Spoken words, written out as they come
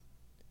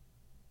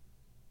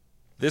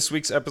This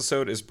week's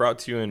episode is brought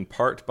to you in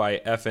part by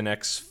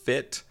FNX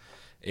Fit,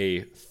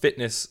 a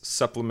fitness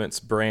supplements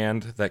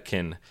brand that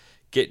can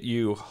get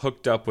you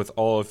hooked up with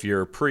all of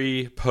your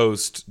pre,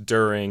 post,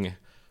 during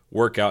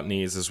workout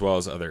needs, as well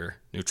as other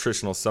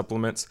nutritional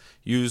supplements.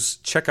 Use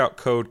checkout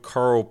code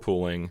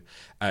carlpooling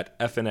at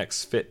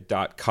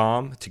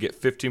fnxfit.com to get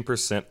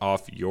 15%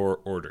 off your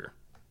order.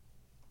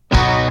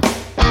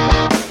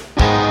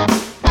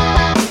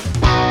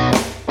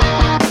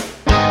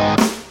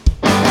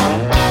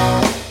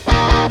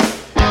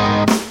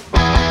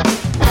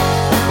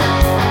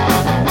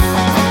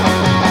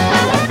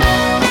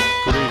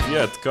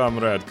 Привет,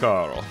 Comrade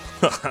Carl.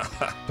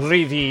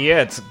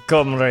 Привет,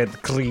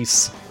 Comrade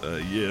Chris.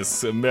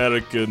 Yes,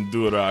 American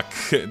Durak,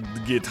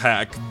 get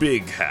hack,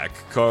 big hack,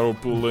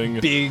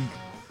 carpooling. Big.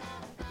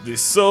 The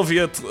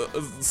Soviet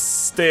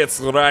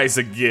states rise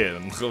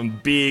again,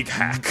 big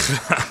hack.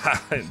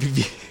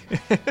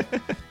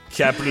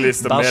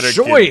 Capitalist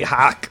American. Большой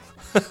hack.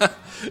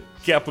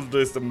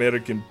 Capitalist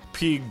American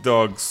pig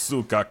dog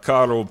suka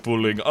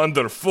carpooling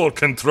under full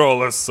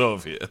control of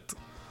Soviet.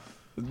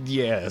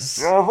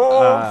 Yes.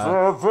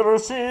 Wow.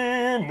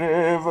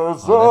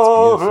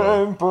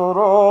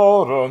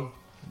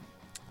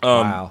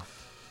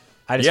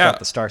 I just got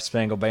the Star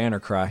Spangled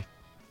Banner cry.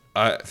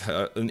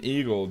 An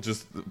eagle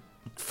just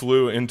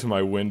flew into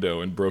my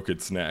window and broke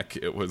its neck.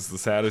 It was the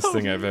saddest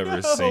thing I've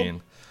ever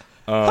seen.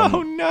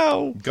 Oh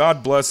no!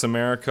 God bless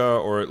America,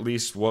 or at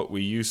least what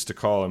we used to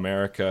call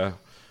America,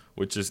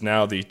 which is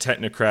now the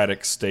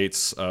technocratic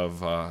states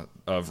of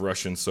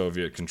Russian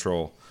Soviet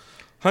control.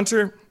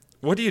 Hunter,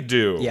 what do you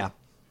do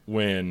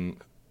when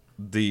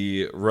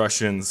the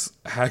Russians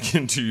hack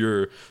into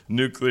your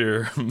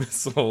nuclear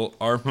missile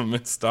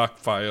armament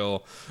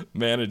stockpile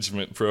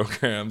management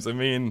programs? I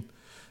mean,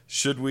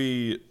 should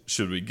we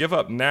give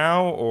up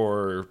now,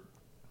 or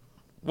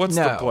what's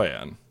the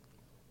plan?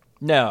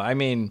 No, I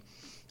mean,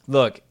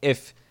 look,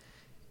 if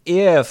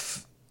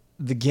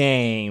the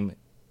game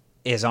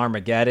is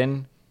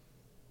Armageddon,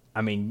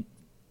 I mean,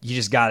 you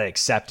just got to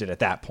accept it at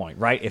that point,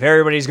 right? If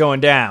everybody's going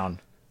down,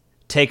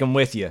 take them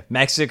with you.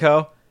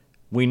 Mexico,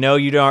 we know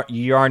you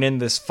aren't in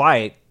this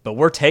fight, but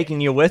we're taking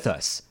you with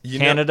us.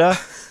 Canada?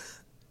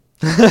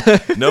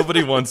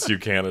 Nobody wants you,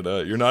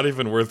 Canada. You're not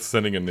even worth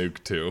sending a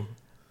nuke to.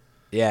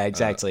 Yeah,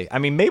 exactly. I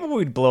mean, maybe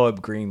we'd blow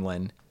up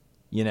Greenland,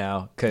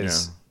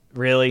 because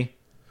really,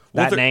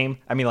 name?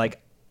 I mean,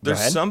 like,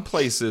 there's some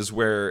places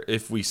where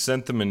if we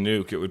sent them a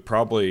nuke, it would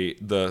probably,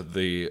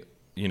 the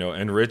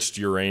enriched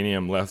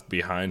uranium left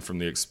behind from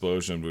the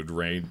explosion would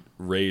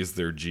raise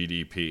their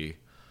GDP.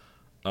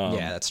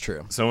 Yeah, that's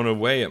true. So in a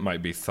way, it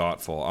might be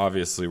thoughtful.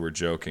 Obviously, we're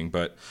joking,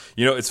 but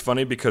it's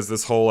funny because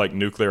this whole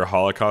nuclear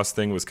holocaust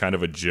thing was kind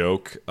of a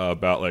joke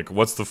about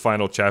what's the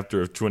final chapter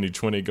of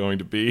 2020 going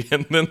to be,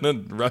 and then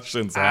the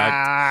Russians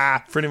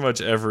hacked pretty much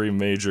every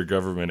major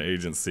government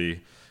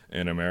agency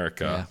in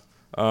America.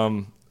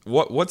 Yeah.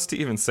 What's to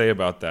even say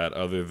about that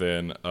other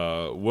than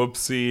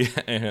whoopsie?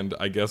 And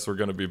I guess we're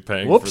going to be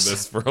paying for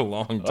this for a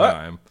long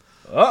time.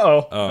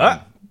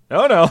 Oh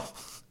no.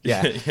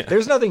 Yeah,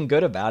 there's nothing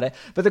good about it.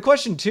 But the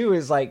question, too,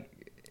 is,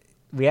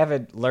 we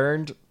haven't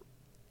learned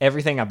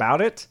everything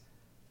about it.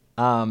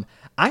 I'm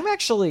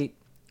actually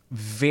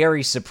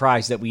very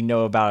surprised that we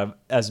know about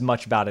as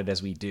much about it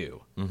as we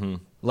do. Mm-hmm.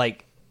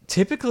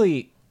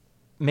 Typically,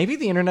 maybe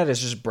the internet is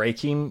just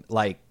breaking,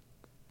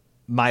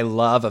 my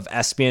love of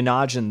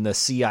espionage and the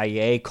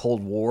CIA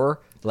Cold War,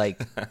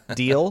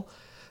 deal.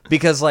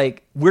 Because,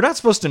 we're not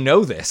supposed to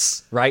know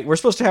this, right? We're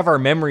supposed to have our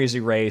memories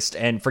erased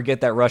and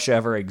forget that Russia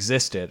ever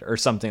existed or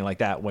something like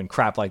that when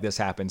crap like this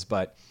happens.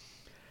 But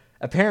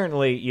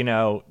apparently,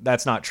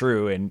 that's not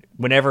true. And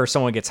whenever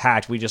someone gets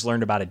hacked, we just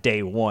learned about it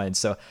day one.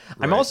 So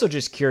I'm also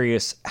just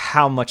curious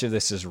how much of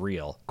this is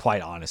real,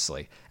 quite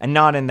honestly. And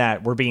not in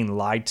that we're being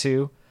lied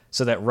to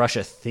so that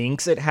Russia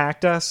thinks it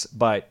hacked us,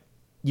 but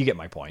you get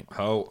my point.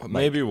 Oh,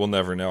 maybe we'll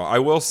never know. I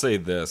will say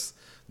this,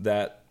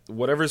 that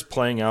whatever's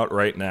playing out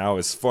right now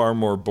is far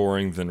more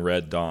boring than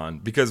Red Dawn,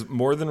 because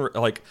more than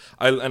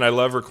I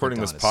love recording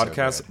this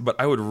podcast, so but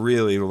I would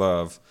really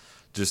love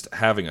just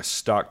having a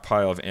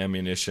stockpile of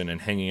ammunition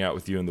and hanging out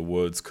with you in the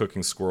woods,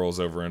 cooking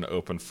squirrels over an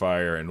open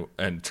fire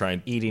and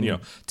trying eating,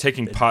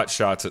 taking pot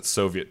shots at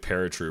Soviet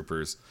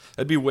paratroopers.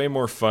 That'd be way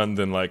more fun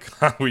than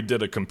we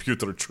did a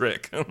computer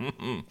trick.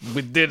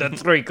 We did a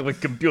trick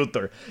with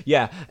computer.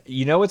 Yeah,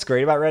 what's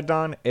great about Red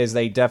Dawn is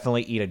they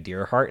definitely eat a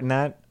deer heart in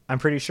that. I'm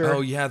pretty sure.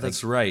 Oh, yeah,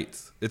 that's right.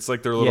 It's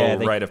like their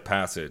little rite of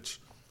passage.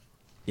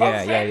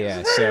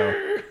 Yeah.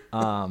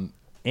 So,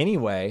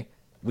 anyway,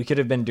 we could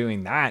have been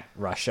doing that,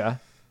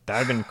 Russia. That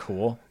would have been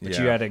cool. But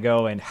you had to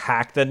go and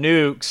hack the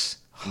nukes.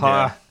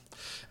 Yeah.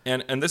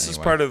 And this is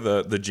part of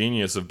the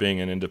genius of being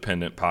an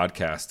independent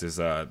podcast is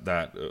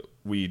that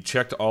we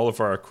checked all of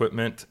our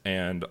equipment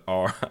and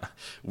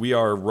we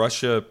are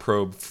Russia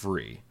probe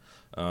free.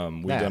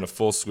 We've done a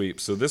full sweep.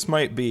 So this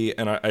might be,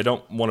 and I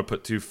don't want to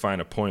put too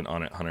fine a point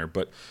on it, Hunter,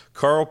 but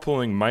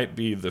carpooling might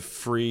be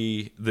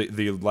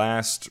the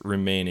last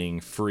remaining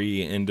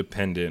free,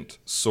 independent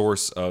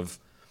source of,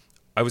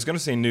 I was going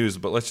to say news,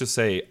 but let's just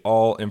say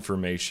all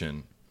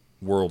information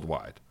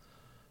worldwide.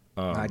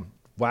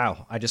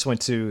 Wow, I just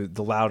went to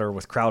the Louder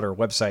with Crowder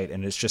website,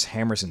 and it's just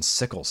hammers and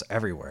sickles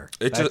everywhere.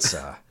 It's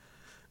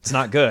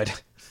not good.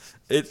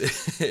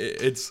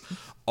 It's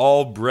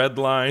all bread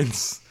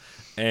lines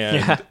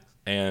and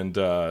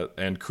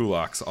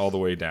kulaks all the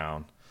way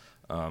down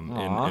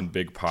in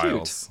big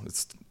piles.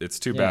 Cute. It's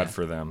too bad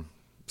for them.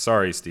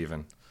 Sorry,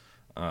 Stephen.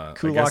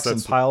 Kulaks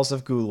and piles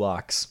of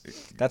gulags.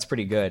 That's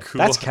pretty good.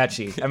 That's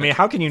catchy. I mean,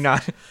 how can you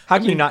not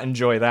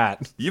enjoy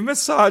that? You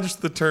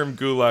massaged the term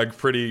gulag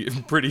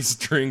pretty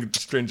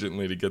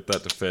stringently to get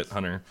that to fit,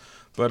 Hunter.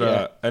 But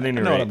at any rate,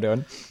 I know what I'm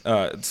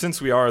doing.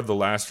 Since we are the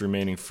last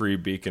remaining free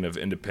beacon of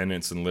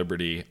independence and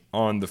liberty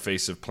on the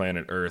face of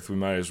planet Earth, we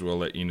might as well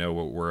let you know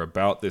what we're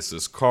about. This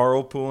is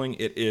Carpooling.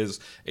 It is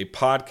a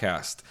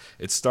podcast.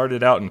 It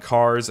started out in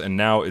cars, and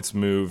now it's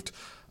moved.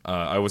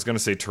 I was going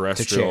to say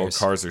terrestrial.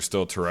 Cars are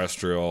still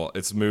terrestrial.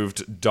 It's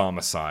moved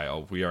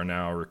domicile. We are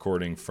now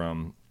recording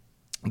from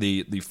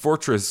the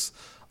Fortress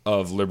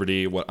of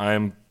Liberty, what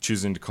I'm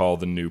choosing to call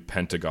the new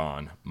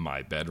Pentagon,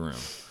 my bedroom.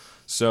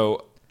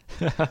 So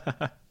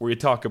we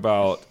talk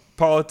about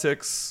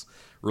politics,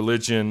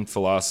 religion,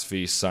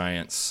 philosophy,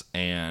 science,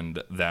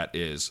 and that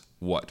is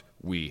what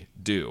we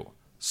do.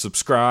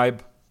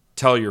 Subscribe,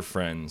 tell your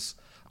friends.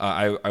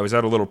 I was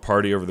at a little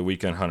party over the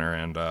weekend, Hunter,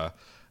 and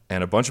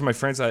a bunch of my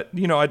friends that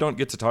I don't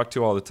get to talk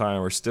to all the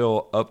time are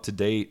still up to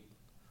date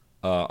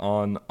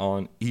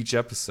on each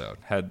episode.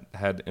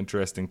 Had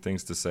interesting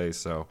things to say.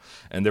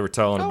 And they were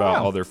telling about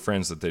all their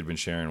friends that they'd been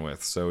sharing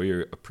with. So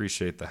we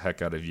appreciate the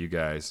heck out of you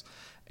guys.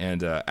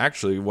 And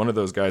actually, one of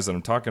those guys that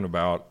I'm talking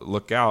about,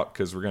 look out,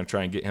 because we're going to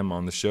try and get him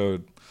on the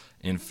show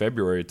in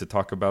February to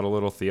talk about a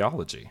little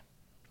theology.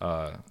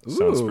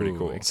 Sounds pretty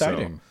cool.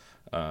 Exciting.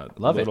 So,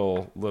 Love it.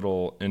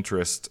 Little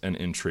interest and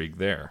intrigue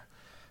there.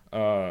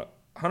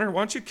 Hunter,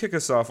 why don't you kick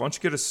us off? Why don't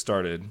you get us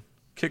started?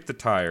 Kick the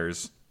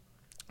tires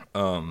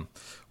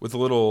with a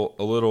little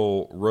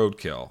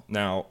roadkill.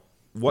 Now,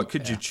 what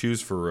could you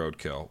choose for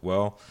roadkill?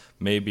 Well,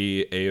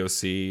 maybe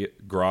AOC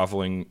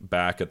groveling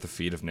back at the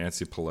feet of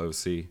Nancy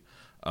Pelosi.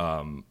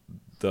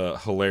 The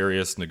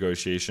hilarious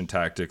negotiation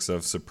tactics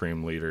of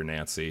Supreme Leader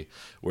Nancy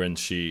when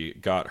she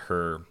got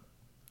her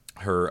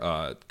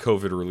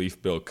COVID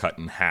relief bill cut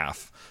in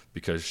half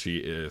because she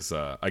is,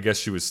 I guess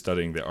she was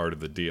studying the art of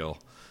the deal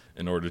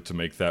in order to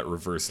make that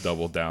reverse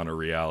double down a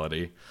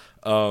reality.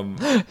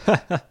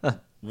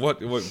 What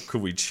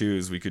could we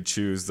choose? We could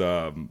choose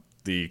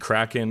the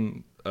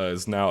Kraken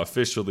is now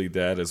officially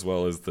dead, as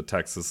well as the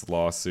Texas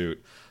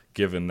lawsuit,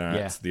 given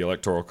that the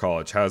Electoral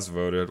College has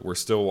voted. We're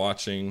still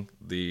watching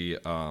the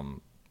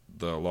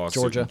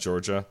lawsuit in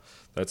Georgia.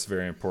 That's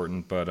very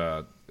important,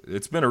 but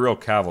it's been a real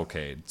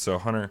cavalcade. So,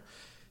 Hunter,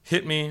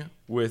 hit me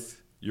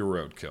with your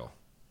roadkill.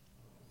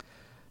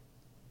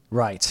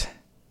 Right.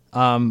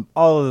 All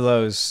of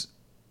those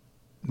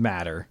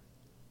matter.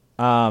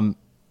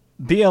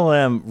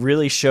 BLM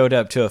really showed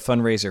up to a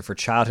fundraiser for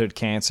childhood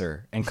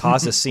cancer and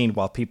caused a scene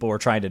while people were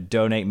trying to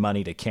donate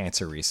money to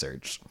cancer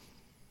research.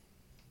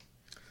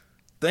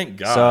 Thank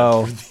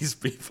God for these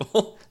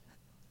people.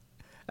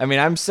 I mean,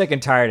 I'm sick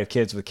and tired of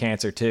kids with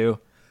cancer, too.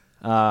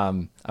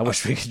 I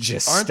wish we could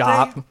just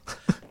stop.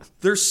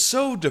 They're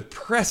so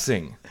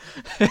depressing.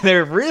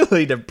 They're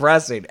really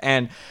depressing.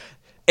 And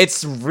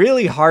it's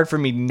really hard for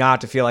me not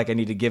to feel like I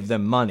need to give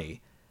them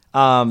money.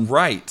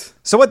 Right.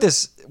 So what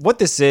this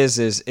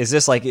is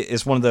this like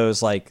is one of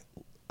those like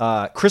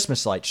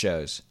Christmas light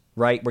shows,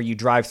 right? Where you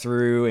drive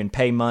through and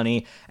pay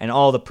money, and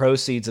all the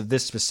proceeds of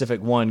this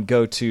specific one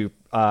go to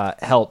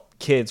help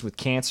kids with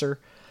cancer.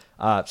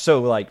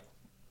 So like,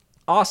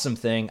 awesome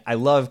thing. I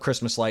love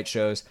Christmas light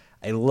shows.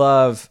 I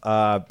love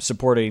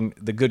supporting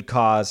the good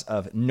cause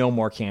of no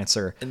more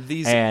cancer. And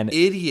these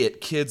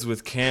idiot kids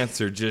with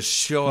cancer just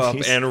show up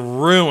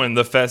and ruin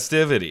the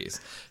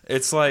festivities.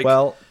 It's like,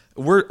 well,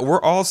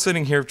 we're all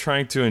sitting here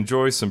trying to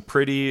enjoy some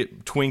pretty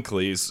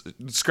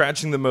twinklies,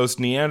 scratching the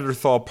most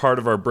Neanderthal part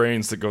of our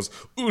brains that goes,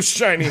 ooh,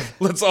 shiny,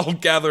 let's all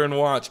gather and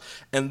watch.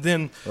 And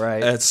then a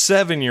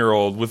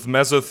 7-year-old with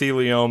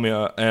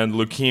mesothelioma and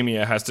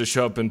leukemia has to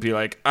show up and be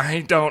like,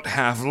 I don't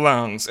have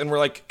lungs. And we're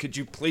like, could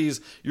you please,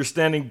 you're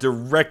standing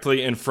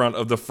directly in front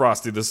of the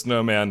Frosty the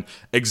Snowman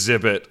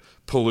exhibit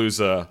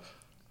palooza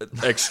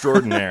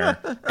extraordinaire,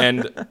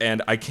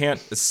 and I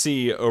can't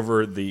see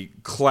over the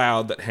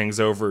cloud that hangs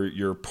over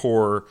your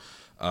poor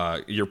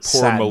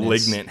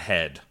malignant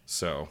head.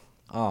 So,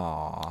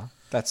 aw,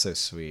 that's so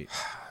sweet.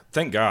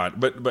 Thank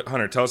God. But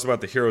Hunter, tell us about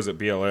the heroes at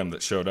BLM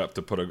that showed up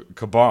to put a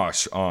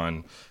kibosh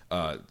on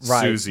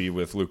Susie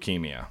with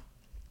leukemia.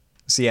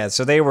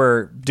 So they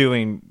were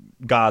doing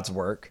God's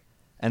work,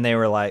 and they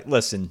were like,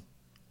 listen,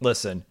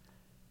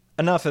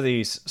 enough of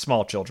these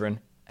small children.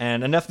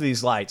 And enough of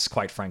these lights,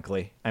 quite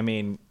frankly. I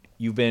mean,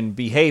 you've been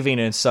behaving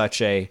in such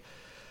a,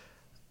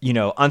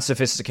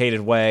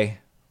 unsophisticated way.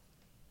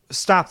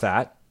 Stop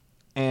that.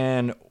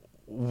 And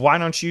why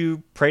don't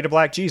you pray to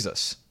Black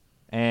Jesus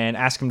and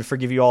ask him to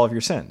forgive you all of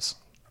your sins?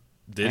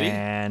 Did he?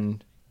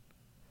 And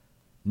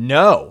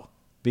no,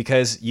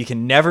 because you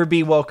can never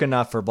be woke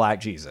enough for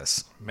Black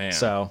Jesus. Man.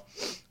 So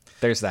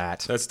there's that.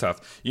 That's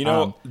tough. You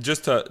know,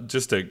 just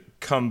to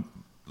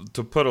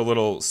put a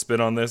little spin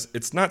on this,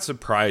 it's not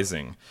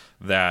surprising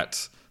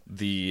that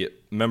the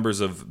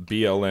members of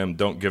BLM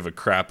don't give a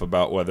crap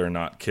about whether or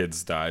not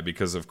kids die,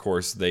 because of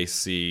course they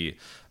see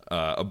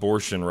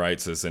abortion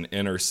rights as an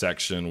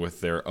intersection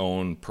with their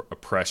own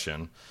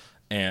oppression.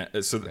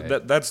 And so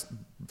that's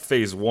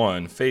phase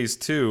one. Phase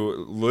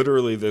two,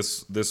 literally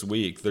this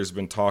week, there's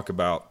been talk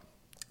about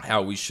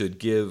how we should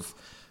give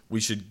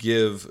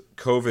COVID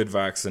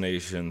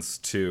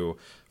vaccinations to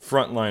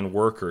frontline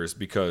workers,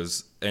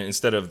 because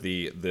instead of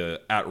the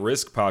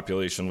at-risk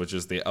population, which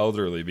is the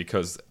elderly,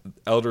 because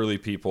elderly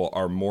people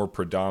are more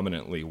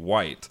predominantly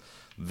white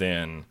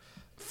than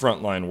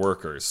frontline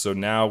workers. So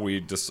now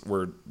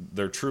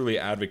they're truly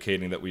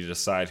advocating that we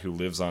decide who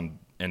lives on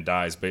and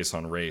dies based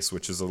on race,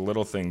 which is a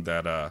little thing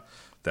that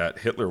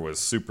Hitler was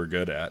super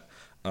good at.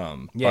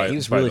 He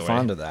was really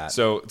fond of that.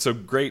 So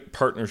great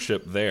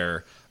partnership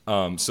there.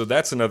 So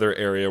that's another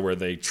area where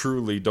they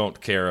truly don't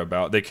care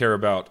about. They care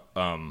about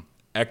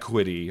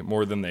equity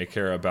more than they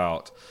care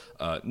about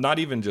not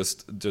even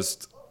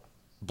just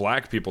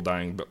black people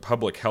dying, but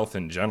public health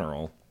in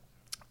general.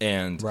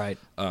 And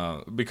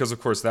because of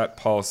course that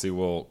policy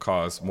will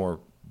cause more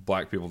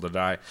black people to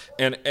die.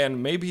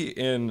 And maybe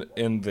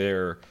in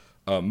their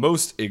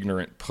most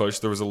ignorant push,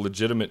 there was a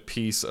legitimate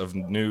piece of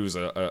news,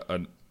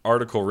 an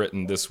article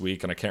written this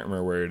week, and I can't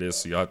remember where it is,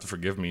 so you'll have to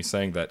forgive me,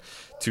 saying that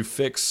to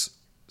fix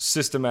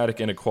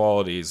systematic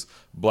inequalities,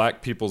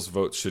 black people's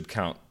votes should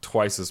count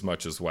twice as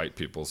much as white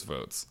people's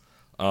votes.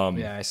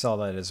 I saw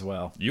that as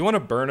well. You want to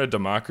burn a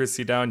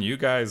democracy down? You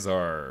guys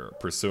are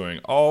pursuing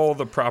all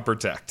the proper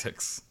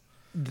tactics.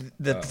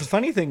 The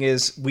funny thing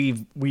is, we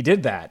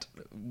did that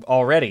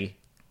already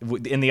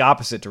in the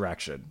opposite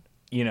direction.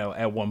 You know,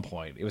 at one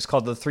point, it was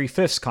called the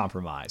 3/5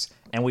 compromise,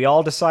 and we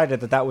all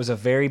decided that was a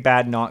very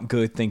bad, not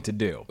good thing to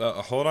do.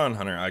 Hold on,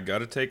 Hunter. I got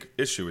to take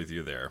issue with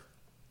you there.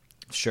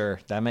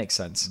 Sure, that makes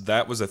sense.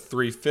 That was a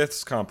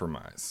 3/5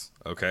 compromise.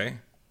 Okay,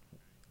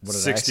 what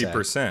did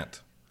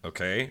 60%.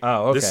 Okay.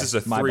 Oh, okay. This is a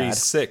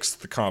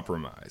 3/6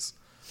 compromise.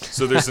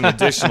 So there's an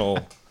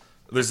additional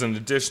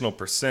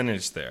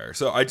percentage there.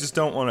 So I just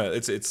don't want to.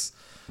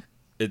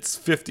 It's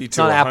 50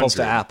 to 100. Not apples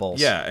to apples.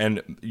 Yeah,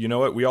 and you know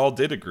what? We all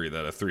did agree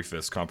that a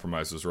 3/5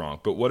 compromise was wrong.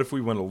 But what if we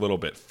went a little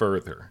bit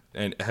further?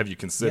 And have you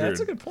considered? Yeah,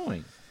 that's a good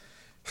point.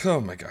 Oh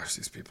my gosh,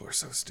 these people are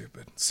so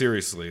stupid.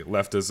 Seriously,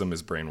 leftism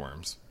is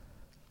brainworms.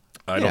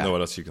 I don't know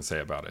what else you can say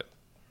about it.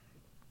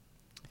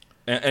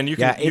 And you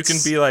can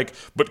be like,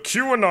 but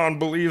QAnon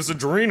believes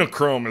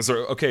adrenochrome is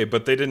okay,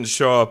 but they didn't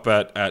show up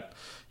at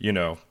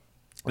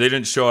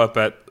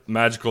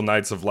Magical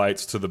Nights of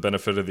Lights to the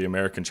benefit of the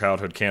American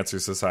Childhood Cancer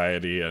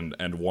Society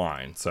and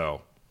wine.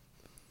 So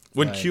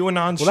when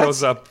QAnon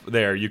shows up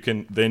there, you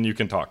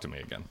can talk to me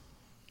again.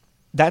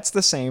 That's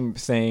the same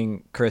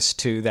thing, Chris,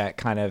 too, that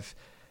kind of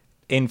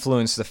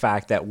influenced the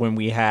fact that when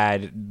we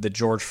had the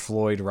George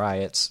Floyd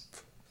riots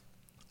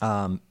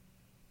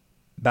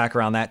back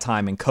around that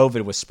time and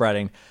COVID was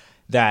spreading,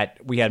 that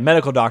we had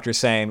medical doctors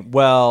saying,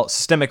 well,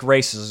 systemic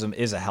racism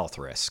is a health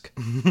risk,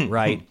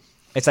 right?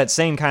 It's that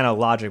same kind of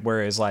logic,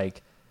 whereas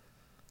like,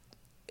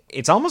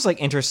 it's almost like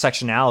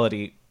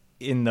intersectionality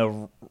in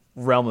the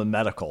realm of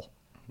medical,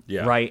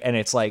 right? And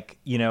it's like,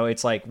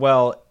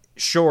 well,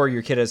 sure,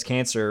 your kid has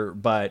cancer,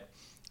 but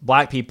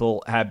black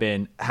people have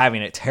been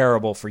having it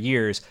terrible for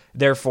years.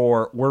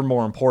 Therefore, we're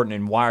more important.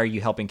 And why are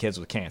you helping kids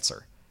with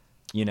cancer?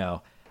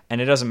 And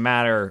it doesn't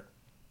matter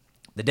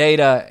the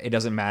data. It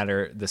doesn't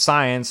matter the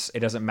science. It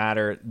doesn't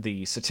matter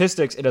the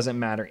statistics. It doesn't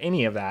matter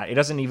any of that. It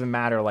doesn't even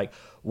matter, like,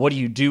 what do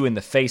you do in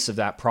the face of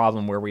that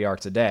problem where we are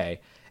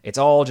today? It's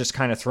all just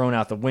kind of thrown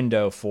out the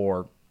window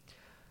for,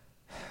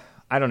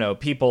 I don't know,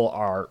 people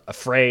are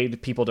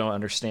afraid. People don't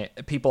understand.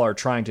 People are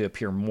trying to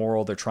appear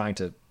moral. They're trying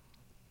to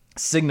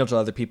signal to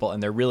other people,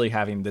 and they're really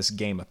having this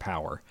game of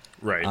power.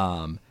 Right.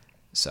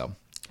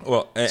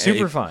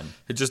 Super fun.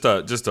 Just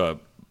a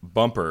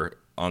bumper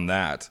on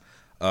that.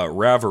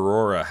 Rav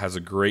Aurora has a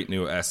great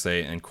new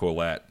essay in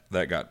Quillette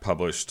that got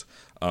published.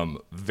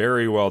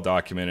 Very well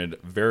documented,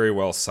 very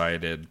well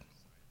cited,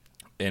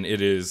 and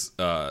it is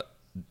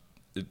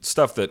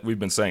stuff that we've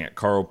been saying at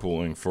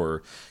carpooling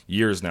for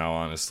years now,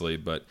 honestly,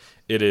 but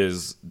it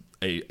is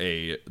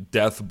a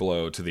death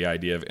blow to the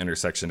idea of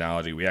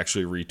intersectionality. We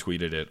actually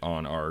retweeted it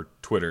on our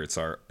Twitter. It's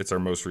our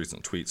most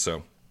recent tweet.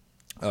 So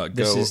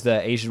this is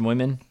the Asian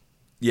women.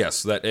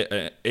 Yes,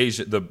 that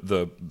Asia.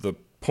 The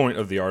point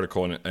of the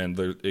article, and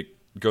it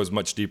goes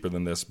much deeper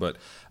than this, but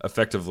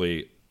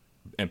effectively,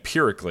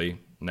 empirically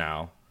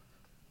now,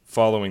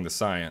 following the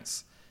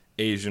science,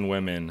 Asian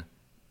women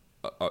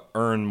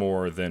earn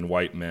more than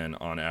white men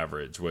on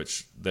average,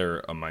 which they're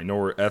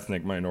a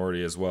ethnic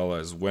minority as well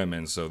as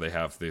women, so they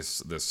have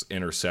this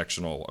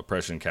intersectional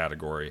oppression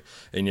category,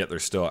 and yet they're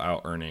still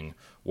out earning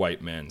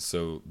white men.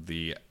 So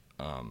the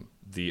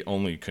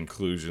only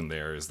conclusion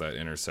there is that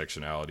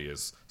intersectionality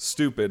is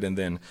stupid, and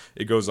then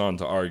it goes on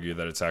to argue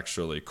that it's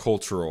actually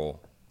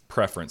cultural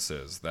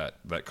preferences that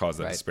cause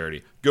that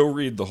disparity. Go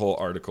read the whole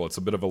article. It's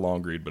a bit of a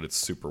long read, but it's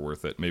super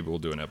worth it. Maybe we'll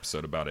do an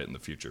episode about it in the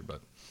future,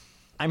 but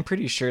I'm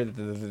pretty sure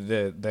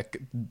that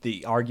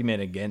the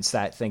argument against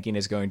that thinking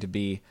is going to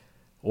be,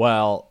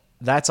 well,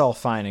 that's all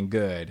fine and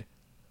good,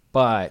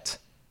 but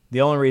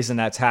the only reason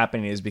that's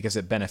happening is because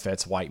it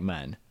benefits white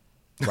men.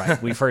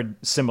 Right. We've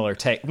heard similar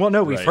take. Well,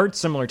 no, we've heard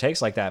similar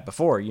takes like that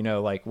before,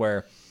 like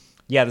where,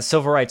 yeah, the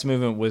civil rights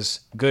movement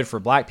was good for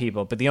black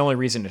people, but the only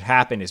reason it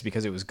happened is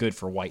because it was good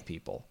for white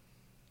people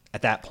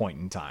at that point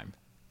in time.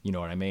 You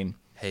know what I mean?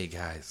 Hey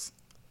guys,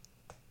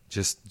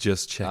 just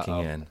checking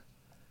in.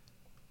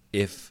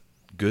 If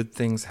good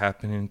things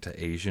happening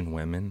to Asian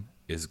women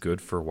is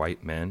good for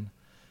white men,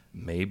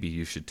 maybe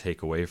you should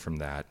take away from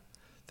that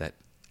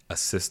a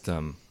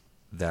system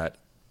that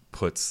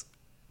puts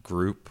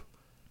group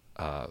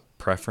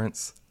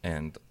preference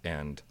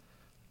and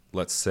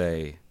let's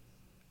say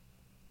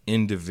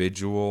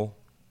individual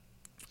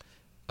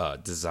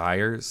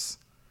desires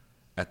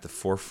at the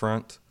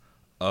forefront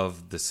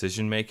of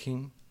decision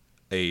making,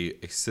 a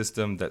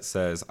system that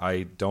says,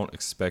 I don't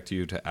expect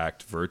you to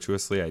act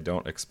virtuously, I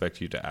don't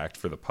expect you to act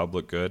for the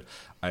public good,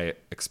 I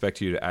expect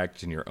you to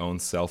act in your own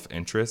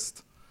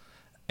self-interest.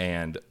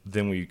 And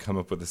then we come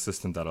up with a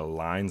system that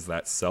aligns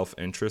that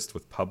self-interest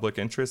with public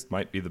interest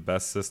might be the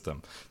best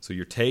system. So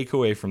your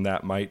takeaway from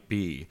that might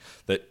be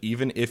that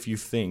even if you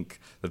think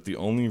that the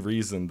only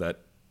reason that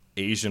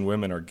Asian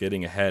women are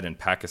getting ahead in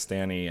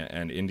Pakistani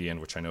and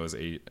Indian, which I know is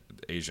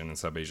Asian and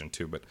sub-Asian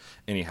too, but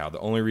anyhow, the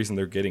only reason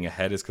they're getting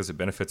ahead is because it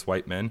benefits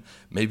white men,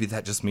 maybe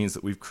that just means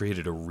that we've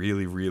created a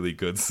really, really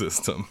good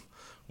system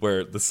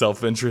where the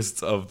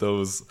self-interests of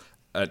those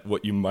at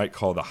what you might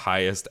call the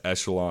highest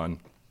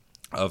echelon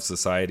of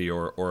society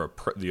or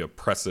the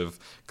oppressive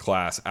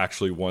class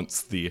actually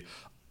wants the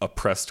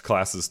oppressed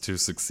classes to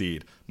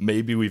succeed.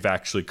 Maybe we've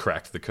actually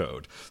cracked the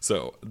code.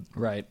 So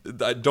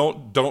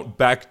don't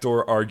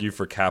backdoor argue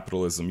for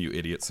capitalism, you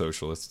idiot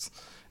socialists.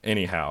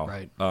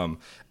 Anyhow,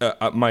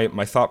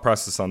 my thought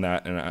process on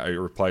that, and I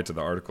replied to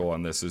the article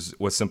on this,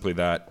 was simply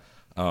that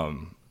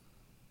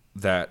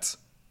that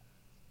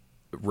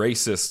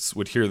racists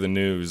would hear the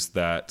news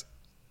that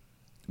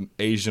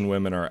Asian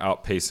women are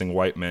outpacing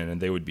white men, and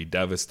they would be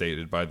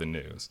devastated by the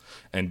news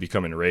and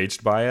become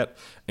enraged by it.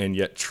 And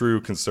yet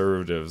true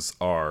conservatives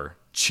are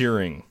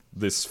cheering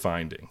this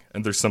finding.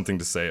 And there's something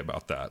to say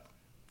about that.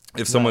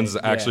 If someone's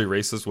actually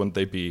racist, wouldn't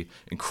they be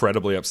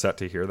incredibly upset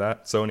to hear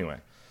that? So anyway,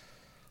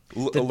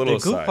 the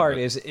cool part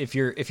is if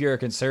you're a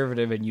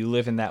conservative and you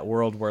live in that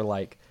world where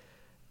like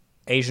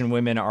Asian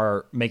women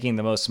are making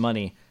the most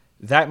money,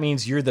 that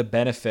means you're the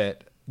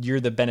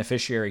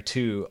beneficiary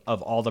too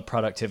of all the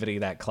productivity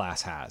that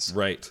class has.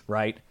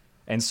 Right.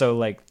 And so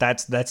like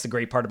that's the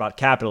great part about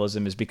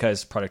capitalism, is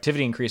because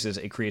productivity increases,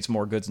 it creates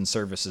more goods and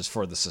services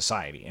for the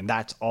society, and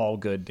that's all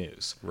good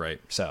news.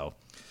 Right. So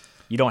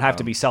you don't have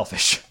to be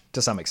selfish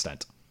to some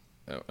extent.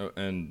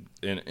 And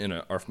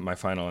in my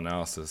final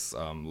analysis,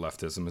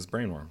 leftism is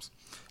brainworms.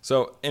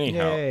 So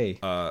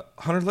anyhow,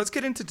 Hunter, let's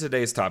get into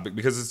today's topic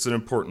because it's an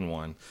important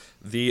one.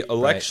 The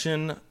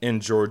election in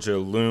Georgia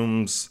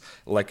looms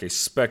like a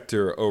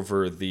specter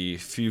over the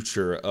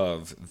future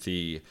of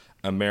the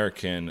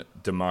American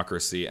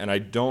democracy. And I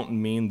don't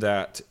mean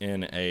that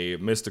in a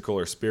mystical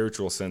or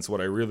spiritual sense.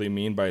 What I really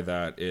mean by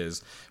that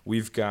is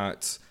we've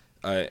got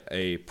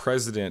a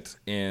president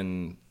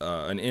an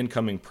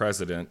incoming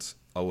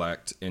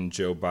president-elect in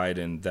Joe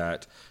Biden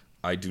that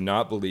I do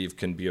not believe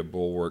can be a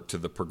bulwark to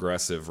the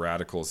progressive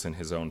radicals in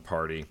his own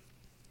party.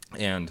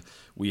 And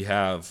we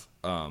have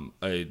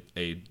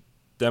a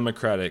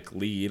Democratic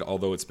lead,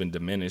 although it's been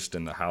diminished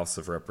in the House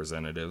of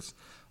Representatives,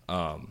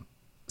 or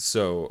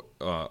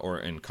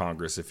in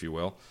Congress, if you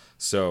will.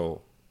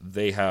 So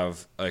they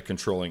have a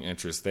controlling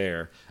interest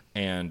there.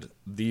 And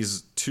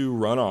these two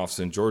runoffs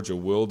in Georgia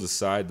will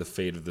decide the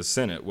fate of the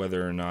Senate,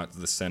 whether or not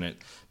the Senate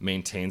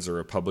maintains a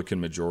Republican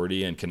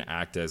majority and can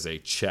act as a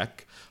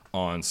check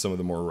on some of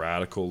the more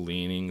radical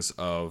leanings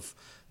of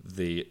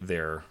the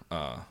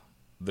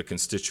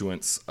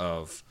constituents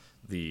of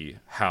the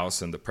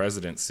House and the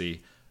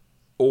presidency,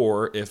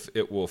 or if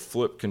it will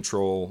flip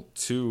control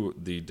to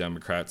the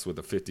Democrats with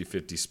a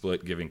 50-50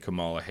 split, giving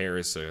Kamala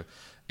Harris a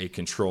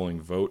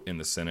controlling vote in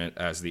the Senate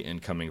as the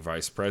incoming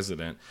vice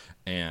president,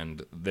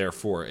 and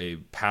therefore a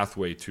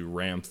pathway to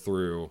ram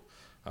through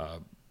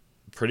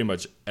pretty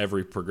much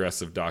every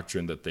progressive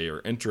doctrine that they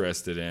are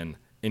interested in,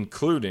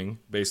 including,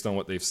 based on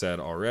what they've said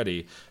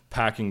already,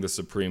 packing the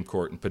Supreme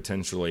Court and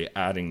potentially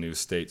adding new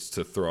states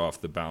to throw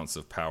off the balance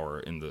of power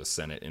in the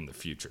Senate in the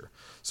future.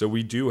 So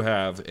we do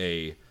have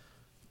a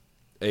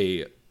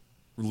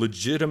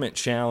legitimate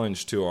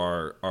challenge to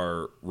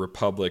our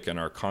republic and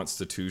our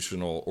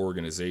constitutional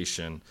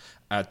organization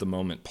at the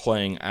moment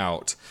playing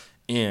out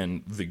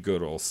in the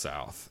good old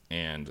South.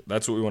 And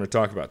that's what we want to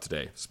talk about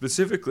today.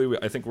 Specifically,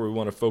 I think we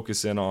want to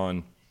focus in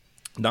on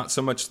not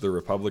so much the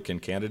Republican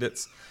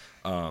candidates,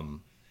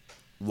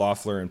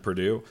 Loeffler and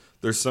Perdue.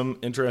 There's some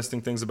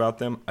interesting things about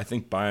them. I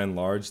think by and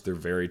large, they're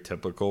very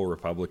typical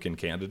Republican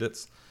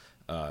candidates.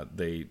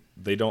 They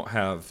don't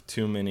have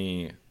too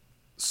many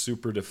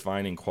super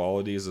defining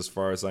qualities as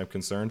far as I'm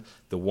concerned.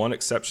 The one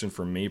exception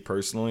for me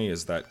personally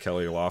is that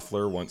Kelly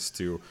Loeffler wants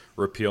to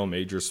repeal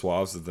major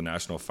swaths of the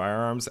National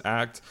Firearms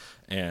Act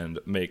and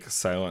make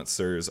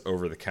silencers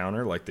over the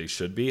counter like they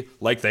should be,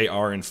 like they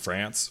are in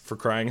France, for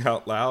crying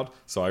out loud.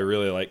 So I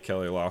really like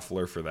Kelly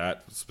Loeffler for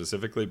that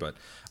specifically. But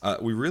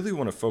we really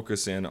want to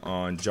focus in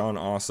on Jon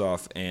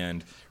Ossoff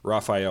and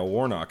Raphael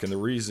Warnock. And the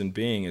reason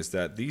being is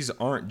that these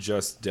aren't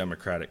just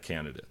Democratic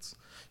candidates.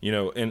 You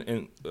know,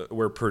 and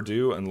where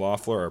Perdue and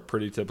Loeffler are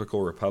pretty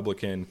typical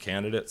Republican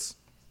candidates,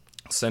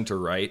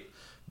 center-right,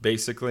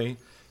 basically,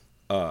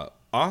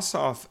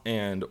 Ossoff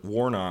and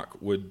Warnock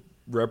would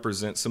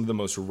represent some of the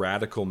most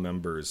radical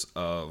members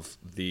of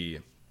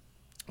the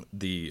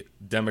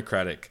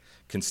Democratic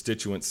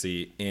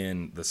constituency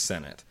in the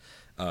Senate.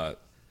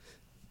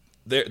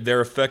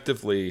 They're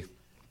effectively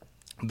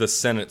the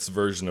Senate's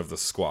version of the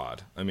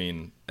Squad. I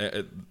mean,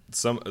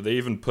 they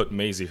even put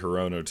Mazie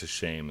Hirono to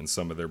shame in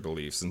some of their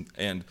beliefs,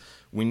 and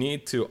we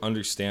need to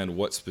understand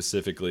what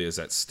specifically is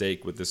at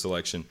stake with this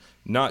election.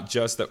 Not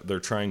just that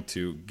they're trying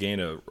to gain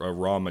a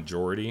raw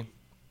majority,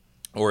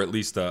 or at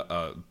least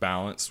a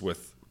balance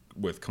with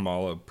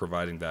Kamala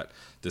providing that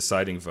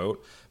deciding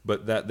vote,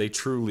 but that they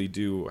truly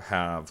do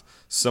have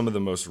some of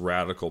the most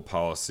radical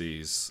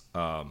policies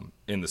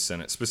in the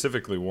Senate.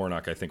 Specifically,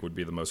 Warnock, I think, would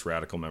be the most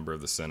radical member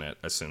of the Senate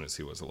as soon as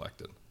he was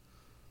elected.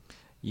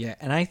 Yeah,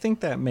 and I think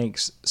that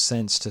makes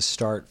sense to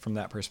start from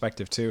that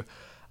perspective, too,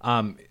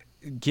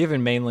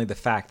 given mainly the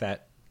fact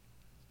that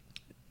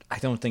I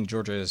don't think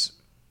Georgia is,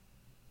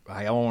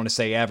 I don't want to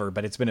say ever,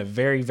 but it's been a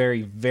very,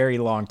 very, very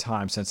long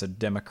time since a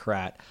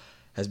Democrat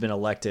has been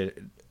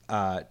elected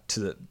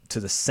to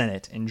the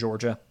Senate in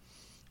Georgia.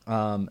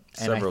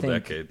 Several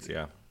decades,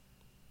 yeah.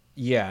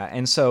 Yeah,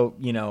 and so,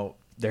 you know,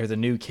 they're the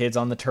new kids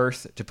on the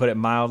turf, to put it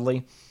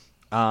mildly.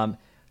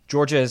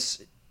 Georgia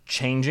is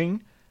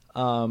changing.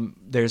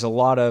 There's a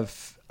lot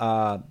of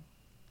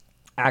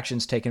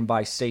actions taken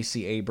by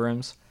Stacey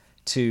Abrams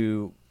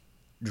to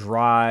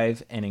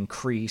drive and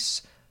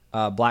increase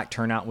black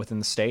turnout within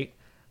the state,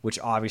 which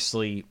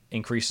obviously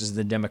increases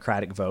the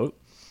Democratic vote.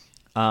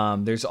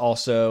 There's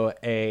also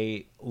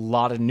a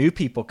lot of new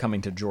people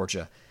coming to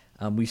Georgia.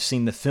 We've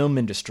seen the film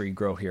industry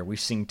grow here. We've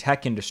seen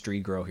tech industry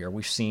grow here.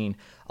 We've seen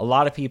a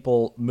lot of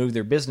people move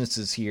their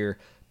businesses here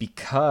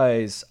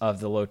because of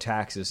the low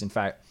taxes. In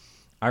fact,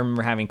 I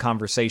remember having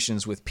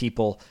conversations with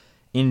people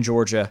in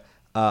Georgia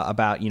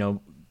about, you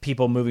know,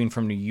 people moving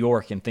from New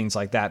York and things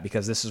like that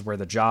because this is where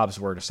the jobs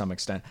were to some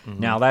extent. Mm-hmm.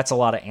 Now, that's a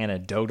lot of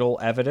anecdotal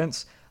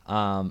evidence.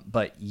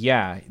 But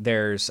yeah,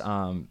 there's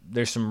a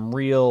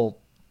real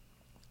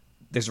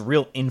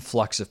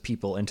influx of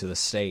people into the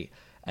state,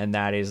 and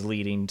that is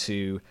leading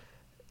to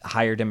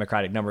higher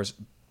Democratic numbers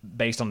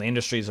based on the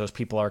industries those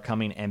people are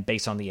coming and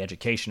based on the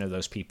education of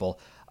those people.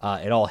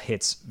 It all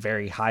hits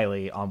very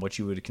highly on what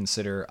you would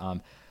consider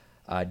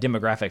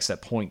demographics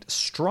that point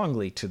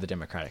strongly to the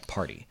Democratic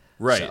Party.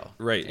 Right, so,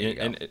 right.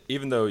 And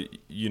even though,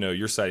 you know,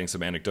 you're citing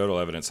some anecdotal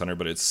evidence, Hunter,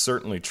 but it's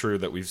certainly true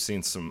that we've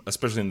seen some,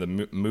 especially in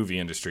the movie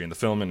industry, in the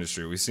film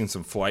industry, we've seen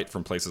some flight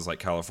from places like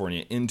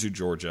California into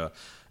Georgia,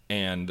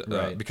 and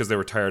because they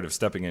were tired of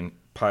stepping in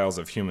piles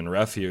of human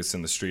refuse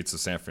in the streets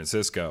of San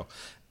Francisco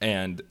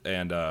and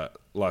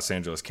Los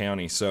Angeles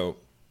County. So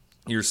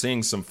you're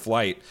seeing some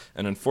flight,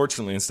 and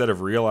unfortunately, instead of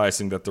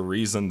realizing that the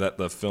reason that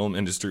the film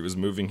industry was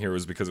moving here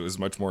was because it was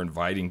much more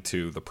inviting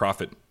to the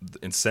profit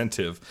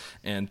incentive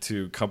and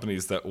to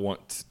companies that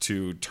want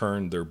to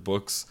turn their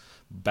books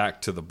back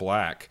to the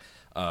black,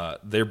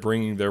 they're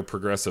bringing their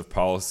progressive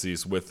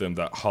policies with them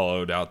that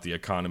hollowed out the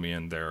economy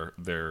and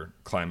their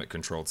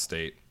climate-controlled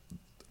state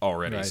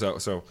already. Right.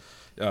 So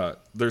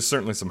there's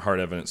certainly some hard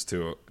evidence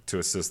to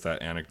assist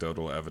that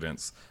anecdotal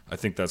evidence. I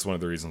think that's one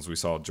of the reasons we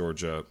saw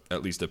Georgia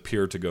at least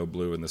appear to go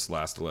blue in this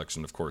last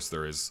election. Of course,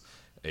 there is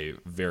a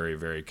very,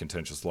 very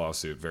contentious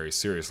lawsuit, very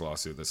serious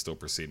lawsuit that's still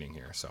proceeding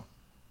here. So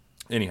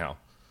anyhow,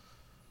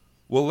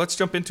 well, let's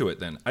jump into it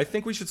then. I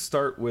think we should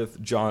start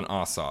with Jon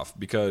Ossoff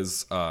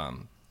because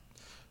Jon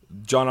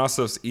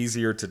Ossoff's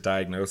easier to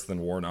diagnose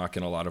than Warnock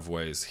in a lot of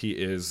ways. He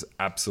is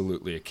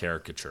absolutely a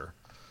caricature.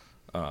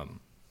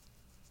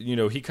 You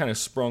know, he kind of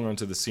sprung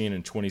onto the scene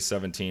in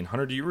 2017.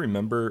 Hunter, do you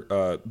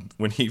remember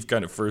when he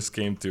kind of first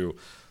came to,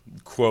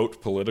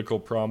 quote, political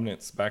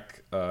prominence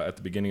back at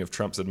the beginning of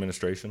Trump's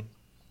administration?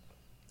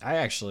 I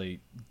actually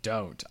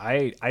don't.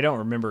 I don't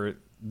remember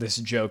this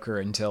joker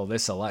until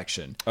this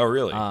election. Oh,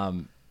 really?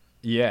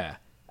 Yeah.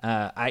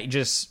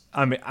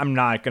 I'm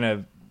not going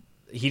to...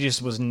 He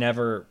just was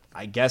never...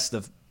 I guess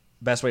the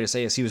best way to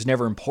say it is he was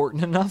never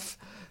important enough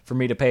for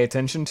me to pay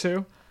attention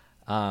to.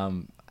 I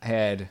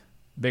had...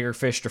 bigger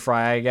fish to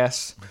fry, I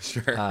guess,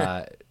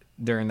 sure.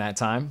 During that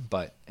time.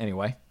 But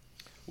anyway.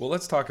 Well,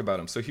 let's talk about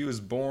him. So he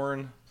was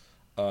born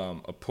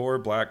a poor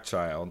black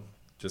child.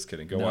 Just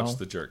kidding. Go watch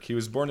The Jerk. He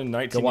was born in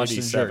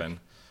 1987.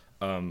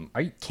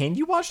 Can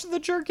you watch The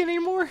Jerk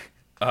anymore?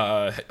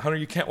 Hunter,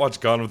 you can't watch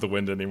Gone with the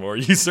Wind anymore.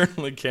 You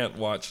certainly can't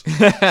watch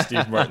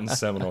Steve Martin's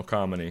seminal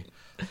comedy.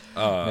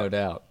 No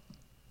doubt.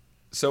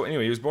 So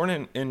anyway, he was born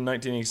in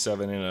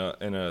 1987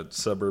 in a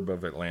suburb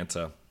of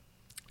Atlanta,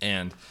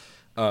 and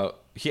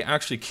he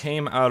actually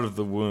came out of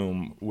the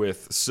womb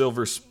with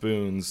silver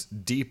spoons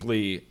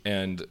deeply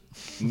and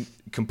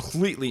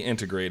completely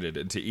integrated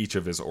into each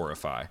of his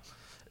orifi.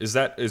 Is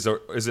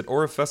it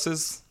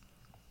orifices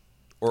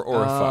or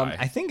orify?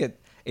 I think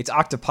it's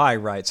octopi,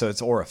 right? So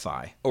it's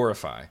orify.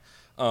 Orify.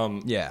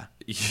 Yeah.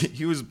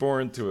 He was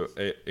born to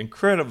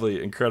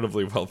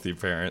incredibly wealthy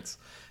parents,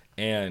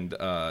 and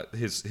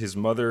his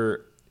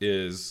mother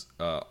is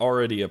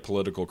already a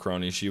political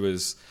crony. She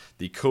was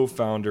the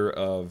co-founder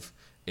of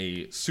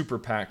a super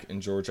PAC in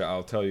Georgia.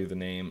 I'll tell you the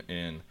name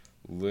in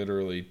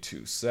literally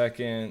 2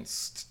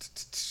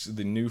 seconds.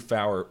 The New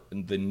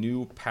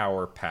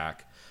Power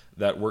PAC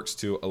that works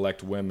to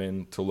elect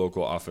women to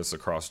local office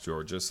across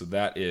Georgia. So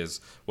that is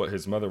what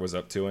his mother was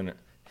up to, and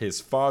his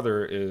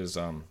father is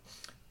a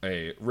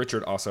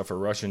Richard Ossoff, a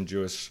Russian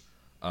Jewish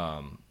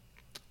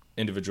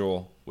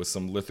individual with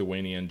some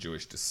Lithuanian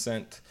Jewish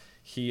descent.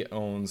 He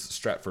owns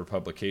Stratford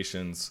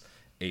Publications,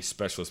 a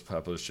specialist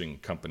publishing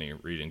company,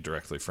 reading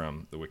directly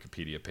from the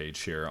Wikipedia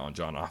page here on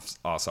John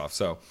Ossoff.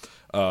 So,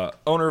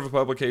 owner of a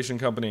publication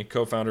company,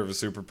 co-founder of a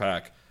super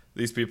PAC.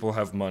 These people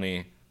have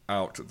money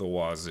out the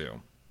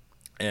wazoo.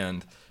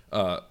 And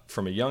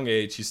from a young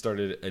age, he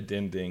started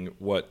attending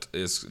what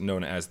is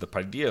known as the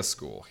Paideia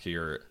School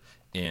here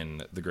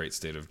in the great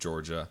state of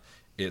Georgia.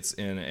 It's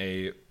in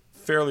a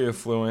fairly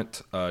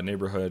affluent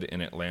neighborhood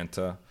in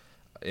Atlanta,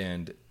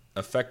 and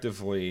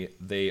effectively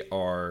they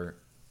are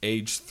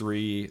age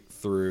 3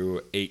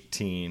 through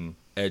 18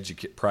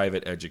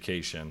 private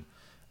education,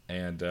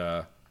 and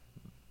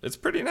it's a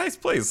pretty nice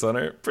place,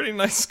 Hunter. Pretty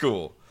nice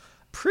school.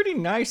 Pretty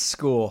nice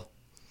school.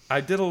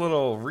 I did a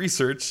little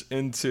research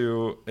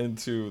into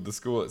the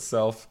school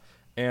itself,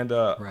 and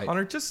Right.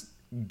 Hunter, just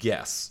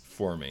guess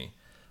for me.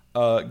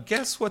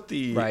 Guess what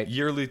the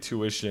yearly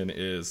tuition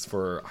is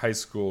for high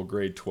school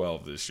grade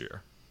 12 this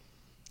year.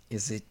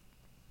 Is it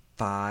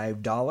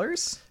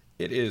 $5?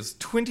 It is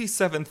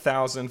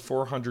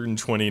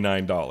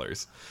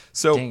 $27,429.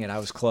 So Dang it, I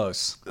was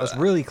close. I was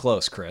really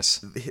close,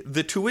 Chris.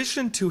 the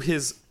tuition to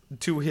his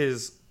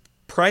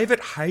private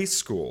high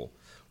school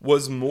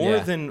was more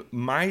than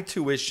my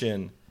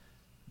tuition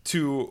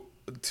to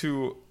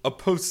a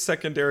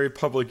post-secondary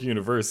public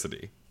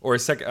university, or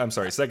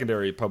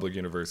secondary public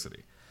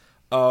university.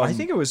 I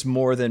think it was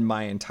more than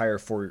my entire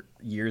 4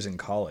 years in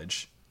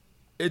college.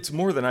 It's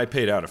more than I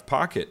paid out of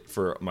pocket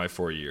for my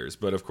 4 years,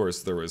 but of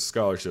course there was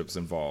scholarships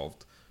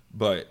involved.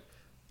 But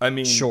I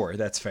mean, sure,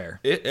 that's fair.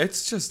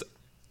 It's just,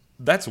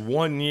 that's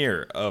 1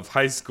 year of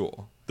high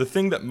school. The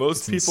thing that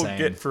most people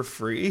get for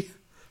free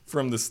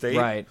from the state.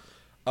 Right.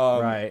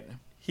 Right.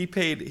 He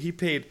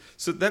paid.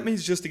 So that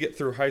means just to get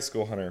through high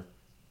school, Hunter,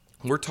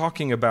 we're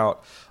talking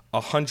about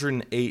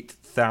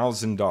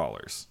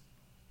 $108,000.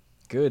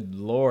 Good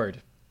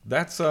Lord.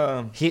 That's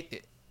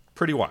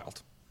pretty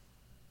wild.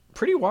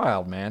 Pretty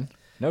wild, man.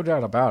 No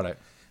doubt about it.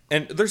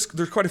 And there's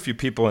quite a few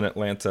people in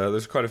Atlanta.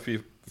 There's quite a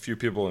few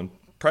people in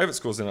private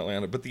schools in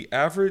Atlanta, but the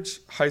average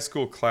high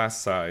school class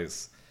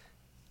size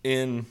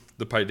in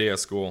the Paideia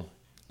School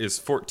is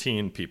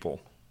 14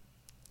 people.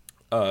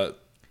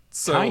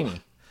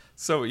 Tiny.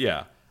 So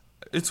yeah,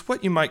 it's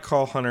what you might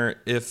call, Hunter,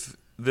 if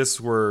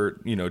this were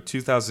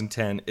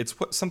 2010. It's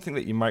something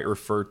that you might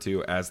refer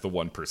to as the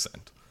 1%.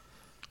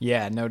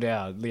 Yeah, no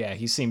doubt. Yeah,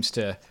 he seems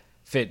to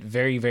fit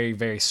very, very,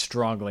 very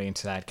strongly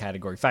into that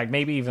category. In fact,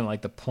 maybe even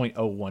like the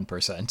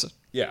 0.01%.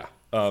 Yeah,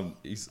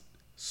 he's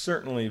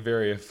certainly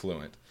very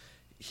affluent.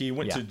 He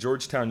went to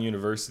Georgetown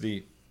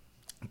University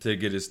to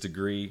get his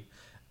degree,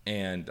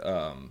 and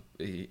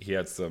he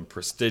had some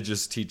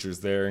prestigious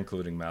teachers there,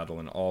 including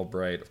Madeleine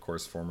Albright, of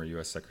course, former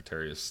U.S.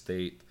 Secretary of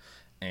State.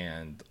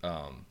 And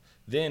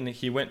then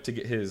he went to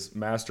get his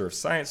Master of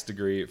Science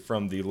degree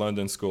from the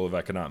London School of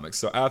Economics.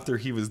 So after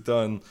he was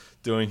done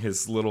doing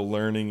his little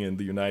learning in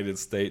the United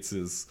States,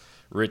 his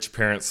rich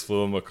parents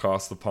flew him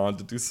across the pond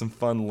to do some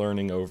fun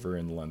learning over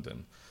in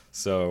London.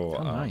 So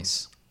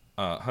nice.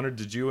 Hunter,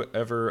 did you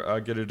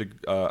ever get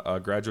a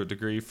graduate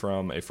degree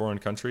from a foreign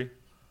country?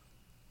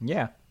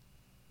 Yeah.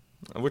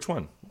 Which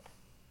one?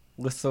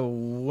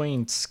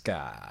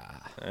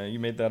 Lithuanska. You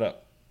made that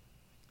up.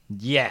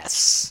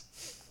 Yes.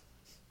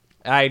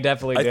 I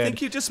definitely did. I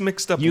think you just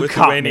mixed up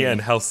Lithuania and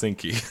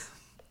Helsinki.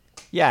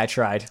 Yeah, I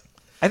tried.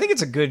 I think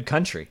it's a good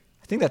country.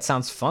 I think that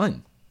sounds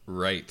fun.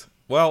 Right.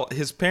 Well,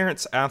 his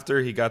parents,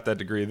 after he got that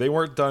degree, they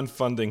weren't done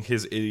funding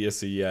his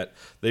idiocy yet.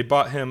 They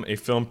bought him a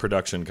film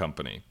production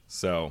company.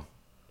 So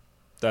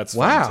that's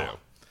fun, too.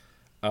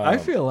 I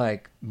feel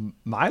like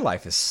my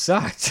life has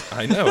sucked.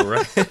 I know,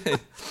 right?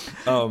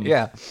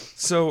 Yeah.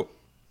 So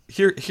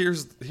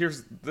here's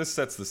this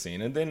sets the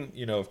scene. And then,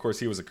 of course,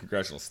 he was a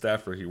congressional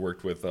staffer. He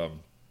worked with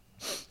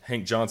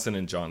Hank Johnson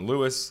and John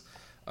Lewis,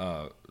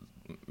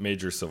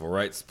 major civil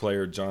rights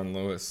player John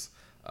Lewis.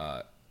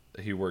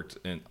 He worked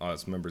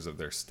as members of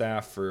their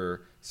staff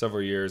for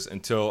several years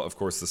until, of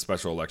course, the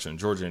special election in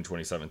Georgia in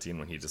 2017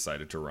 when he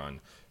decided to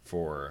run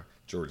for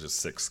Georgia's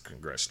 6th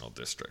congressional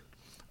district.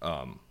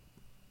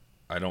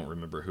 I don't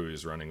remember who he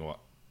was running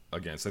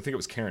against. I think it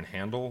was Karen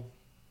Handel,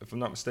 if I'm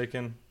not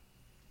mistaken.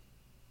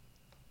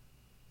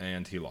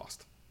 And he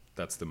lost.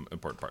 That's the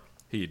important part.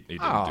 He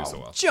didn't do so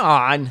well.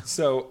 John.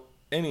 So,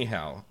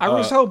 anyhow. I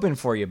was hoping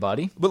for you,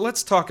 buddy. But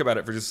let's talk about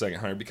it for just a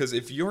second, Hunter, because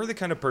if you're the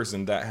kind of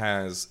person that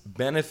has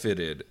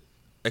benefited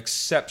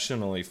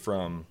exceptionally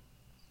from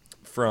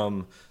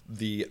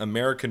the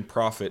American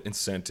profit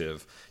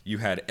incentive, you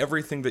had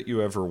everything that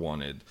you ever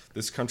wanted.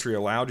 This country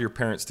allowed your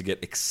parents to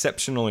get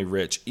exceptionally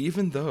rich,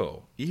 even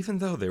though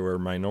they were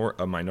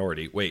a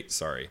minority. Wait,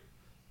 sorry.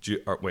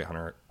 Wait,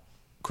 Hunter,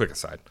 quick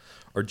aside.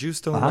 Are Jews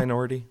still a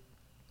minority?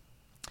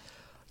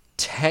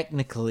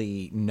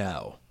 Technically,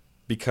 no.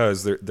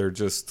 Because they're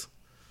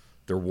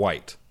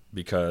white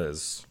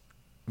because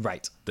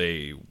right.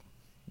 They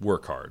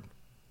work hard.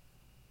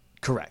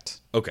 Correct.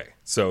 Okay,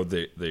 so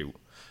they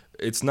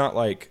it's not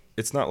like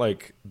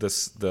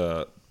this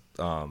the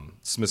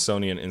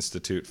Smithsonian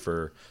Institute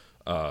for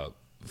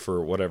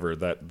whatever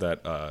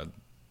that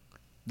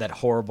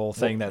horrible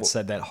thing that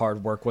said that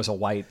hard work was a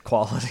white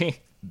quality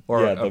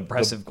or an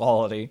oppressive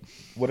quality.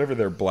 Whatever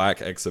their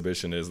black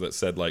exhibition is that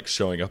said like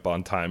showing up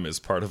on time is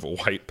part of a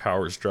white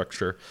power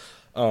structure.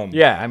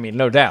 Yeah, I mean,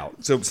 no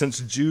doubt. So since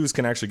Jews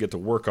can actually get to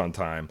work on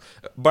time,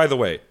 by the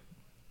way,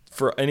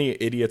 for any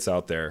idiots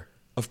out there,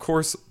 of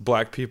course,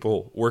 black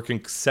people work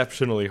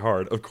exceptionally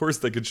hard. Of course,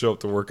 they could show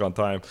up to work on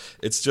time.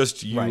 It's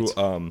just you,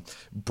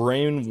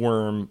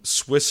 brainworm,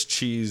 Swiss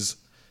cheese,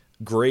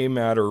 gray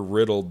matter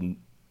riddled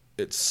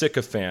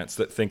sycophants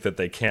that think that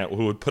they can't,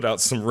 who would put out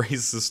some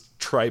racist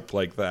tripe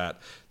like that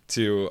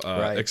to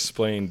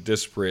explain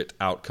disparate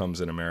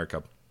outcomes in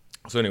America.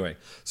 So anyway,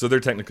 so they're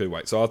technically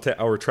white. So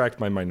I'll retract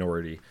my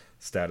minority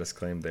status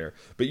claim there.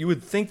 But you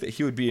would think that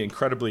he would be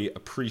incredibly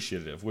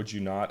appreciative, would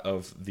you not,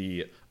 of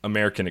the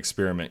American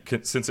experiment,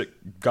 since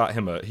it got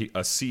him a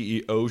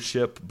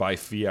CEO-ship by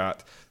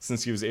fiat,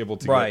 since he was able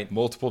to get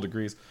multiple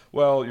degrees.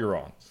 Well, you're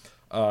wrong.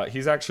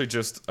 He's actually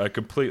just a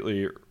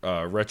completely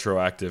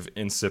retroactive,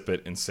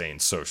 insipid, insane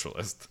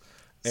socialist.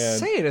 And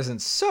say it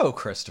isn't so,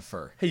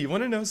 Christopher. Hey, you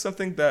want to know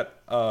something that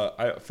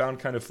I found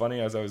kind of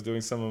funny as I was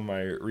doing some of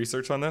my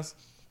research on this?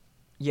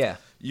 Yeah.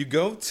 You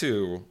go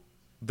to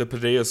the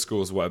Paideia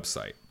School's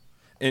website,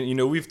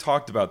 and we've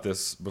talked about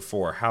this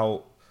before,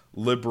 how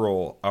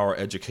liberal our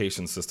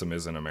education system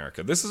is in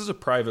America. This is a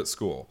private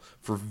school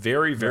for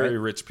very, very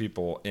rich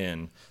people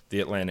in the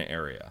Atlanta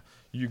area.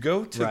 You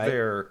go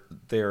to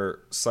their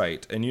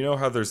site, and you know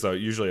how there's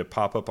usually a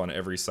pop-up on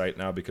every site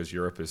now because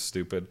Europe is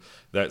stupid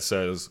that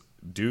says,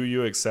 "Do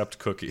you accept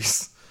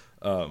cookies?"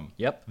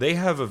 Yep. They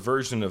have a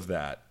version of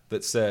that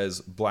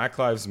says, "Black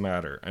Lives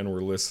Matter, and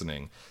we're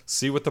listening.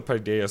 See what the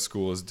Paideia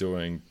School is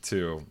doing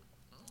to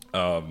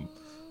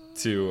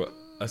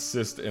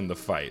assist in the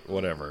fight,"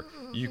 whatever.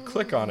 You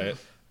click on it,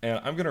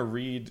 and I'm going to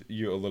read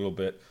you a little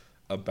bit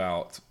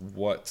about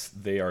what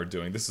they are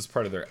doing. This is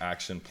part of their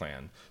action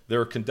plan.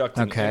 They're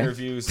conducting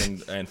interviews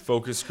and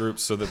focus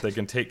groups so that they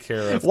can take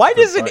care of... Why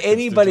doesn't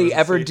anybody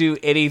ever do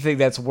anything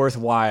that's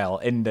worthwhile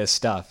in this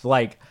stuff?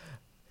 Like,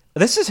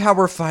 this is how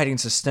we're fighting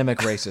systemic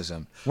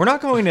racism. We're not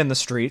going in the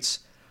streets.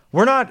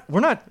 We're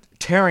not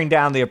tearing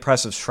down the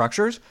oppressive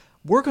structures.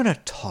 We're going to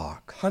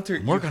talk. Hunter,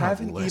 you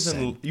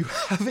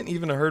haven't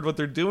even heard what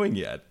they're doing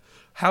yet.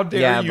 How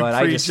dare you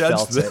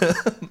prejudge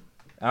them?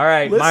 All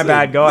right, my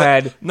bad. Go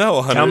ahead.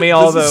 No, Hunter, tell me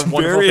all the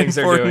wonderful things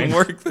they're doing.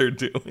 Work they're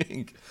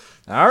doing.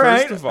 All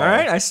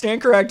right, I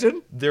stand corrected.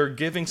 They're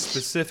giving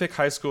specific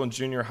high school and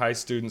junior high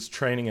students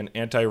training in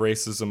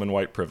anti-racism and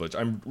white privilege.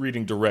 I'm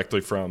reading directly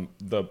from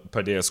the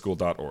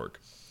PaideaSchool.org.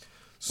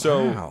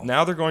 So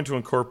now they're going to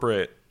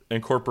incorporate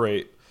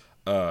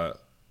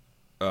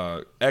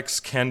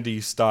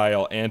ex-Kendi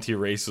style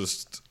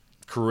anti-racist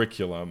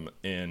curriculum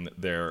in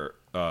their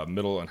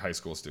middle and high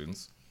school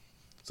students.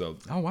 So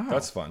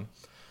that's fun.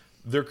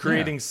 They're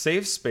creating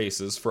safe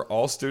spaces for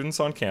all students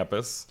on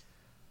campus.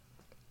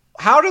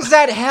 How does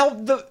that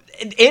help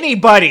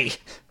anybody?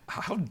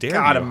 How dare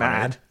God, you? I'm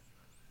mad.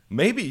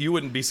 Maybe you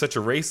wouldn't be such a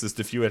racist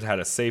if you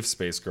had a safe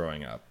space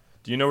growing up.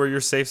 Do you know where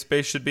your safe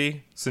space should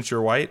be since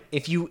you're white?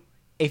 If you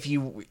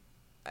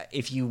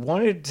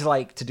wanted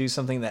to do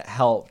something that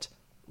helped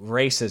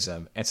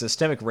racism and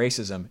systemic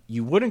racism,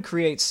 you wouldn't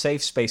create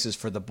safe spaces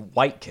for the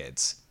white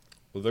kids.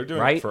 Well, they're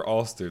doing it for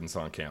all students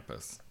on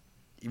campus.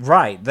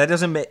 Right. That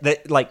doesn't make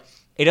that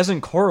it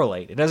doesn't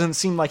correlate. It doesn't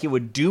seem like it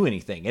would do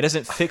anything. It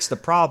doesn't fix the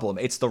problem.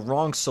 It's the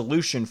wrong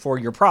solution for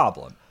your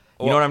problem.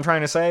 You know what I'm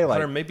trying to say?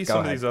 Hunter, maybe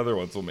some of these other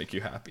ones will make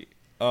you happy.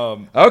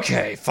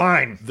 Okay,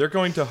 fine. They're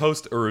going to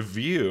host a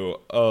review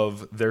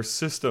of their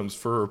systems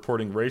for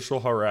reporting racial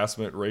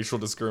harassment, racial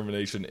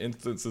discrimination,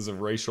 instances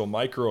of racial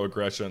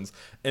microaggressions,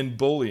 and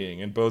bullying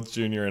in both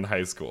junior and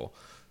high school.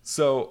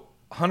 So,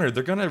 Hunter,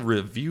 they're going to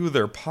review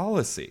their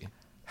policy.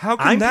 How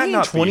can that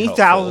not be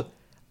helpful?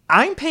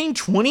 I'm paying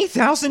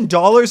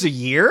 $20,000 a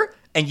year,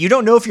 and you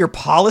don't know if your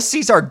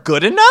policies are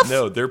good enough?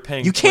 No, they're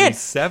paying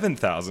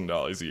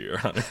 $27,000 a year,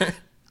 Hunter.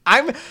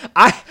 I'm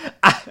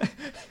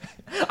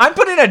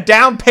putting a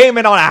down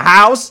payment on a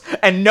house,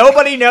 and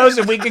nobody knows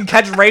if we can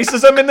catch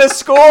racism in this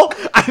school?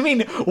 I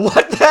mean,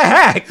 what the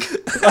heck?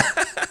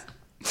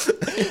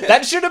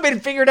 That should have been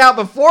figured out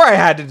before I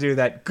had to do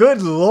that.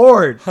 Good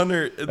Lord.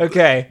 Hunter,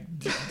 okay.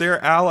 Their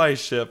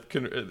allyship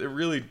it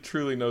really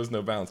truly knows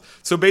no bounds.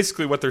 So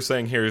basically what they're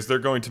saying here is they're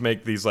going to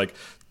make these like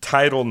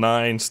Title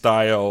IX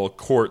style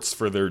courts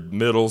for their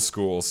middle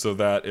schools so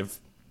that if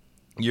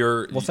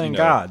you're thank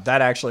God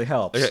that actually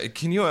helps.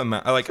 Can you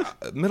imagine?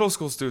 Like middle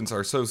school students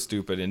are so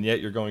stupid, and yet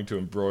you're going to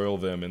embroil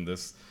them in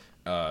this.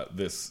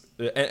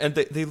 And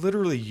they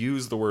literally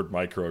use the word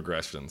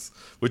microaggressions,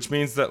 which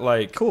means that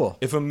like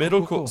if a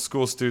middle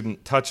school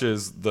student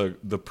touches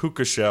the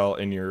puka shell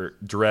in your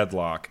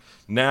dreadlock,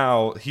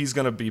 now he's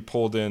going to be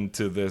pulled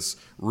into this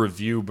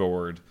review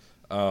board.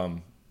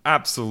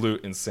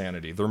 Absolute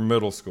insanity. They're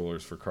middle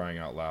schoolers, for crying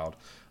out loud.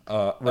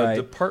 A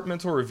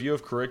departmental review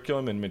of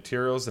curriculum and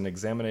materials and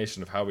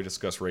examination of how we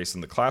discuss race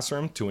in the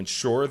classroom to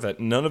ensure that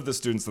none of the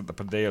students at the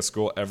Padilla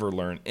School ever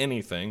learn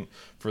anything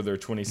for their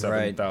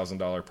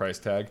 $27,000 price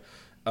tag.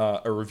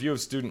 A review of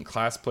student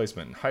class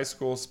placement in high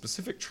school,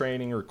 specific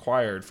training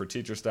required for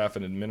teacher, staff,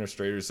 and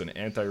administrators in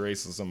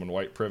anti-racism and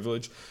white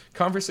privilege,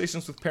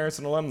 conversations with parents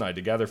and alumni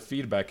to gather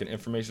feedback and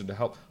information to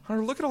help.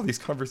 Hunter, look at all these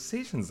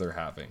conversations they're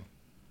having.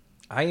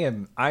 I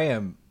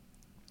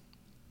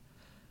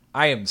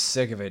am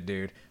sick of it,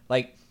 dude.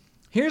 Like,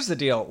 here's the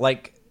deal.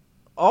 Like,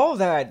 all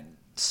that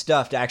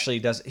stuff actually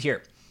does...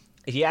 Here,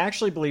 if you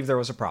actually believe there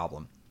was a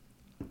problem,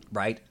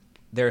 right,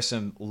 there are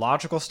some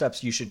logical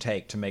steps you should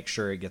take to make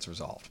sure it gets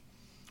resolved.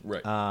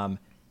 Right.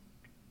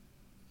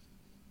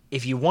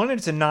 If you wanted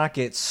to not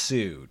get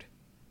sued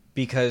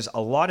because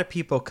a lot of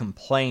people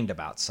complained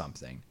about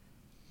something,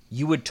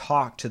 you would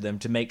talk to them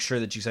to make sure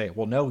that you say,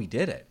 well, no, we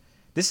did it.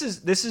 This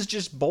is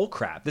just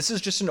bullcrap. This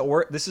is just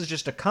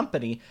a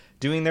company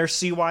doing their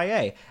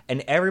CYA,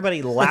 and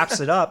everybody laps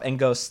it up and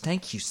goes,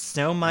 "Thank you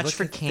so much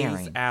for caring."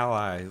 These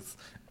allies.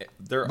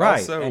 They're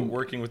also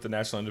working with the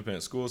National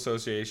Independent School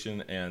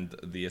Association and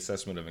the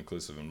Assessment of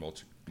Inclusive and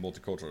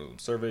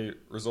Multiculturalism survey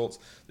results.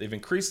 They've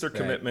increased their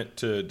commitment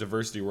to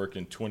diversity work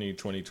in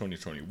 2020,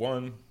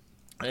 2021.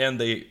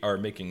 And they are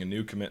making a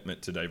new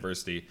commitment to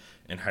diversity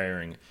in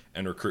hiring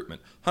and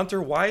recruitment.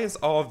 Hunter, why is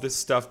all of this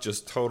stuff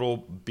just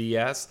total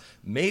BS?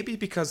 Maybe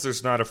because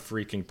there's not a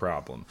freaking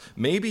problem.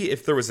 Maybe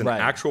if there was an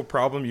actual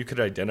problem you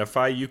could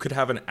identify, you could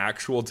have an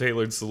actual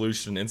tailored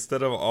solution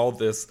instead of all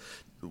this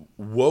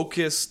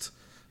wokest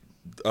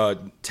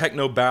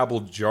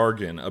technobabble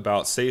jargon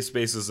about safe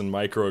spaces and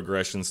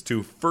microaggressions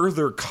to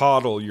further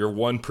coddle your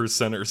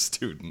 1%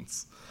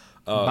 students.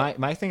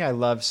 My thing I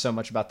love so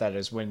much about that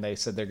is when they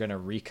said they're going to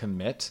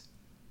recommit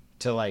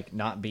to like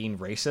not being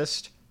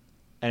racist,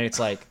 and it's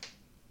like,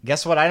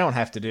 guess what? I don't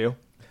have to do.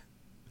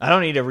 I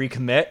don't need to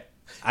recommit.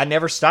 I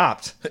never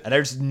stopped.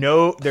 Never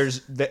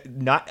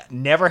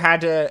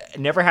had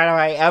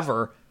I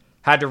ever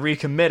had to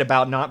recommit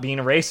about not being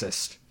a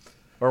racist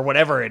or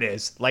whatever it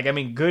is. Like, I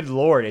mean, good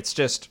Lord, it's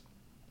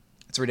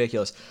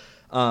ridiculous.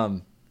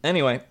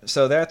 Anyway,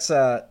 so that's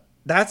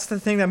the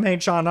thing that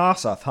made John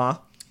Ossoff, huh?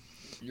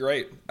 You're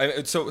right.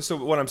 So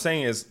what I'm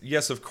saying is,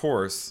 yes, of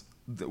course,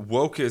 the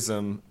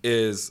wokeism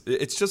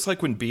it's just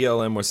like when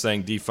BLM was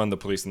saying defund the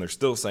police, and they're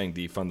still saying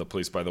defund the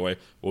police, by the way.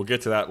 We'll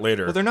get to that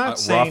later. Well, they're not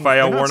saying...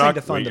 Raphael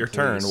Warnock, wait your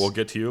turn. We'll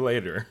get to you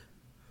later.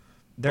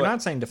 They're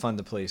not saying defund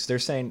the police. They're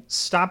saying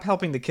stop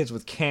helping the kids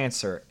with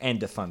cancer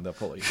and defund the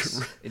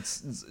police.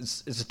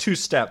 It's a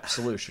two-step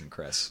solution,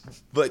 Chris.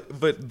 But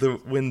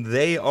when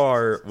they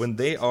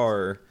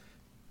are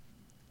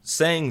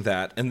saying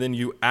that, and then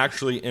you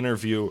actually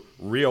interview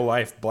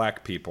real-life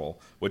black people,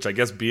 which I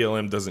guess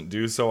BLM doesn't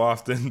do so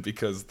often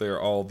because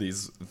they're all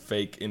these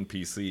fake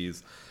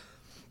NPCs.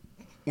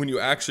 When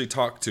you actually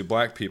talk to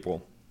black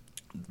people,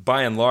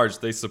 by and large,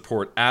 they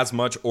support as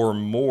much or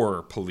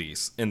more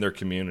police in their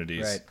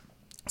communities. Right.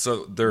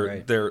 So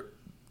their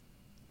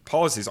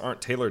policies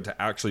aren't tailored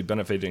to actually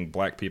benefiting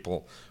black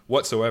people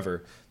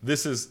whatsoever.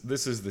 This is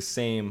the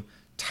same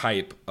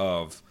type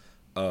of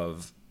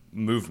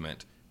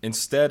movement.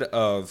 Instead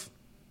of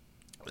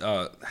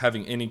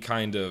having any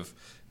kind of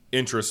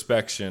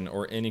introspection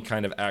or any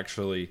kind of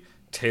actually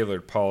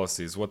tailored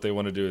policies, what they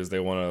want to do is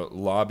they want to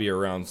lobby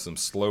around some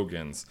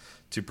slogans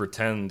to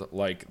pretend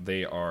like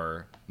they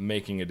are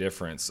making a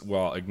difference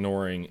while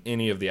ignoring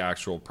any of the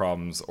actual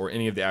problems or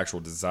any of the actual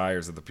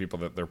desires of the people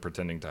that they're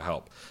pretending to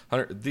help.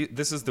 Hunter,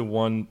 this is the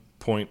 1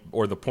 point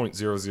or the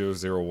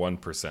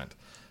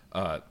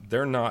 0.0001%.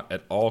 They're not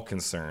at all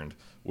concerned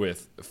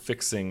with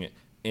fixing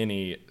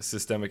any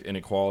systemic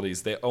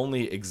inequalities. They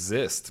only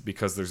exist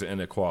because there's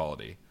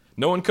inequality.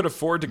 No one could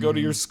afford to go to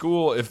your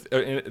school if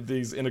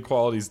these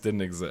inequalities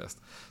didn't exist.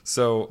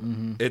 So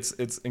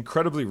it's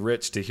incredibly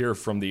rich to hear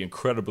from the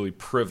incredibly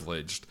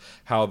privileged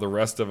how the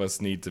rest of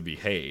us need to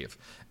behave.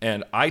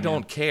 And I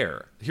don't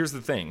care. Here's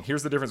the thing.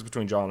 Here's the difference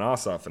between John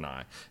Ossoff and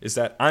I, is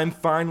that I'm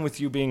fine with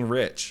you being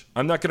rich.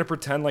 I'm not going to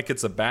pretend like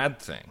it's a bad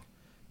thing.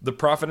 The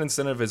profit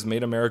incentive has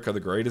made America the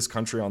greatest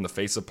country on the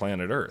face of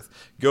planet Earth.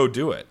 Go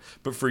do it.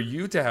 But for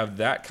you to have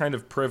that kind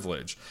of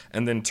privilege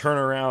and then turn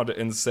around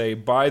and say,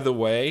 by the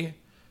way,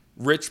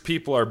 rich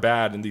people are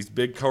bad and these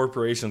big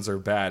corporations are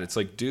bad. It's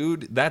like,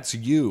 dude, that's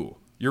you.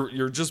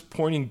 You're just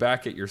pointing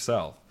back at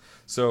yourself.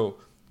 So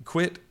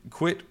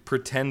quit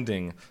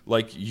pretending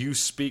like you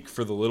speak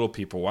for the little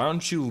people. Why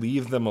don't you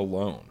leave them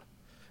alone?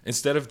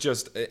 Instead of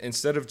just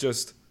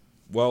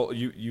well,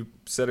 you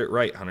said it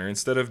right, Hunter.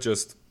 Instead of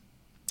just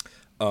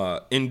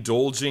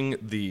indulging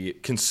the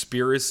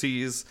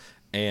conspiracies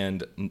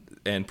and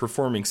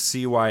performing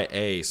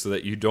CYA so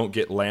that you don't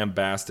get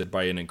lambasted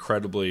by an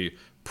incredibly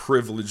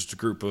privileged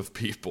group of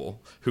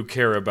people who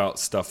care about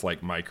stuff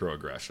like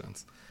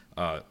microaggressions.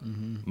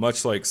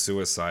 Much like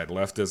suicide,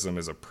 leftism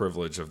is a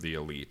privilege of the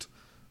elite.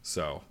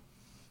 So,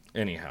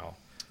 anyhow,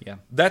 yeah,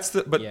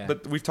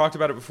 but we've talked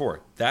about it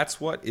before.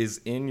 That's what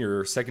is in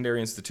your secondary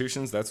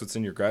institutions. That's what's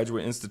in your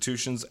graduate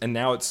institutions, and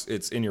now it's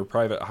in your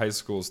private high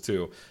schools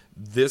too.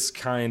 This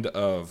kind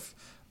of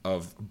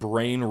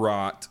brain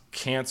rot,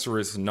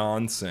 cancerous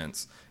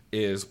nonsense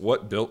is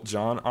what built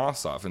John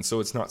Ossoff, and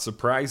so it's not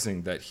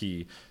surprising that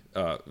he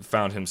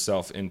found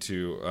himself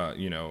into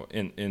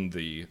in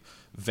the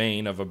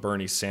vein of a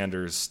Bernie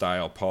Sanders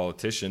style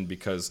politician,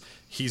 because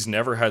he's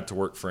never had to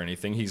work for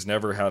anything. He's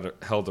never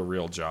held a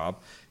real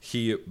job.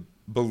 He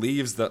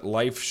believes that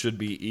life should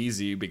be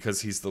easy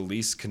because he's the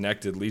least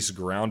connected, least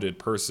grounded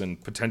person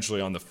potentially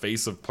on the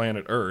face of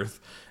planet Earth,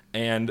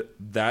 and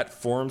that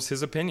forms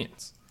his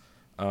opinions.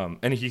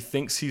 And he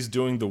thinks he's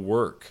doing the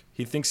work.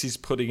 He thinks he's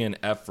putting in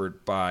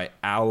effort by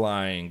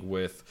allying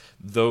with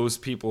those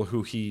people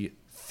who he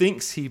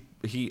thinks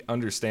he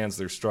understands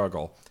their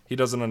struggle. He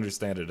doesn't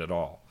understand it at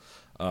all.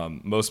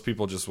 Most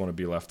people just want to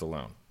be left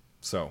alone.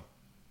 So,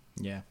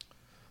 yeah,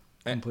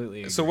 completely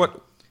agree. So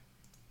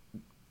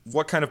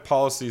what kind of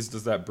policies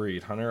does that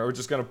breed, Hunter? Are we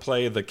just going to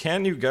play the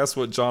can you guess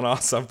what John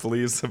Ossoff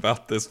believes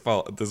about this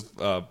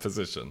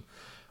position?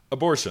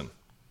 Abortion.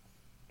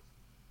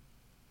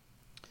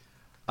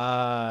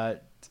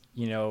 Right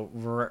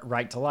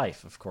to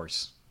life, of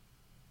course.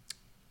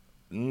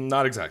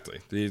 Not exactly.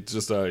 He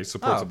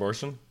supports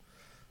abortion.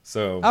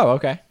 So. Oh,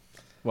 okay.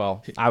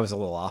 Well, I was a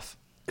little off.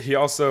 He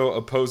also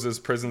opposes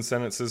prison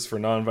sentences for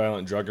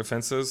nonviolent drug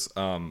offenses,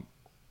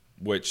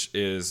 which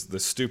is the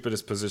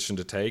stupidest position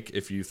to take.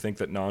 If you think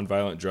that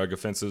nonviolent drug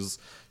offenses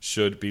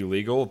should be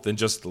legal, then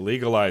just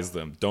legalize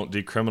them. Don't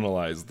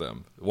decriminalize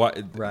them.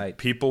 Right.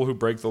 People who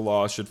break the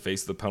law should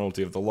face the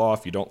penalty of the law.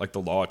 If you don't like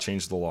the law,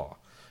 change the law.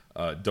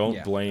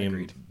 Don't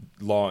blame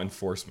law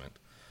enforcement.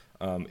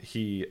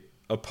 He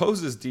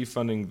opposes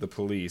defunding the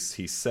police,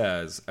 he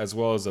says, as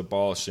well as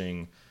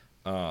abolishing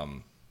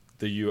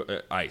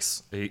the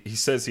ICE. He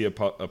says he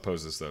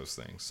opposes those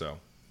things. So,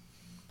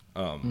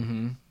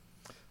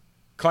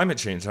 climate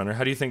change, Hunter.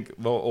 How do you think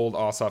the old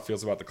Ossoff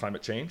feels about the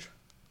climate change?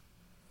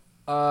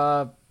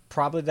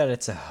 Probably that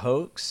it's a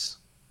hoax.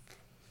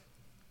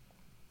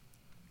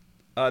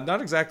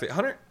 Not exactly,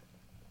 Hunter.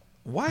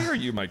 Why are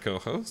you my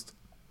co-host?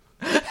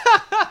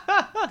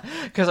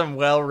 Because I'm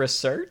well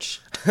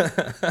researched.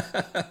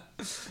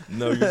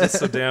 No, you're just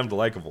so damned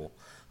likable.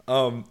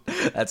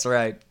 That's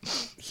right.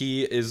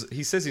 He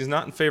says he's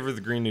not in favor of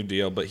the Green New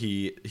Deal, but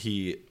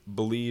he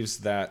believes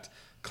that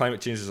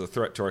climate change is a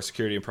threat to our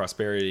security and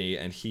prosperity,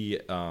 and he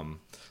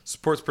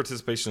supports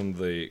participation in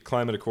the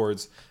climate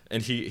accords.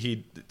 And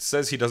he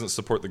says he doesn't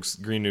support the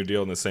Green New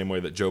Deal in the same way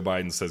that Joe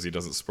Biden says he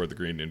doesn't support the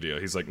Green New Deal.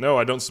 He's like, no,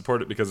 I don't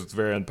support it because it's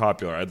very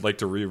unpopular. I'd like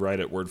to rewrite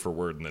it word for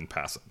word and then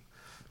pass it.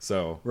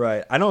 So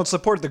right, I don't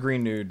support the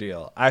Green New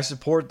Deal. I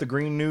support the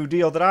Green New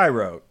Deal that I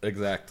wrote.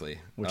 Exactly,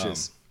 which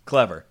is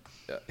clever.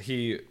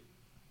 He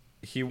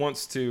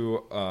wants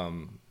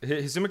to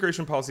his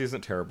immigration policy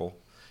isn't terrible.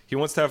 He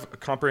wants to have a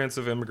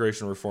comprehensive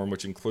immigration reform,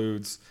 which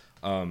includes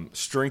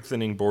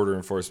strengthening border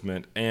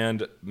enforcement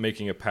and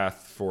making a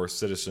path for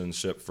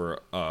citizenship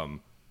for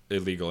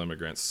illegal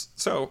immigrants.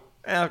 So,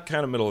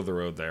 kind of middle of the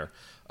road there.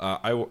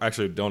 I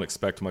actually don't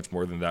expect much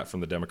more than that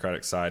from the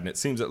Democratic side, and it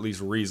seems at least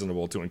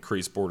reasonable to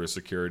increase border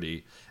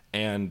security.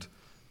 And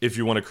if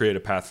you want to create a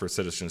path for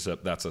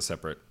citizenship, that's a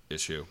separate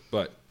issue.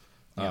 But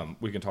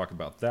we can talk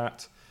about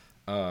that.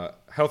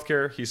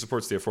 Healthcare, he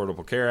supports the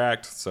Affordable Care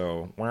Act,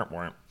 so whamp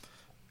whamp.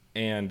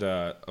 And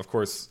of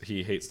course,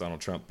 he hates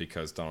Donald Trump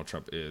because Donald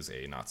Trump is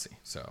a Nazi.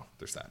 So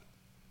there's that.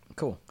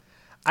 Cool.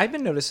 I've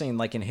been noticing,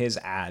 like in his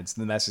ads,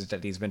 the message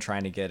that he's been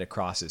trying to get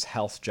across is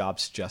health,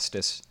 jobs,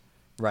 justice.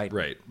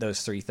 Right.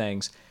 Those three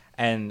things.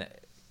 And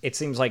it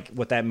seems like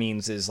what that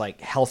means is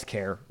like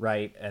healthcare,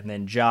 right? And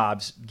then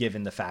jobs,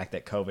 given the fact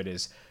that COVID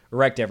has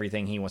wrecked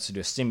everything. He wants to do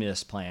a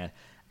stimulus plan.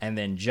 And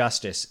then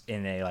justice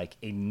in a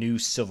new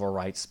civil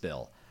rights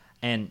bill.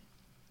 And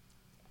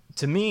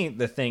to me,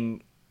 I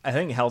think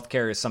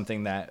healthcare is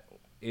something that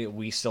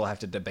we still have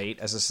to debate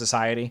as a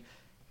society,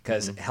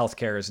 because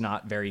healthcare is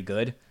not very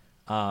good.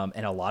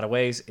 In a lot of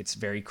ways, it's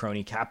very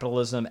crony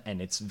capitalism,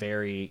 and it's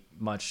very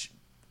much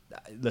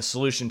the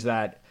solution to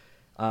that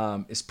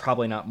is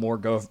probably not more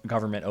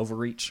government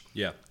overreach.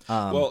 Yeah.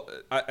 Well,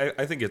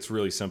 I think it's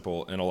really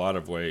simple in a lot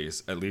of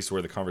ways, at least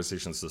where the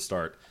conversation's to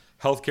start.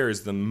 Healthcare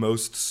is the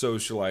most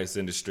socialized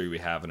industry we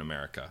have in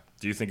America.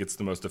 Do you think it's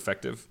the most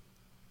effective?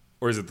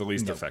 Or is it the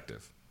least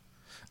effective?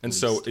 And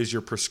so is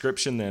your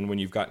prescription then, when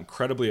you've got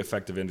incredibly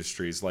effective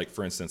industries, like,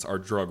 for instance, our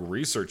drug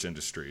research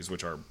industries,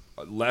 which are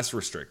less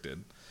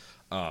restricted,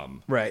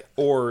 Right.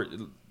 Or,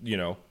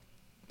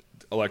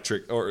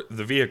 electric or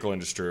the vehicle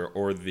industry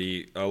or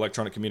the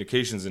electronic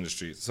communications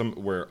industry,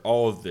 where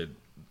all of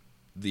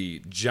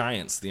the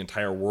giants the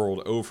entire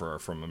world over are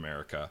from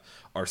America,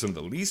 are some of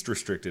the least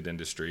restricted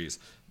industries.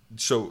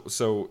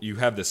 So you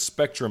have this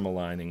spectrum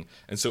aligning,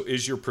 and so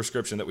is your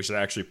prescription that we should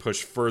actually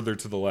push further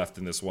to the left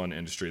in this one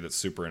industry that's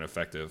super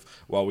ineffective,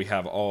 while we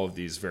have all of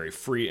these very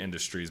free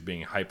industries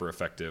being hyper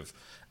effective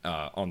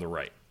on the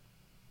right?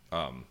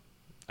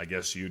 I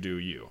guess you do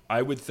you.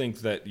 I would think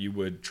that you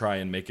would try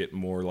and make it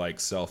more like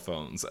cell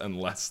phones and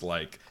less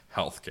like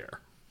healthcare.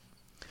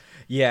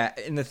 Yeah,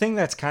 and the thing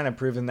that's kind of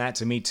proven that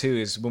to me too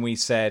is when we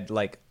said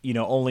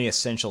only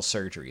essential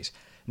surgeries.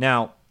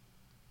 Now,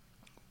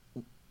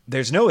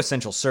 there's no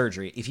essential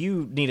surgery. If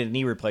you need a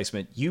knee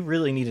replacement, you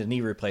really need a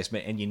knee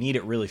replacement, and you need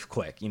it really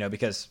quick,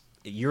 because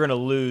you're going to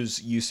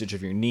lose usage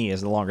of your knee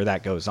as the longer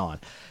that goes on.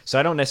 So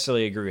I don't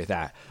necessarily agree with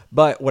that.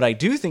 But what I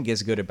do think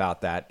is good about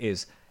that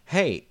is,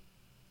 hey,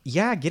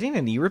 yeah, getting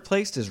a knee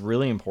replaced is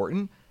really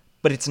important,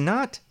 but it's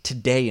not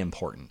today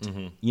important.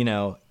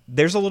 Mm-hmm.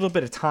 There's a little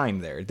bit of time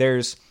there.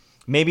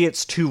 Maybe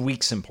it's 2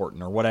 weeks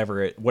important or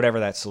whatever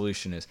that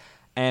solution is.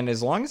 And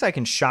as long as I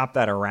can shop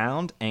that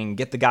around and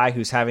get the guy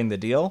who's having the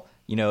deal,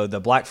 the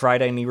Black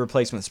Friday knee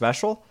replacement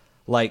special,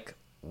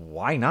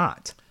 why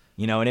not?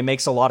 And it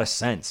makes a lot of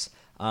sense.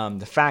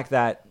 The fact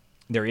that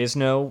there is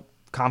no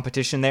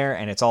competition there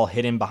and it's all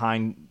hidden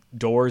behind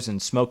doors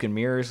and smoke and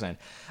mirrors. And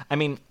I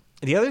mean,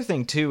 the other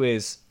thing too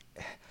is,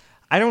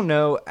 I don't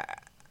know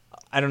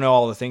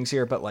all the things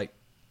here, but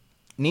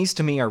knees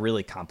to me are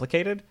really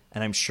complicated,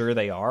 and I'm sure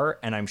they are,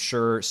 and I'm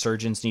sure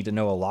surgeons need to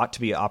know a lot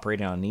to be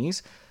operating on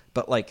knees.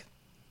 But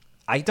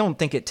I don't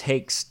think it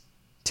takes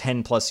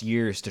 10 plus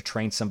years to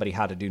train somebody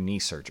how to do knee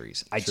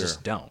surgeries. I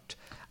just don't.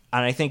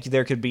 And I think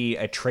there could be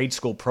a trade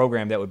school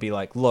program that would be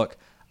look,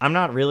 I'm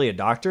not really a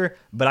doctor,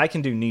 but I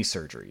can do knee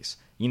surgeries.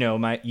 You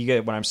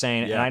get what I'm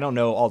saying? Yeah. And I don't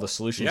know all the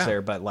solutions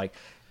there, but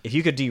if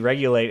you could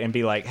deregulate and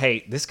be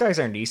hey, this guy's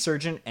our knee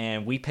surgeon,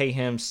 and we pay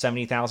him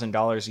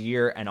 $70,000 a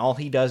year, and all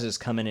he does is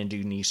come in and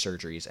do knee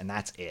surgeries, and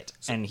that's it.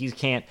 And he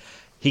can't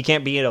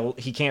be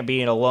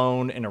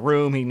alone in a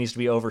room. He needs to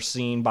be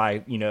overseen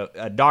by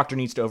a doctor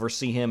needs to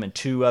oversee him and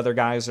 2 other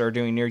guys that are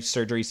doing knee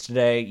surgeries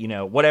today.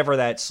 Whatever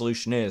that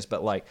solution is,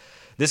 but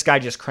this guy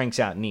just cranks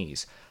out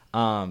knees.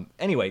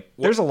 Anyway,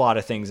 there's a lot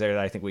of things there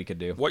that I think we could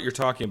do. What you're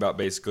talking about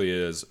basically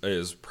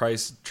is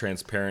price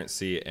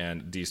transparency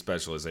and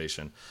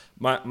despecialization.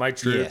 My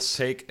true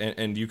take,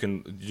 and you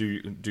can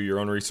do your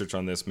own research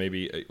on this.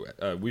 Maybe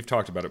we've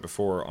talked about it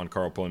before on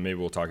Carl and maybe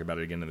we'll talk about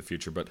it again in the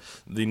future. But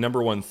the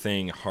number one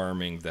thing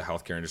harming the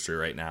healthcare industry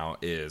right now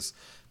is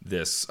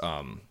this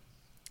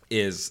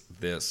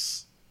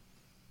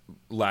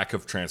lack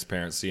of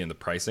transparency in the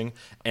pricing,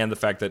 and the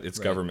fact that it's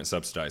government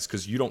subsidized,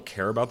 because you don't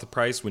care about the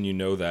price when you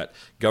know that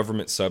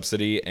government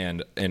subsidy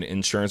and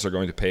insurance are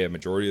going to pay a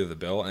majority of the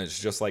bill. And it's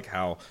just like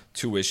how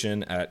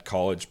tuition at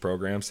college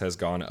programs has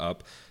gone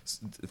up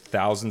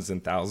thousands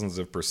and thousands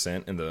of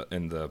percent in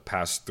the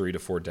past 3 to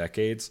 4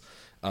 decades,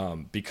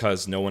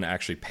 because no one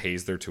actually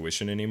pays their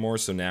tuition anymore.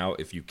 So now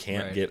if you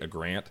can't get a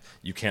grant,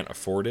 you can't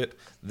afford it.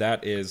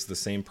 That is the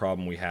same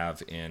problem we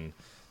have in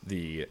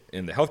the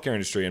healthcare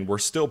industry, and we're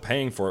still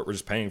paying for it. We're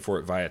just paying for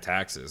it via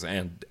taxes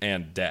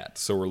and debt.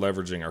 So we're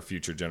leveraging our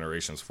future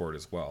generations for it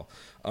as well.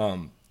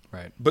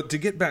 But to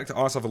get back to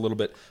Ossoff a little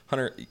bit,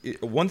 Hunter,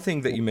 one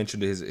thing that you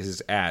mentioned is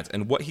his ads,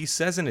 and what he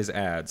says in his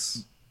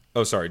ads.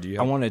 Oh, sorry. Do you?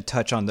 I want to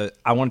touch on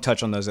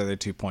those other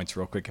 2 points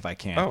real quick if I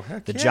can. Oh,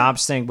 heck the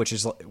jobs thing, which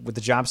is with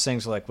the jobs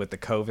things, with the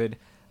COVID.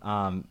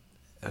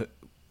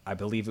 I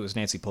believe it was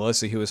Nancy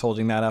Pelosi who was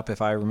holding that up,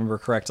 if I remember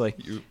correctly.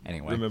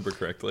 Anyway, remember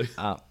correctly.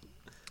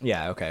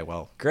 Yeah, okay,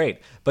 well, great.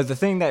 But the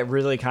thing that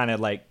really kind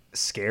of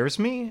scares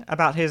me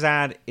about his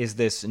ad is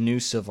this new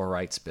civil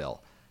rights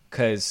bill.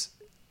 Because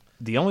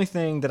the only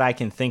thing that I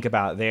can think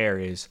about there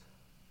is,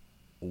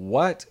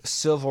 what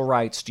civil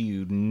rights do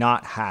you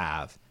not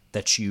have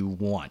that you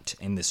want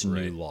in this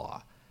new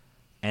law?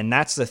 And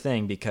that's the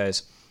thing,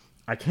 because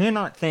I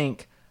cannot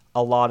think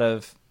a lot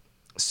of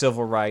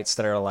civil rights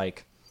that are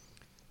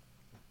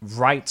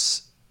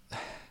rights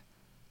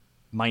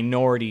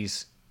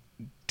minorities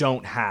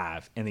don't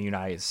have in the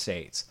United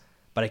States,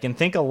 but I can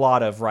think a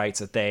lot of rights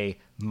that they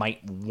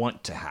might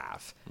want to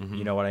have. Mm-hmm.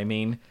 You know what I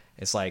mean?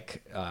 It's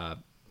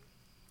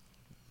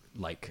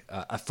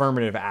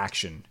affirmative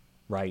action,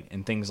 right,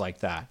 and things like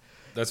that.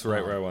 That's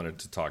right where I wanted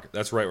to talk.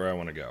 That's right where I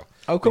want to go.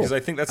 Oh, cool. Because I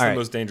think that's the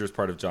most dangerous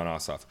part of John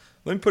Ossoff.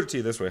 Let me put it to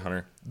you this way,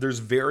 Hunter. There's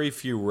very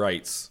few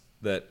rights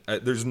that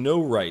there's no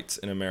rights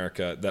in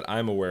America that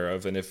I'm aware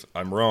of, and if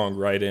I'm wrong,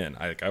 write in.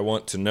 I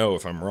want to know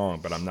if I'm wrong,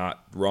 but I'm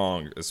not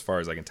wrong as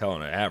far as I can tell,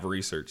 and I have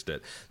researched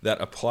it,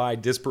 that apply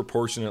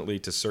disproportionately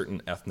to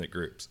certain ethnic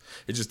groups.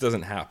 It just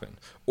doesn't happen,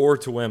 or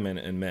to women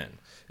and men.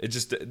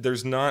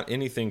 There's not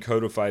anything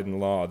codified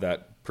in law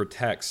that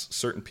protects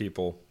certain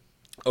people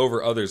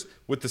over others,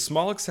 with the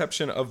small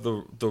exception of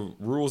the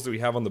rules that we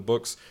have on the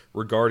books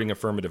regarding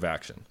affirmative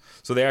action.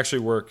 So they actually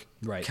work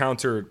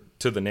counter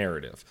to the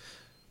narrative.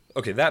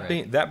 Okay,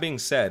 that being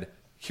said,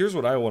 Here's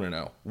what I want to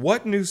know.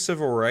 What new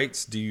civil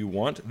rights do you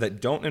want that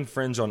don't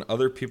infringe on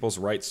other people's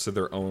rights to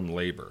their own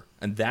labor?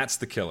 And that's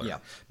the killer. Yeah.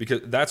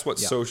 Because that's what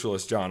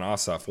socialist John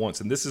Ossoff wants.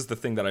 And this is the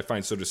thing that I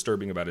find so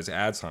disturbing about his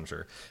ads,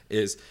 Hunter,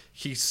 is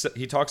he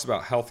talks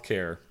about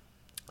healthcare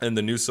and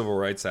the new Civil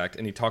Rights Act,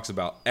 and he talks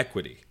about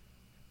equity.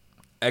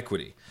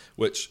 Equity,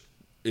 which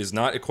is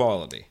not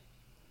equality.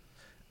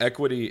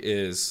 Equity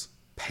is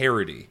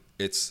parity.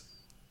 It's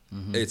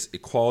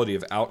equality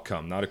of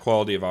outcome, not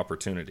equality of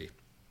opportunity.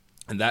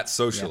 And that's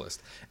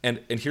socialist. Yeah.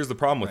 And here's the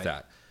problem with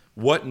that.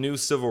 What new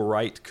civil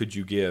right could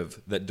you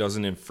give that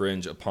doesn't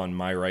infringe upon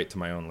my right to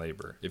my own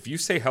labor? If you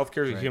say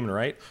healthcare is a human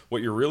right,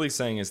 what you're really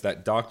saying is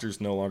that doctors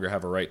no longer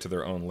have a right to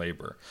their own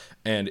labor.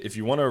 And if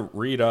you want to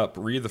read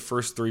the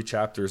first 3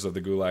 chapters of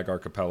the Gulag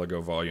Archipelago,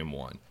 Volume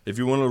 1. If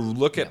you want to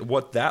look at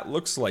what that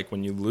looks like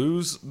when you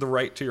lose the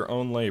right to your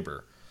own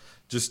labor,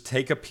 just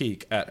take a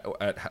peek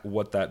at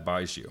what that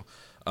buys you.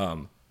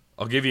 I'll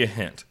give you a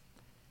hint.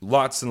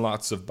 Lots and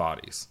lots of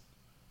bodies.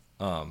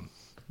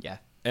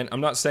 And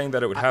I'm not saying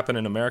that it would happen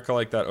in America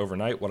like that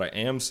overnight. What I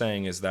am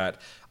saying is that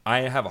I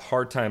have a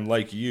hard time,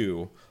 like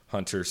you,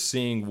 Hunter,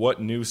 seeing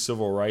what new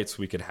civil rights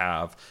we could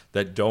have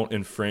that don't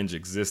infringe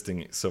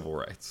existing civil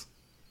rights.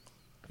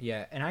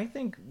 Yeah, and I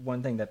think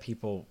one thing that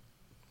people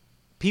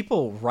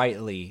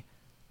rightly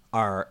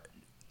are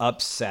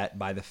upset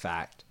by the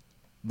fact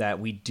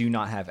that we do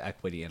not have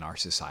equity in our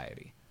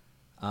society.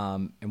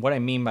 And what I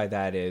mean by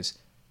that is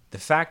the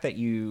fact that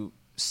you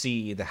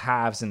see the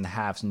haves and the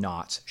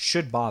have-nots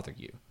should bother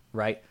you,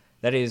 right?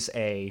 That is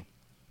a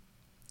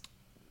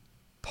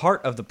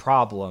part of the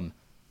problem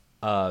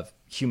of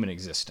human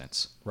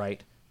existence,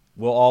 right?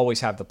 We'll always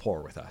have the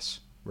poor with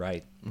us,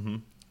 right? Mm-hmm.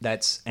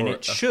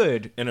 It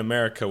should... In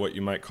America, what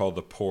you might call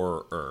the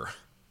poorer.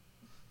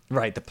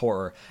 Right, the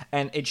poorer.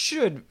 And it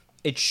should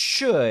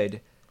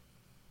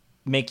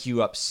make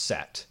you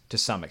upset to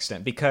some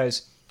extent,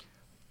 because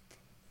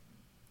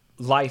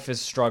life is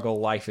struggle,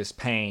 life is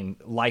pain,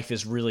 life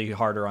is really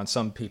harder on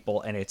some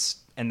people, and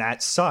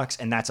that sucks,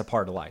 and that's a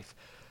part of life.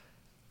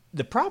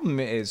 The problem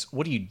is,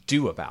 what do you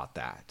do about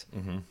that?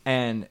 Mm-hmm.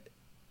 And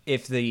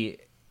if the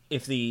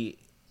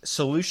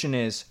solution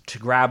is to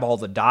grab all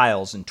the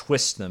dials and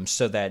twist them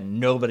so that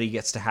nobody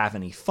gets to have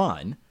any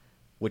fun,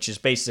 which is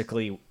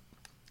basically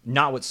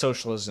not what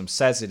socialism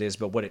says it is,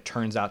 but what it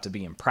turns out to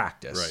be in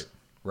practice,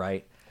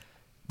 right?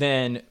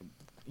 Then,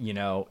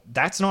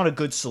 that's not a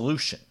good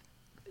solution.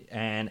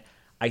 And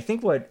I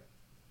think what's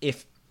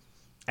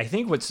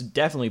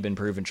definitely been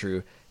proven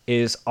true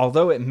is,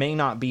 although it may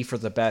not be for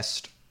the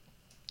best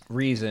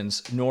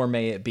reasons, nor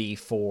may it be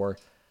for,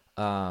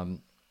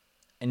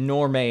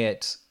 nor may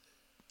it,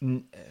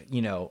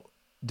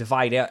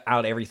 divide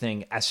out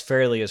everything as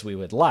fairly as we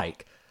would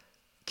like.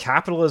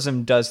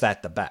 Capitalism does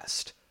that the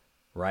best,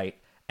 right?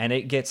 And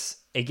it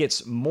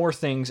gets more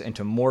things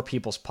into more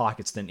people's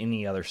pockets than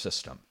any other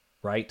system,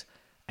 right?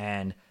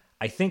 And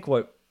I think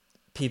what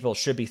people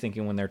should be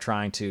thinking when they're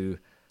trying to,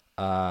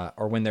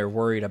 or when they're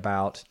worried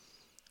about,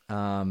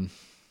 how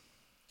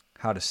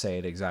to say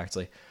it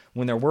exactly,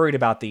 when they're worried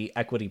about the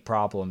equity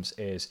problems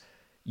is,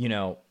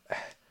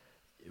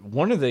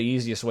 one of the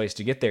easiest ways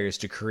to get there is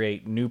to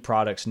create new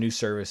products, new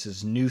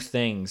services, new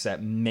things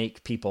that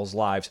make people's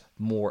lives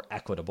more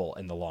equitable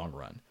in the long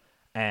run.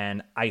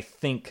 And I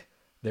think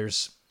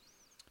that's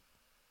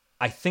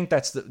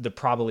the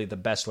probably the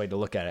best way to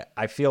look at it.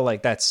 I feel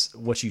like that's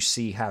what you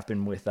see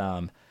happen with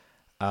a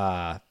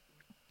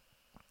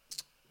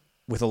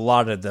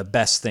lot of the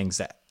best things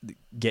that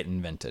get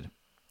invented.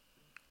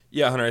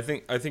 Yeah, Hunter,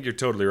 I think you're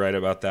totally right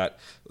about that.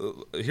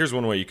 Here's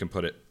one way you can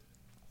put it.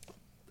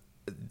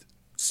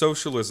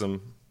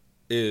 Socialism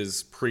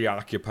is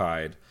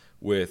preoccupied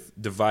with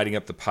dividing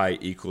up the pie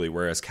equally,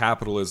 whereas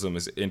capitalism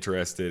is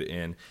interested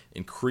in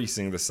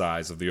increasing the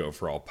size of the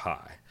overall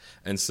pie.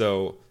 And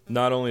so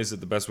not only is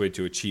it the best way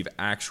to achieve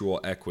actual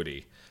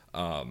equity,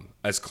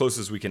 as close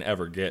as we can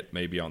ever get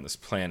maybe on this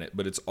planet,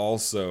 but it's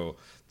also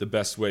the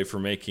best way for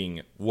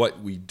making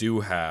what we do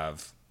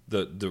have,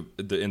 the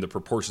in the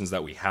proportions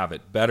that we have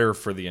it, better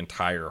for the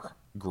entire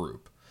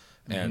group.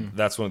 And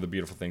that's one of the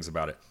beautiful things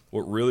about it.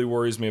 What really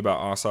worries me about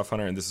Ossoff,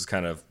 Hunter, and this is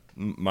kind of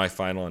my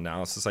final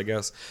analysis, I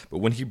guess, but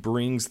when he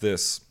brings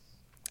this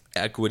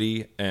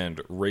equity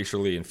and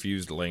racially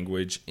infused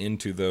language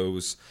into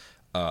those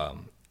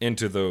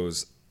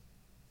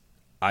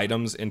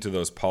items, into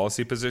those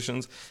policy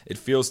positions, it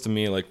feels to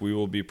me like we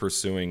will be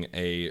pursuing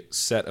a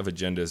set of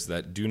agendas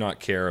that do not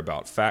care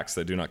about facts,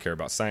 that do not care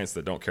about science,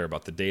 that don't care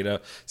about the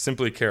data,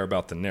 simply care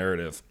about the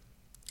narrative.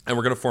 And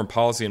we're going to form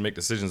policy and make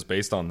decisions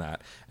based on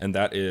that. And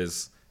that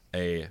is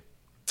a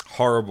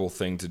horrible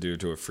thing to do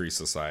to a free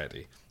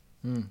society.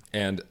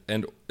 And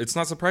it's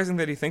not surprising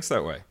that he thinks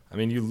that way. I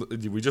mean,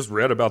 we just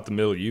read about the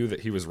milieu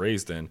that he was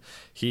raised in.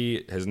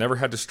 He has never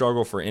had to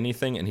struggle for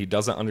anything, and he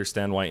doesn't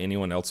understand why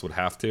anyone else would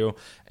have to.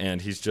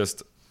 And he's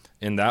just,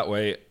 in that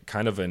way,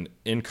 kind of an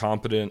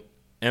incompetent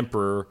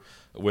emperor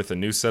with a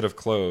new set of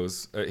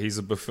clothes. He's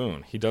a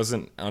buffoon. He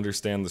doesn't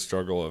understand the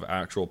struggle of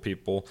actual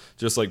people.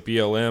 Just like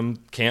BLM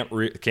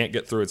can't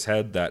get through its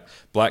head that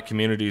black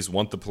communities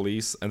want the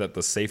police and that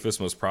the safest,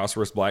 most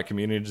prosperous black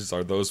communities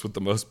are those with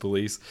the most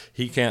police.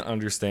 He can't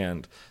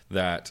understand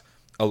that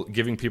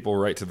giving people a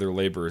right to their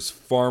labor is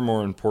far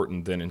more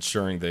important than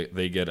ensuring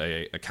they get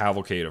a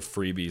cavalcade of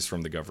freebies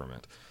from the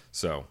government.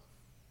 So,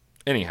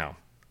 anyhow,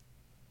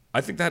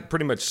 I think that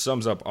pretty much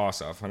sums up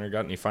Ossoff. Hunter,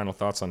 got any final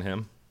thoughts on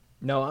him?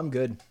 No, I'm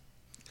good.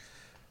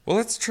 Well,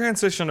 let's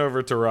transition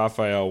over to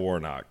Raphael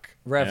Warnock.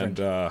 Reverend.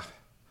 And,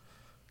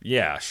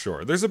 yeah,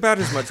 sure. There's about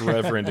as much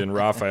Reverend in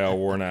Raphael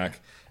Warnock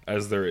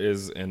as there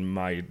is in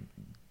my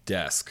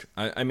desk.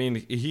 I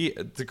mean,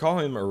 to call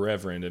him a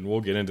Reverend, and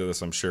we'll get into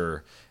this, I'm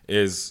sure,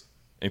 is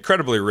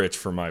incredibly rich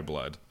for my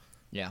blood.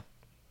 Yeah.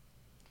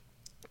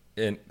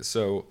 And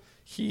so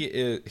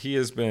he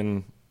has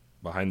been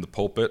behind the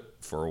pulpit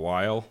for a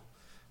while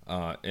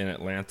in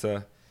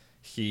Atlanta.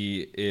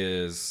 He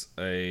is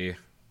a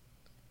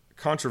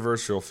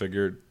controversial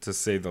figure, to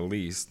say the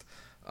least.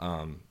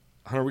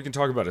 Hunter, we can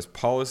talk about his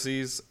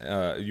policies.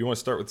 You want to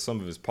start with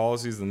some of his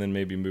policies and then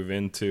maybe move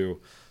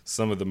into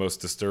some of the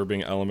most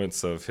disturbing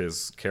elements of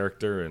his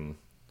character? And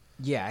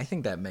yeah, I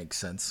think that makes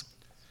sense.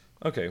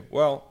 Okay,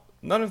 well,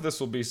 none of this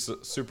will be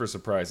super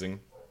surprising.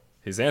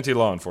 He's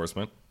anti-law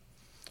enforcement.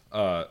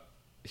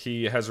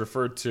 He has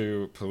referred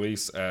to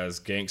police as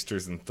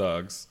gangsters and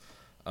thugs,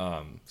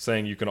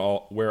 saying you can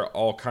all wear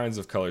all kinds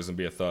of colors and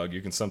be a thug.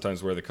 You can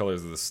sometimes wear the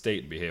colors of the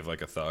state and behave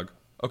like a thug.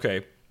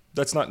 Okay,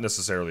 that's not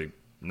necessarily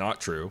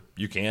not true.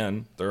 You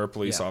can. There are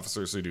police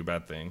officers who do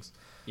bad things.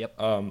 Yep.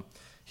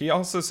 He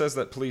also says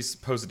that police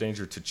pose a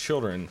danger to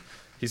children.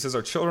 He says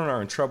our children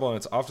are in trouble, and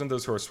it's often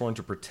those who are sworn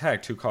to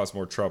protect who cause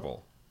more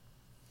trouble.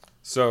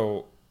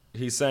 So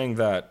he's saying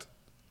that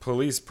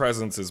police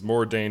presence is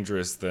more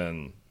dangerous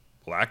than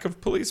lack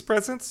of police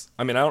presence?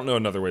 I mean, I don't know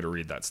another way to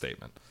read that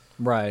statement.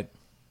 Right.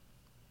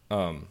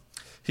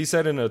 He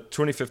said in a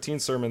 2015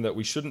 sermon that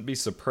we shouldn't be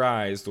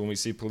surprised when we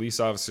see police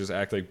officers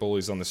act like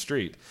bullies on the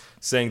street,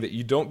 saying that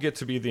you don't get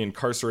to be the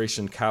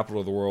incarceration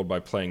capital of the world by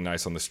playing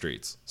nice on the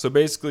streets. So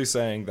basically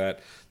saying that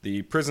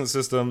the prison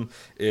system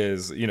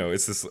is,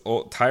 it's this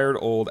tired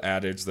old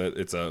adage that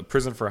it's a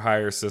prison for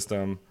hire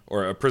system,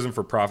 or a prison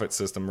for profit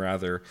system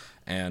rather,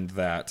 and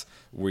that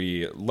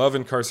we love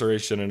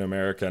incarceration in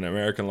America, and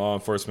American law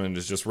enforcement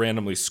is just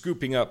randomly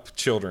scooping up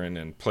children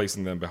and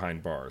placing them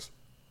behind bars.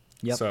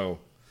 Yep. So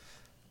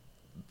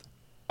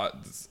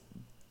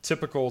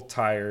typical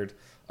tired.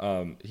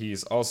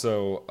 He's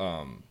also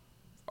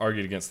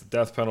argued against the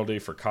death penalty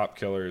for cop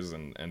killers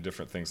and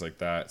different things like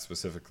that.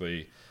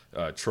 Specifically,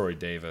 Troy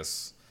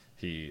Davis.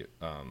 He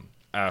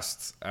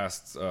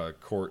asked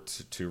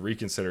court to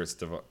reconsider its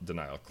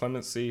denial of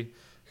clemency,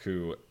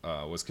 who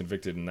was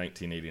convicted in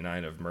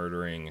 1989 of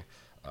murdering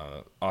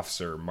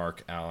Officer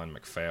Mark Allen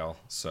McPhail.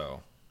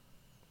 So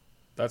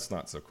that's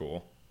not so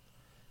cool.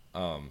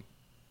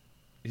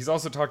 He's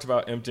also talked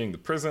about emptying the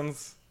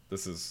prisons.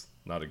 This is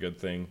not a good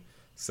thing.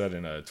 Said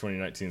in a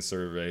 2019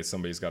 survey,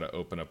 somebody's got to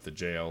open up the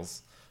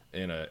jails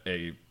in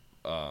a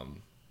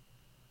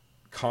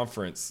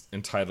conference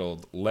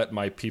entitled "Let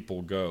My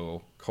People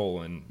Go: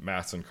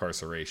 Mass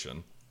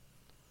Incarceration."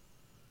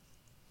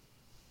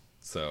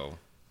 So,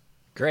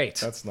 great.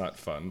 That's not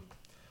fun.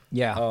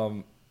 Yeah.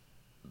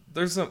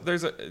 There's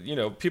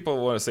a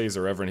people want to say he's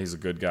a reverend, he's a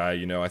good guy.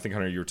 I think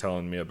Hunter, you were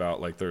telling me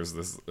about there's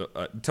this.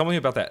 Tell me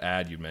about that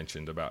ad you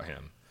mentioned about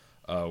him.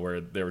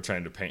 Where they were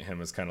trying to paint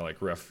him as kind of like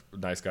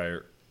nice guy,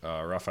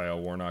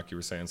 Raphael Warnock. You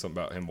were saying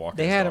something about him walking.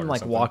 They his had dog him or like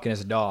something. walking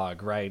his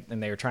dog, right?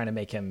 And they were trying to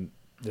make him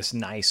this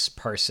nice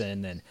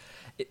person, and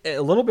a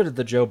little bit of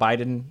the Joe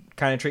Biden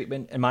kind of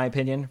treatment, in my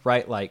opinion,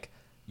 right? Like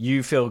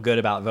you feel good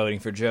about voting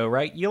for Joe,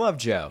 right? You love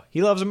Joe.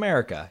 He loves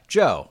America.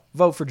 Joe,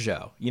 vote for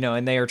Joe.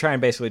 And they are trying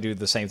to basically do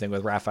the same thing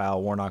with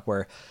Raphael Warnock,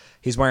 where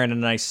he's wearing a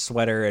nice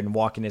sweater and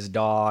walking his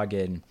dog,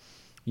 and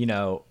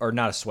or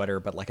not a sweater,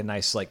 but like a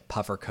nice like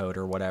puffer coat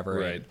or whatever.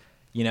 Right. And,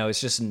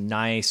 it's just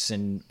nice,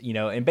 and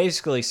and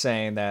basically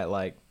saying that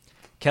like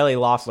Kelly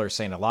Loeffler is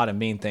saying a lot of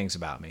mean things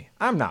about me.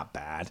 I'm not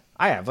bad.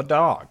 I have a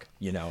dog,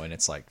 and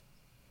it's like,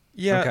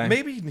 yeah, okay.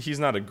 Maybe he's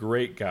not a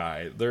great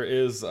guy. There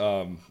is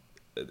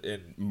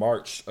in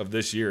March of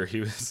this year,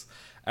 he was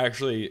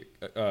actually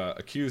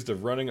accused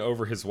of running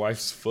over his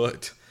wife's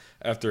foot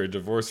after a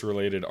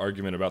divorce-related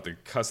argument about the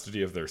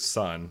custody of their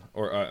son.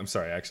 Or I'm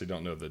sorry, I actually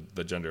don't know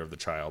the gender of the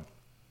child.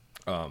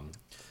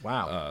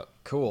 Wow,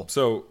 cool.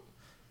 So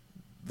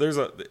there's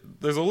a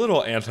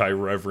little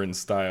anti-reverend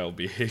style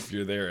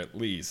behavior there, at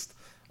least.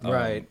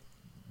 Right.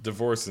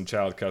 Divorce and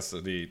child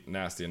custody,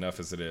 nasty enough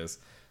as it is.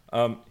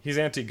 He's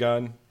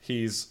anti-gun.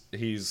 He's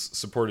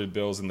supported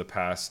bills in the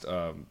past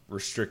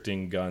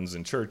restricting guns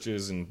in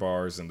churches and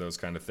bars and those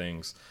kind of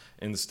things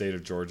in the state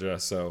of Georgia.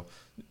 So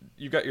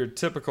you've got your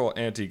typical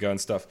anti-gun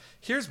stuff.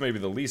 Here's maybe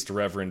the least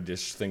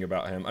reverend-ish thing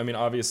about him. I mean,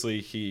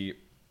 obviously he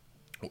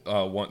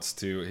wants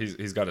to.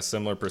 He's got a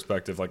similar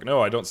perspective. Like,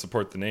 no, I don't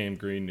support the name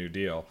Green New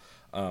Deal.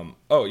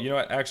 Oh, you know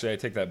what? Actually, I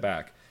take that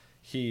back.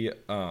 He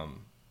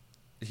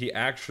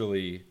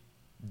actually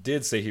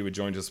did say he would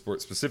join to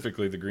support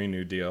specifically the Green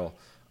New Deal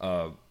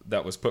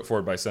that was put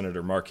forward by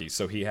Senator Markey.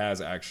 So he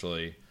has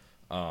actually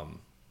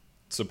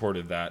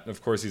supported that. And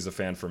of course, he's a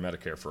fan for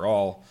Medicare for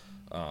All,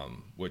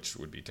 which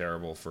would be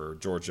terrible for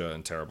Georgia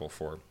and terrible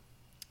for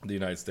the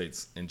United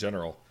States in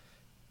general.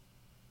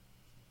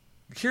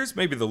 Here's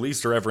maybe the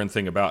least reverend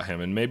thing about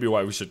him, and maybe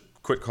why we should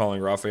quit calling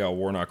Raphael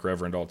Warnock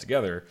Reverend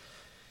altogether.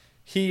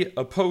 He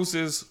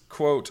opposes,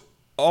 quote,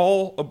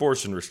 all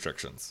abortion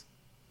restrictions.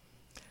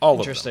 All of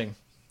them. Interesting.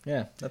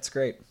 Yeah, that's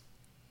great.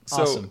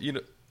 So, Awesome.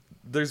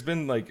 There's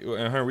been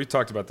we've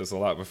talked about this a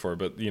lot before,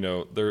 but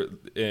there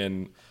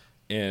in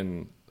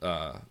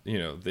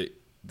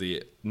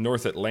the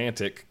North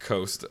Atlantic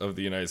coast of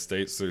the United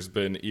States, there's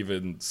been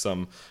even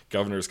some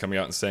governors coming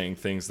out and saying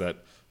things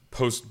that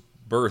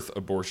post-birth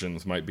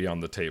abortions might be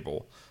on the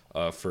table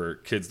for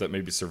kids that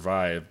maybe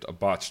survived a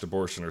botched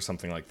abortion or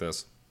something like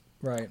this,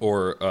 Right.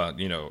 or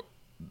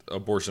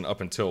abortion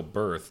up until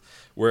birth.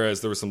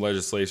 Whereas there was some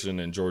legislation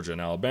in Georgia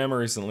and Alabama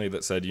recently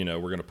that said, we're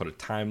going to put a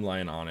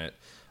timeline on it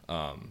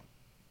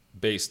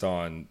based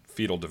on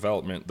fetal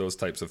development, those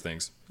types of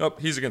things.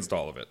 Nope, he's against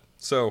all of it.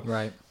 So,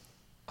 Right.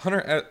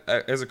 Hunter,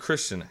 as a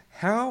Christian,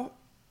 how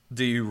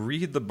do you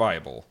read the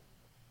Bible,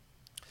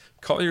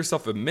 call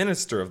yourself a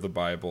minister of the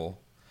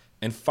Bible,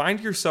 and find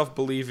yourself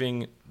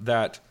believing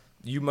that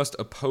you must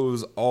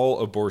oppose all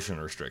abortion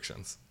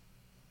restrictions?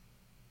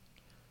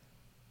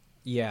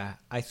 Yeah,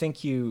 I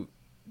think you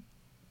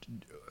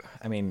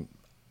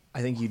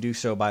do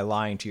so by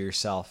lying to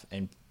yourself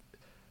and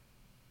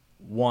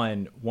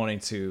wanting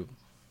to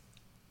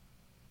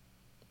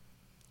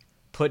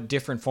put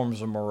different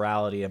forms of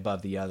morality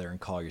above the other and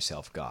call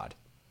yourself God.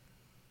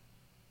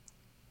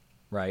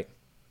 Right?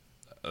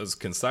 As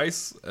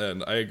concise,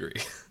 and I agree.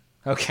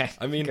 Okay.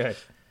 I mean, good.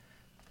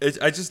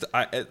 I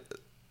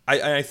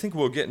think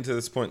we'll get into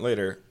this point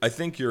later. I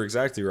think you're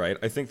exactly right.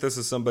 I think this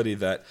is somebody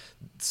that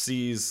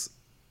sees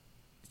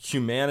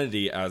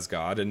humanity as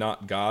God and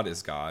not God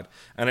as God.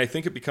 And I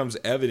think it becomes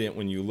evident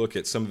when you look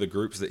at some of the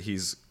groups that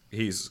he's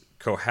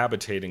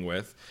cohabitating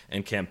with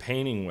and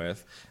campaigning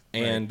with,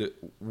 and right.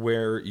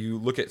 Where you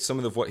look at some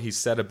of what he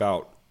said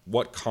about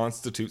what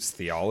constitutes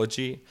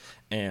theology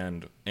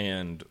and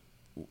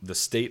the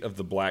state of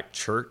the black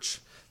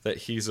church that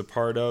he's a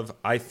part of.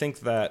 I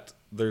think that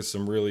there's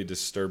some really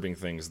disturbing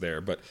things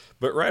there. But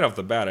right off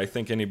the bat, I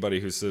think anybody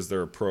who says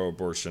they're a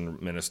pro-abortion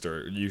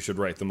minister, you should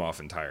write them off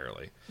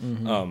entirely.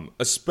 Mm-hmm.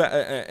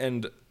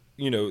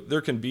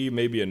 There can be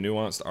maybe a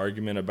nuanced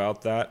argument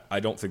about that. I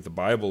don't think the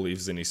Bible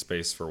leaves any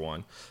space for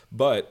one.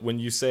 But when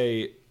you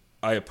say,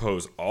 I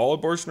oppose all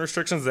abortion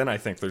restrictions, then I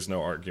think there's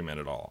no argument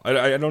at all.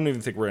 I don't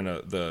even think we're in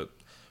the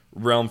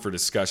realm for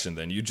discussion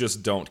then. You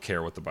just don't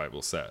care what the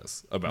Bible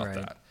says about right.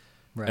 that.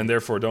 Right. And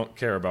therefore don't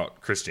care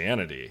about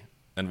Christianity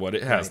and what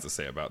it has right. to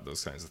say about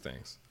those kinds of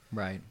things.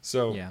 Right.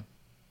 So, yeah.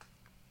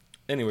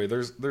 Anyway,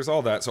 there's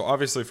all that. So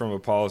obviously from a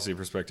policy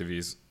perspective,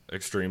 he's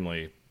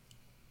extremely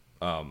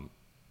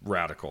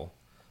radical.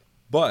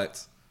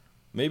 But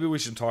maybe we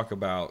should talk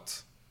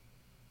about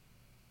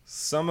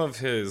some of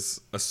his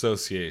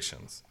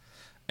associations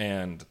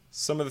and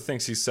some of the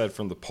things he said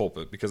from the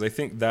pulpit, because I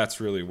think that's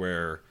really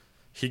where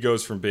he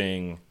goes from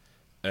being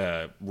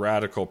a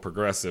radical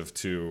progressive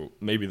to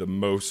maybe the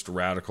most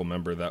radical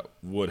member that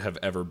would have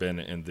ever been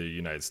in the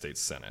United States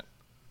Senate.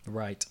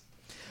 Right.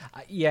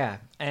 Yeah,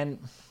 and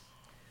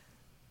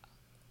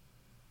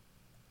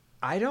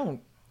I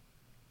don't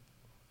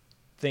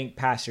think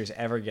pastors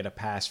ever get a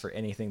pass for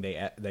anything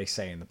they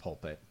say in the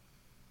pulpit.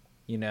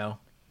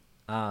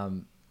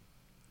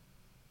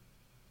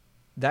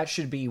 That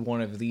should be one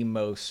of the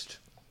most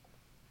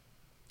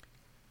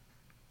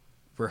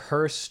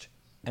rehearsed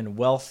and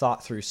well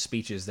thought through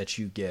speeches that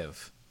you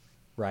give,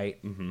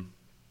 right? Mm-hmm.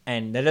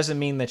 And that doesn't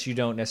mean that you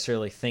don't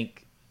necessarily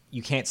think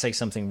you can't say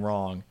something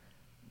wrong,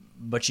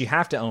 but you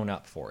have to own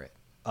up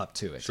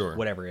to it, sure.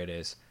 Whatever it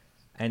is.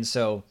 And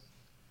so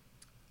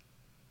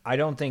I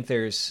don't think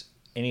there's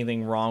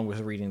anything wrong with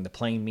reading the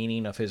plain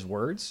meaning of his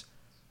words,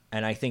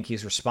 and I think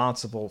he's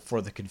responsible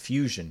for the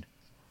confusion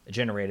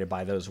generated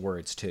by those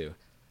words too.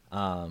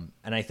 And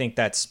I think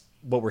that's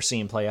what we're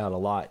seeing play out a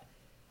lot.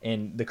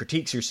 And the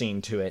critiques you're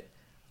seeing to it,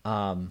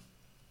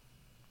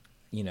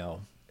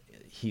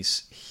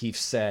 he's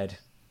said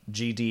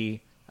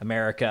GD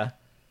America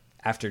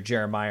after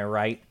Jeremiah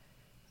Wright.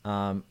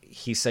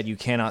 He said you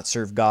cannot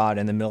serve God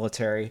in the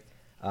military.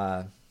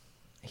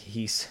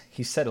 He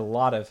said a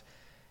lot of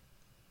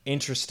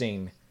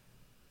interesting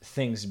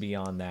things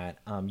beyond that.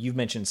 You've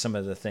mentioned some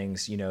of the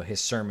things,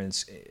 his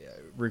sermons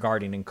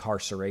regarding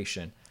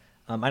incarceration.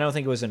 I don't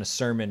think it was in a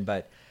sermon,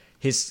 but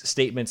his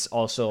statements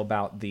also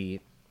about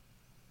the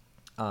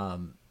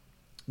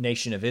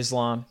Nation of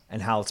Islam and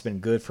how it's been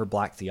good for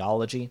black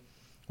theology,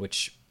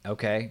 which,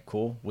 okay,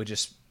 cool.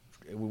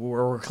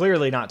 We're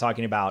clearly not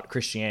talking about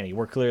Christianity.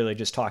 We're clearly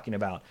just talking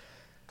about,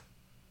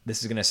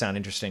 this is going to sound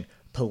interesting,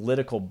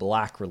 political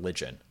black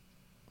religion,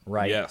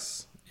 right?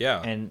 Yes.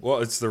 Yeah. Well,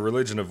 it's the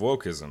religion of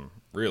wokeism,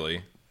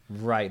 really.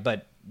 Right.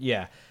 But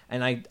yeah.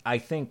 And I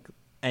think,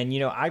 and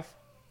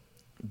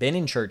been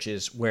in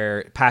churches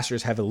where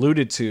pastors have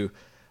alluded to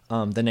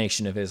the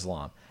Nation of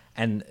Islam.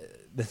 And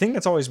the thing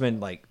that's always been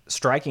like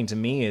striking to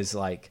me is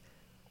like,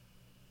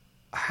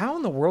 how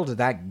in the world did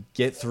that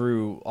get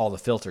through all the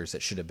filters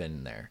that should have been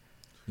in there?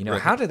 You know,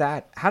 Right. how did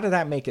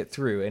that make it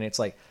through? And it's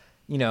like,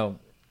 you know,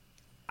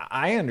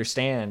 I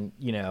understand,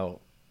 you know,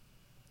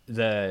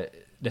 the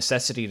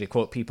necessity to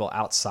quote people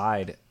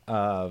outside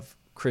of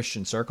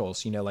Christian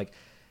circles. You know, like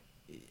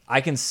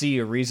I can see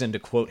a reason to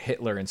quote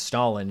Hitler and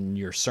Stalin in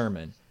your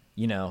sermon,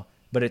 you know,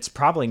 but it's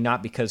probably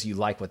not because you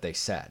like what they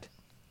said.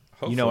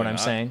 Hopefully You know what I'm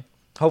not. saying?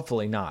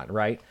 Hopefully not,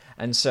 right?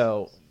 And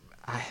so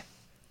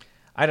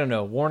I don't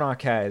know.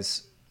 Warnock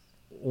has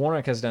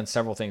done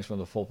several things from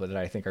the pulpit that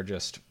I think are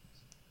just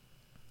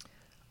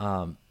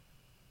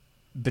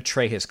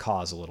betray his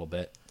cause a little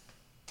bit.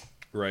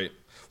 Right.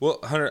 Well,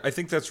 Hunter, I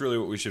think that's really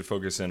what we should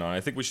focus in on.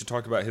 I think we should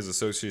talk about his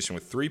association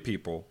with 3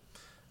 people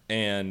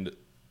and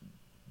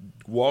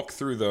walk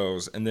through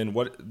those, and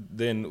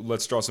then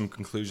let's draw some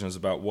conclusions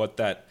about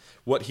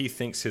what he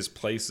thinks his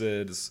place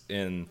is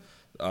in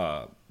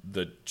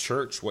the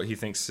church, what he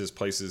thinks his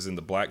place is in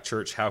the black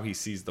church, how he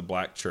sees the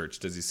black church.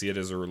 Does he see it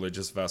as a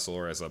religious vessel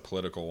or as a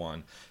political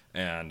one?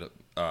 And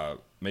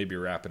maybe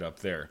wrap it up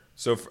there.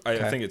 So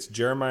I think it's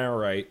Jeremiah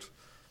Wright,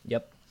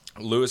 Yep.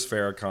 Louis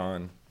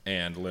Farrakhan,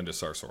 and Linda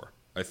Sarsour.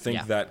 I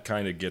think that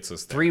kind of gets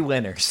us there. 3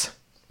 winners.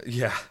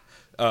 Yeah.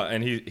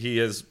 And he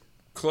has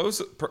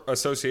close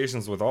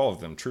associations with all of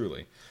them,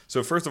 truly.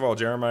 So first of all,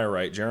 Jeremiah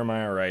Wright,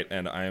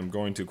 and I am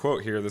going to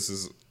quote here, this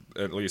is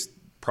at least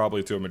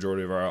probably to a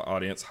majority of our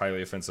audience,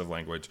 highly offensive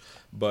language,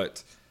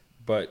 but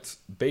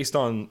based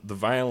on the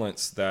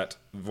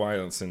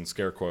violence in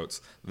scare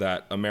quotes,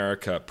 that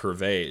America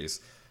purveys,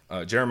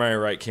 Jeremiah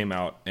Wright came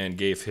out and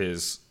gave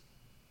his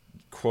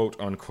quote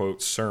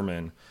unquote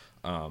sermon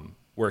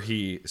where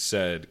he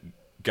said,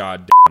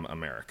 "God damn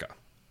America."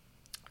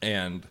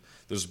 And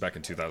this was back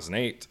in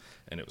 2008,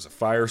 and it was a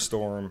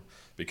firestorm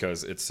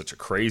because it's such a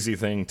crazy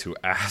thing to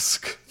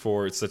ask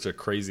for. It's such a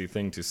crazy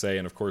thing to say.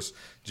 And of course,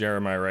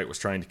 Jeremiah Wright was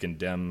trying to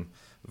condemn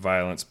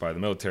violence by the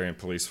military and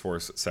police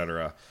force,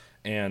 etc.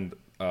 And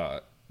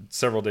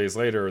several days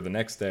later, or the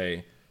next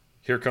day,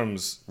 here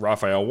comes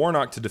Raphael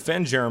Warnock to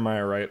defend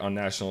Jeremiah Wright on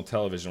national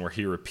television, where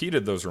he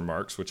repeated those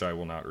remarks, which I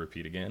will not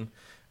repeat again,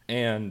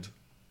 and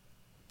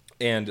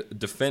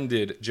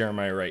defended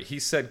Jeremiah Wright. He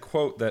said,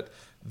 quote, that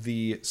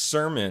the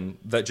sermon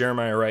that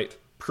Jeremiah Wright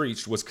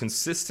preached was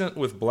consistent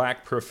with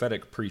black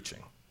prophetic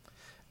preaching,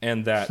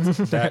 and that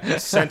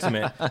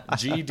sentiment,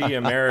 GD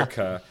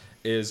America,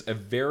 is a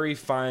very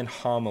fine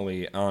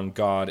homily on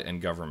God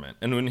and government.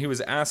 And when he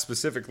was asked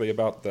specifically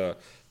about the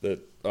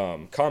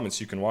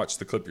comments, you can watch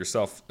the clip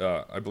yourself.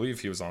 I believe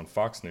he was on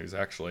Fox News,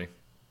 actually.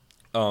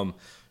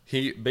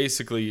 He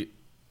basically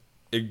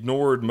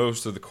ignored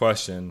most of the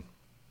question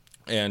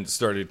and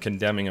started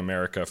condemning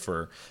America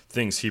for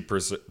things he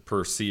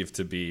perceived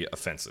to be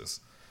offenses.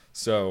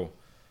 So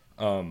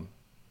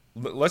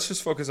let's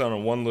just focus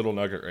on one little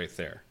nugget right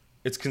there.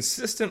 It's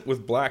consistent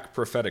with black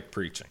prophetic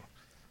preaching.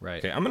 Right.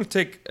 Okay, I'm going to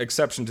take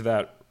exception to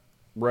that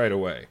right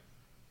away.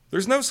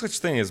 There's no such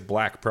thing as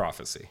black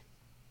prophecy.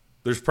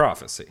 There's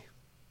prophecy.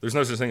 There's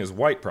no such thing as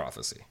white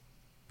prophecy.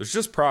 There's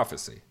just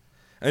prophecy.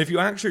 And if you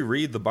actually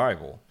read the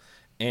Bible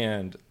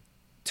and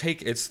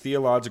take its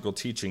theological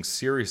teaching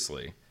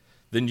seriously,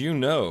 then you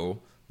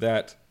know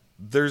that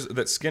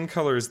that skin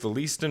color is the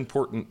least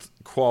important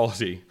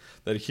quality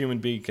that a human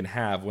being can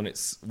have when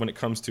it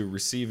comes to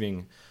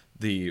receiving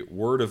the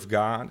Word of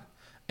God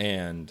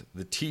and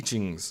the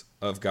teachings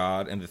of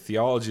God and the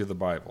theology of the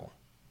Bible.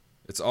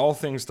 It's all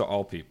things to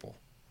all people.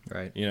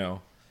 Right. You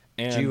know,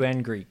 and Jew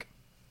and Greek.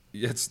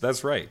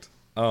 that's right.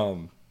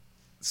 So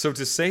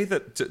to say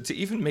that, to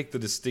even make the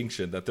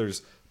distinction that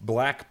there's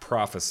black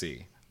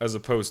prophecy as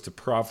opposed to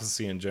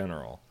prophecy in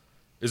general,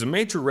 is a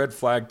major red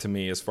flag to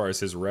me as far as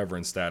his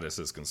reverend status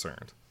is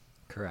concerned.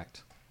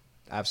 Correct.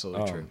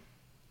 Absolutely true.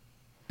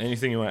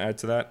 Anything you want to add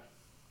to that?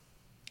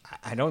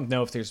 I don't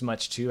know if there's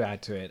much to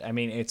add to it. I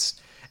mean, it's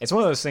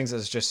one of those things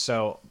that's just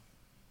so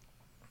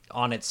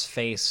on its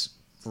face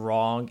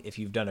wrong if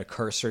you've done a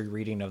cursory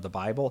reading of the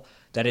Bible,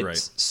 that it's Right.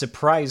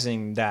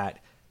 surprising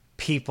that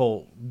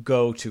people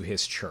go to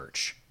his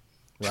church,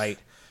 right?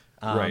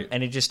 Right.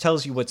 And it just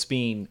tells you what's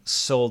being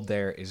sold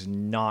there is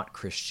not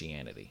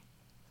Christianity.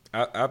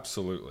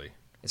 Absolutely.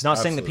 It's not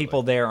saying that Absolutely.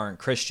 people there aren't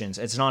Christians.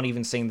 It's not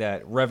even saying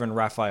that Reverend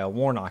Raphael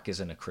Warnock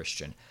isn't a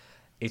Christian.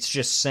 It's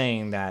just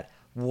saying that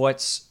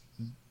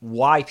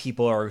why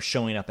people are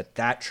showing up at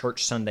that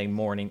church Sunday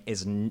morning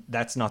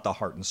that's not the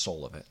heart and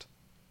soul of it.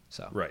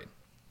 So Right.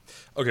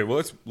 Okay,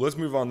 well, let's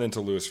move on then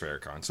to Louis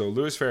Farrakhan. So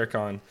Louis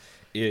Farrakhan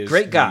is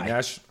Great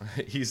guy.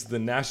 He's the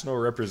national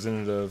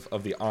representative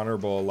of the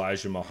Honorable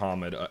Elijah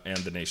Muhammad and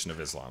the Nation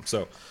of Islam.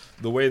 So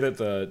the way that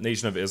the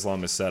Nation of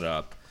Islam is set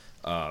up,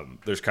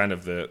 there's kind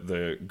of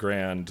the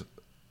grand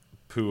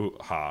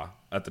Puha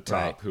at the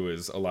top, Right. who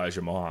is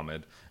Elijah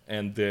Muhammad,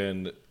 and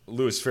then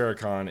Louis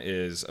Farrakhan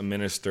is a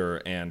minister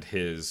and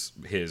his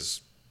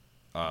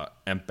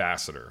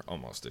ambassador,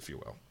 almost, if you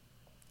will.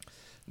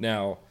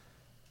 Now,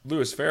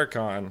 Louis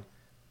Farrakhan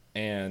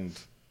and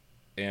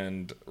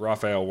and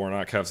Raphael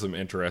Warnock have some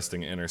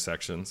interesting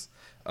intersections.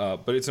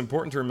 But it's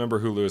important to remember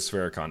who Louis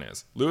Farrakhan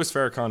is. Louis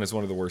Farrakhan is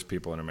one of the worst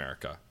people in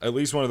America, at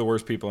least one of the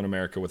worst people in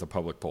America with a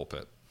public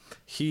pulpit.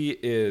 He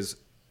is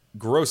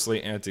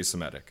grossly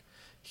anti-Semitic.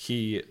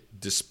 He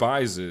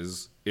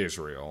despises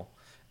Israel,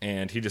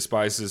 and he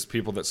despises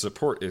people that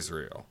support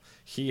Israel.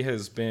 He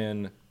has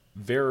been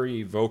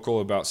very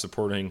vocal about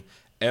supporting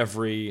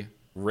every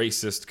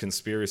racist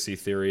conspiracy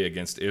theory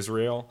against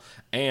Israel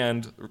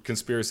and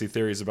conspiracy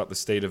theories about the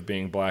state of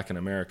being black in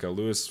America.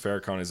 Louis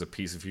Farrakhan is a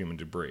piece of human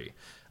debris.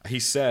 He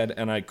said,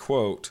 and I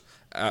quote,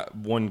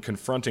 when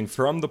confronting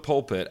from the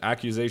pulpit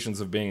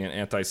accusations of being an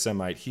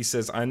anti-Semite, he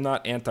says, "I'm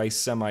not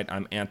anti-Semite,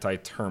 I'm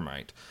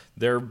anti-termite,"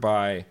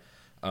 thereby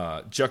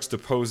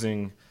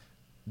juxtaposing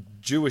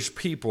Jewish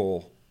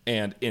people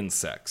and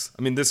insects.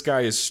 I mean, this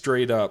guy is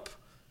straight up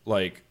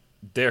like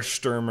Der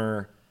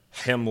Stürmer,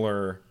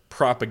 Himmler,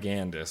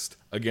 propagandist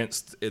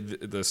against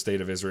the state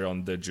of Israel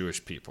and the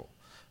Jewish people.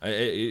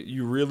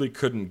 You really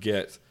couldn't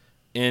get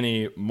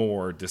any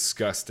more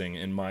disgusting,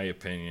 in my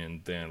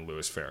opinion, than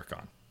Louis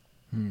Farrakhan.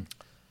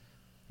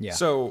 Yeah.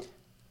 So,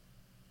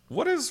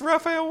 what does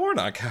Raphael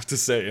Warnock have to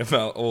say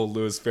about old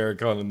Louis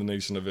Farrakhan and the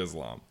Nation of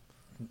Islam?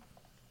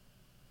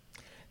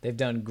 They've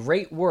done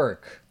great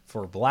work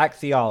for black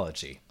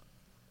theology.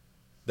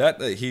 That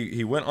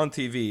he went on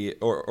TV,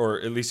 or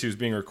at least he was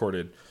being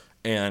recorded,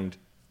 and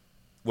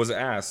was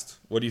asked,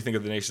 "What do you think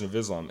of the Nation of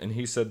Islam?" And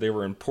he said they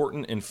were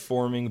important in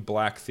forming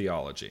black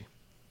theology,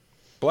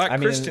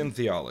 Christian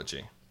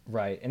theology.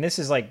 Right, and this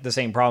is like the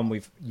same problem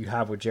you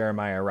have with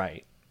Jeremiah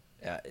Wright,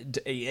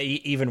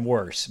 even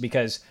worse,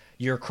 because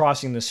you're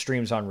crossing the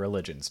streams on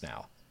religions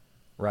now,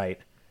 right?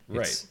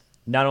 Right.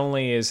 Not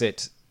only is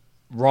it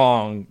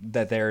wrong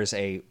that there's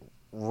a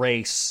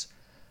race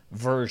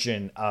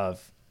version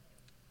of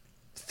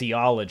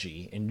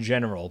theology in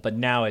general, but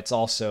now it's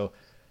also,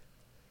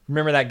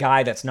 remember that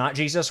guy that's not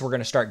Jesus? We're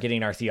going to start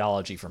getting our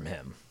theology from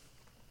him.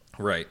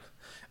 Right.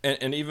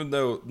 And even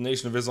though the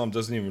Nation of Islam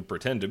doesn't even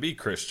pretend to be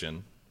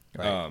Christian,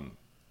 right.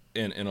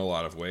 In a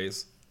lot of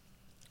ways,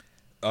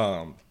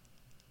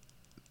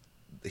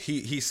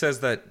 he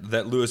says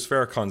that Louis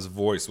Farrakhan's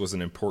voice was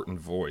an important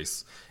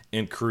voice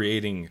in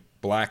creating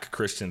black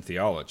Christian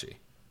theology.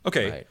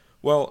 Okay, right.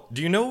 Well,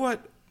 do you know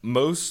what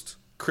most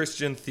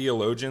Christian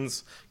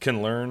theologians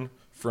can learn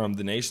from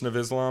the Nation of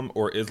Islam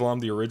or Islam,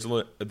 the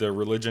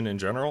religion in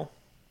general?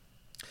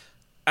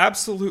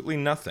 Absolutely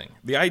nothing.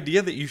 The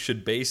idea that you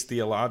should base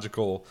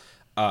theological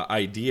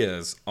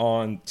ideas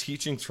on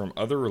teachings from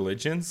other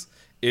religions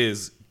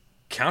is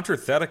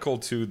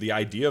counterthetical to the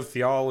idea of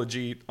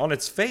theology on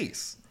its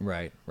face.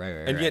 Right.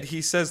 And yet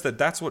he says that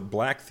that's what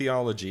black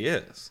theology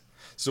is.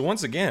 So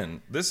once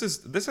again, this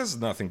has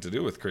nothing to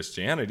do with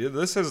Christianity.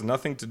 This has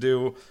nothing to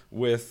do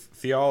with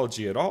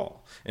theology at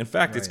all. In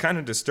fact, It's kind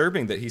of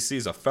disturbing that he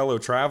sees a fellow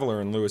traveler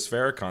in Louis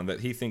Farrakhan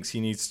that he thinks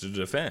he needs to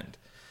defend.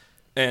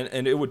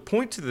 And it would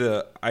point to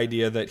the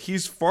idea that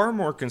he's far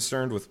more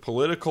concerned with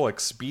political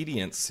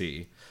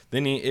expediency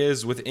than he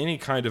is with any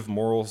kind of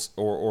moral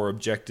or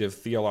objective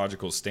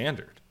theological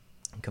standard.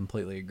 I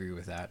completely agree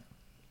with that.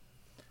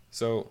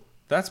 So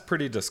that's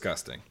pretty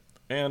disgusting.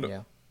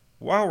 And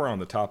while we're on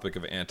the topic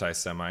of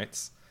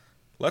anti-Semites,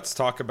 let's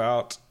talk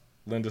about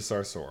Linda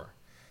Sarsour.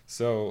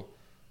 So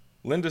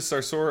Linda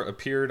Sarsour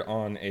appeared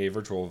on a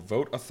virtual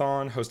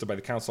vote-a-thon hosted by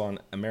the Council on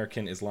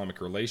American Islamic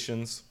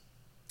Relations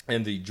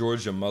and the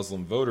Georgia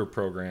Muslim Voter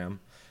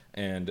Program.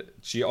 And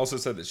she also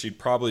said that she'd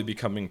probably be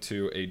coming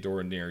to a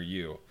door near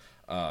you,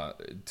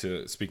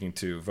 speaking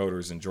to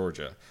voters in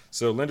Georgia.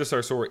 So Linda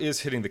Sarsour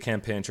is hitting the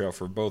campaign trail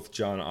for both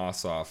John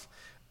Ossoff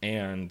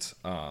and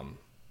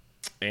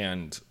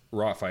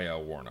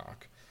Raphael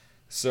Warnock.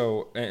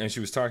 So, and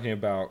she was talking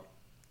about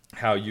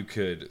how you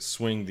could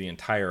swing the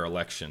entire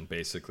election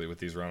basically with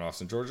these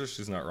runoffs in Georgia.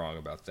 She's not wrong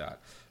about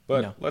that.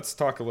 But Let's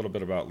talk a little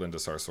bit about Linda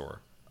Sarsour.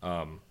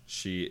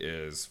 She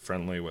is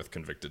friendly with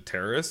convicted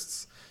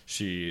terrorists.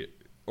 She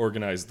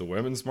organized the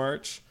Women's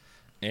March.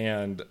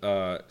 And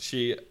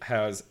she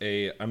has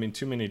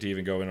too many to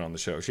even go in on the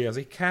show. She has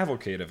a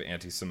cavalcade of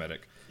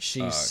anti-Semitic.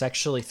 She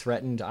sexually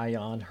threatened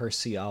Ayaan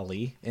Hirsi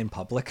Ali in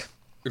public.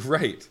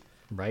 Right.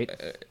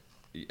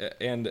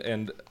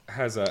 And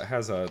has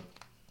a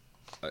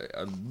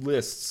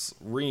lists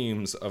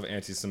reams of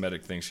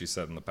anti-Semitic things she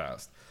said in the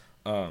past.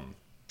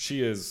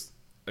 She is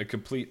a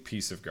complete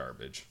piece of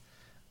garbage,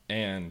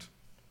 and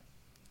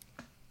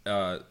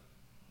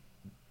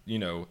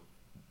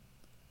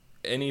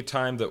any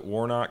time that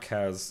Warnock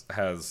has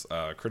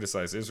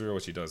criticized Israel,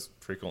 which he does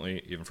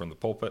frequently, even from the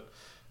pulpit,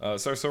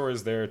 Sarsour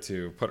is there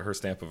to put her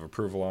stamp of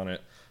approval on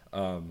it.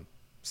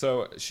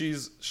 So she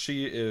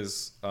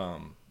is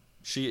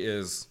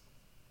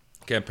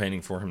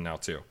campaigning for him now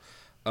too.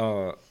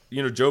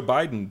 Joe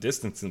Biden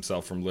distanced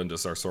himself from Linda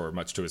Sarsour,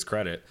 much to his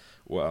credit.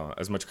 Well,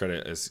 as much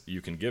credit as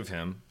you can give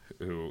him,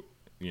 who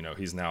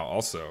he's now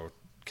also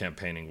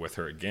campaigning with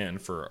her again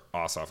for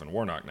Ossoff and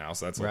Warnock now.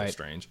 So that's a little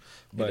strange.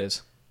 But, it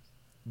is.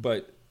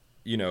 But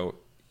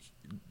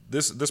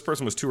this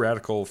person was too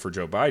radical for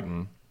Joe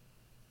Biden,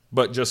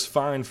 but just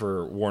fine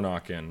for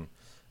Warnock and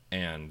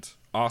and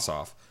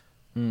Ossoff.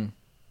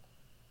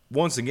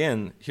 Once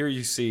again, here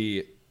you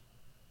see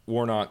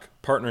Warnock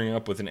partnering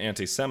up with an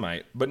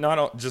anti-Semite, but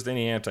not just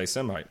any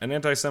anti-Semite. An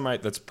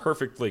anti-Semite that's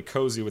perfectly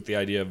cozy with the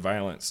idea of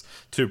violence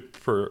to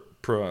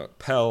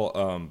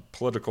propel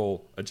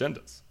political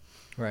agendas.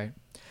 Right.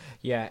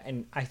 Yeah,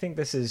 and I think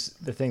this is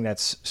the thing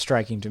that's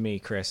striking to me,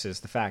 Chris, is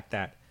the fact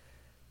that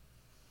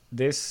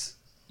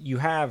you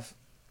have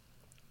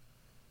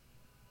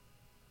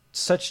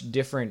such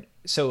different...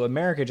 So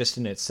America just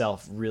in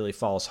itself really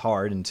falls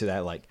hard into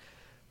that, like,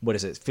 what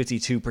is it,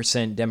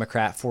 52%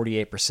 Democrat,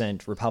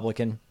 48%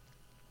 Republican.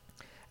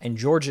 And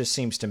Georgia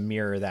seems to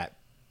mirror that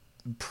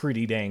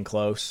pretty dang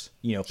close,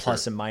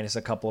 plus and minus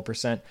a couple of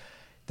percent.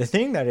 The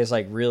thing that is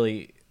like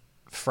really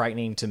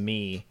frightening to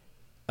me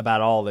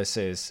about all this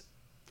is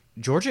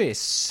Georgia is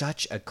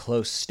such a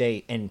close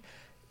state. And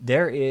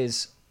there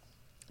is,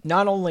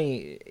 not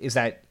only is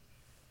that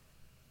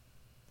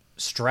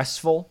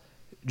stressful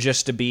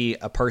just to be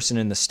a person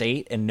in the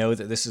state and know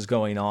that this is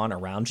going on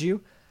around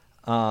you,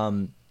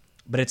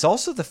 but it's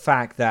also the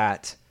fact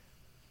that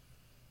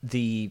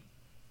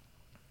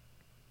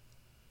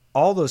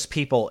all those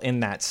people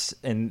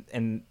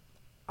in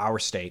our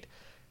state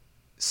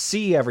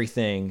see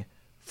everything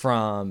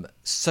from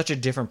such a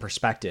different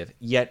perspective,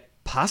 yet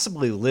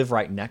possibly live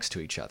right next to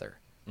each other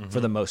for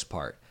the most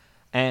part.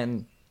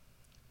 And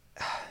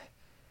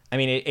I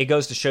mean, it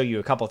goes to show you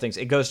a couple of things.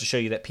 It goes to show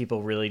you that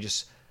people really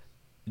just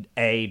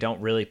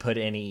don't really put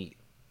any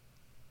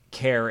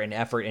care and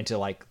effort into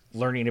like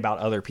learning about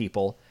other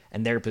people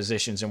and their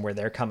positions and where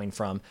they're coming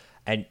from,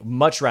 and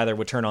much rather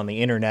would turn on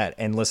the internet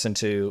and listen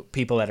to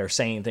people that are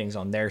saying things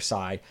on their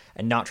side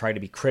and not try to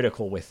be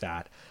critical with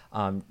that.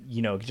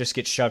 Just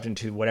get shoved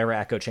into whatever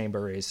echo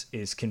chamber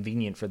is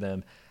convenient for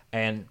them.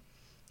 And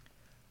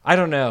I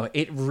don't know,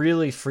 it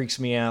really freaks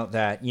me out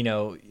that,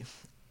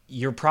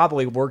 you're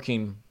probably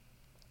working,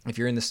 if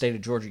you're in the state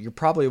of Georgia, you're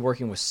probably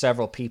working with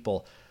several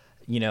people,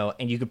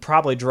 and you could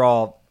probably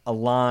draw a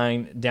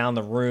line down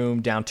the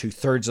room, down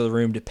 2/3 of the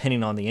room,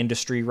 depending on the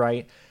industry,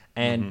 right?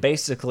 And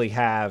basically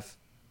have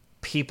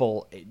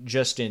people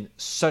just in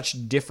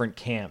such different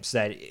camps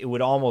that it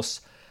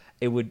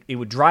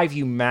would drive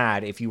you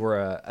mad if you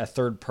were a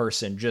third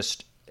person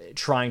just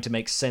trying to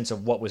make sense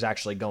of what was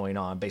actually going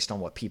on based on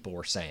what people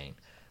were saying.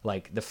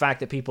 Like the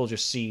fact that people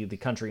just see the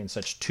country in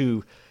such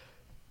two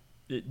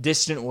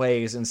distant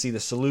ways and see the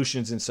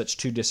solutions in such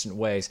two distant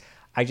ways.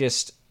 I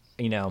just,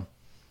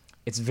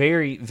 it's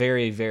very,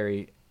 very,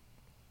 very,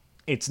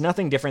 it's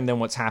nothing different than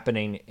what's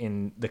happening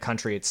in the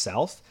country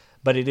itself,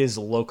 but it is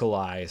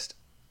localized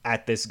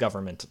at this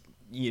government,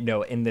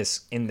 in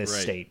this right.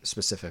 state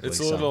specifically.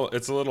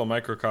 It's a little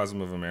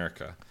microcosm of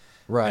America.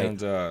 Right.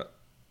 And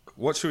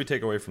what should we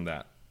take away from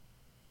that?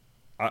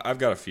 I've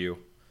got a few.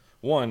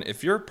 One,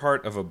 if you're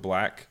part of a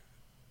black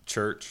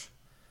church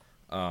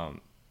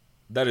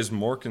that is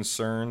more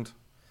concerned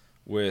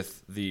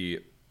with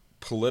the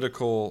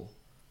political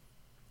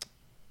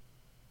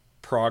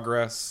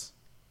progress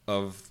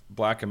of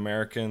black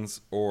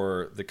Americans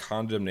or the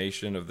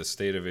condemnation of the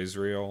state of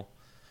Israel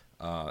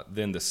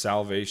than the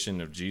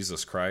salvation of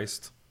Jesus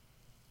Christ,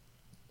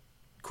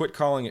 quit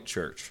calling it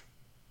church.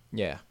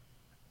 Yeah.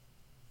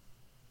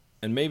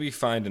 And maybe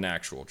find an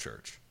actual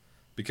church,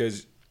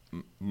 because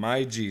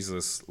my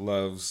Jesus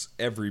loves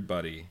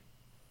everybody,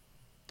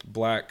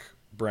 black,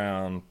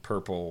 brown,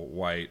 purple,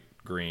 white,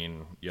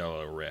 green,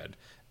 yellow, red.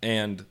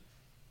 And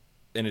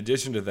in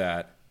addition to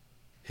that,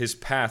 his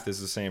path is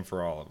the same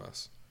for all of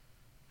us.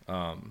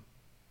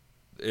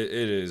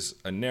 It is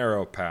a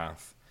narrow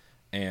path,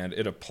 and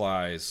it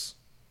applies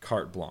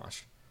carte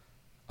blanche.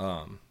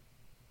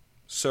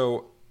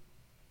 So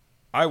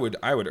I would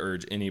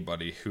urge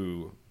anybody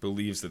who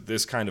believes that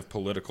this kind of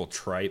political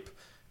tripe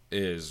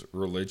is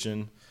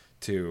religion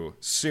to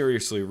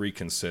seriously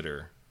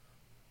reconsider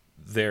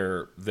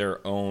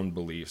their own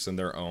beliefs and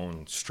their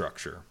own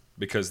structure,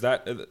 because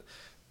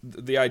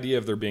the idea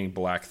of there being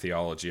black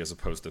theology as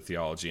opposed to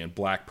theology and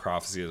black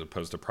prophecy as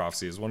opposed to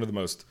prophecy is one of the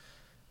most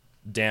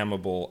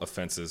damnable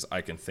offenses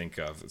I can think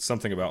of. It's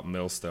something about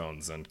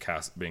millstones and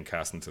being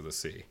cast into the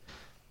sea.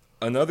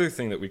 Another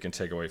thing that we can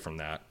take away from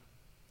that,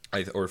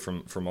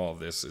 from all of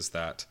this, is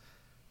that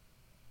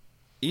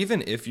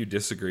even if you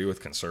disagree with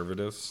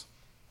conservatives,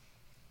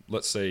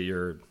 let's say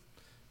you're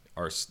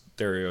our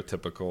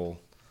stereotypical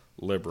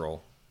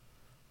liberal,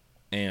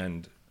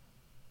 and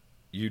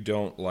you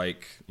don't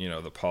like,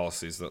 the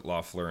policies that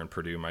Loeffler and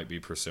Purdue might be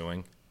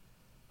pursuing,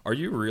 are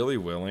you really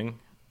willing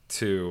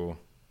to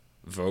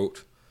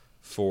vote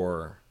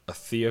for a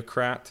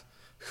theocrat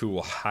who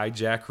will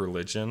hijack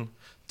religion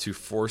to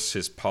force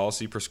his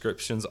policy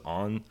prescriptions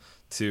on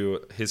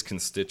to his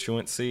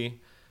constituency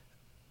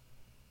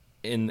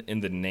in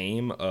the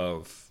name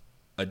of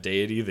a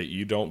deity that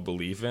you don't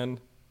believe in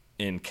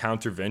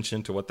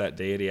countervention to what that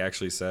deity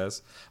actually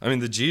says? I mean,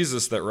 the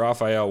Jesus that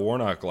Raphael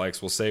Warnock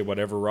likes will say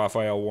whatever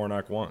Raphael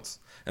Warnock wants,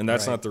 and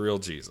that's right. not the real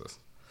Jesus.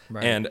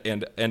 Right.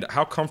 And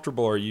how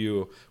comfortable are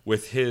you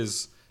with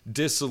his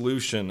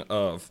dissolution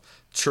of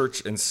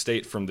church and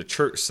state from the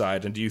church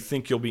side, and do you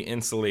think you'll be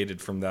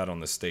insulated from that on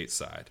the state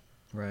side?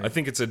 Right. I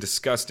think it's a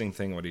disgusting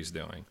thing what he's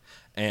doing.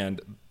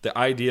 And the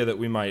idea that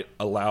we might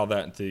allow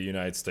that into the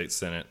United States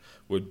Senate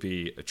would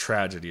be a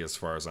tragedy as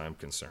far as I'm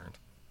concerned.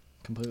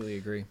 Completely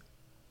agree.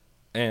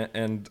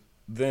 And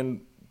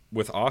then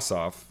with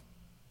Ossoff,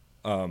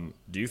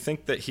 do you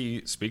think that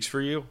he speaks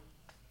for you?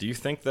 Do you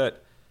think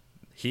that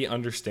he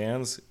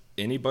understands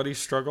anybody's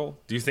struggle?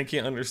 Do you think he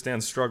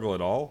understands struggle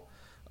at all?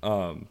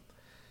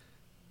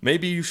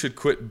 Maybe you should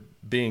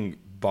quit being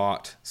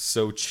bought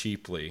so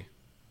cheaply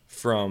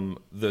from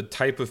the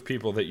type of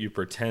people that you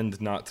pretend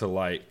not to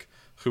like,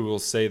 who will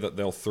say that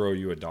they'll throw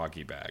you a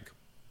doggy bag.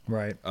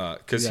 Right.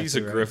 Because he's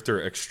a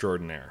grifter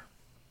extraordinaire.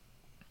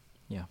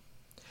 Yeah.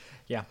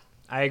 Yeah.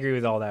 I agree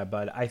with all that,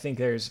 but I think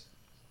there's,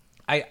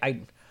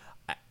 I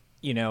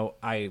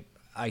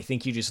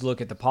think you just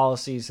look at the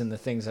policies and the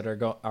things that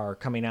are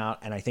coming out,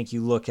 and I think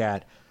you look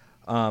at,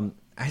 I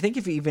think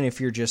even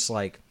if you're just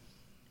like,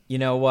 you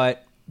know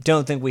what,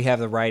 don't think we have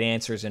the right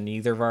answers in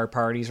either of our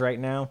parties right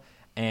now,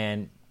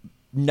 and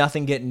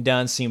nothing getting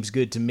done seems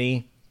good to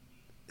me.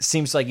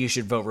 Seems like you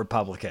should vote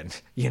Republican,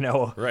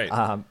 Right.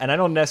 And I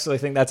don't necessarily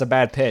think that's a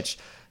bad pitch,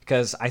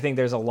 because I think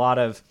there's a lot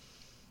of,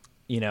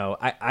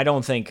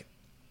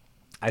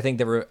 I think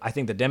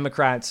the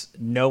Democrats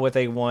know what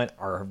they want,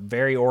 are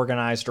very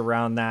organized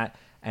around that,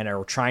 and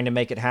are trying to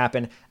make it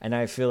happen. And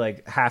I feel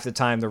like half the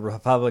time the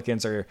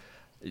Republicans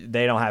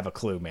they don't have a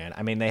clue, man.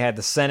 I mean, they had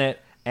the Senate,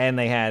 and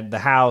they had the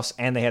House,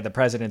 and they had the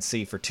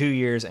presidency for 2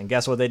 years, and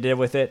guess what they did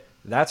with it?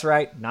 That's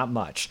right, not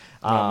much.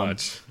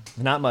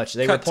 Not much.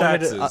 They cut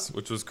appointed taxes,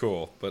 which was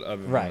cool, but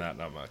other than that,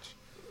 not much.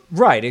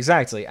 Right,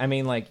 exactly. I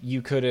mean, like,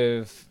 you could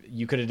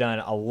have done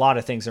a lot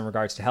of things in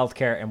regards to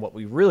healthcare, and what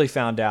we really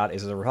found out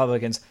is the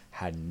Republicans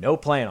had no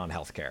plan on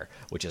healthcare,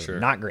 which is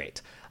not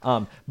great.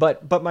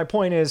 But my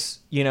point is,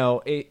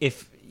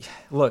 if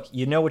look,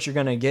 you know what you're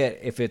going to get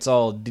if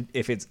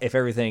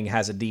everything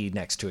has a D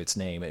next to its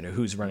name and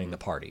who's running the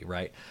party,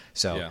 right?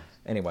 So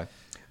anyway,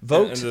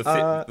 vote. And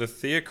the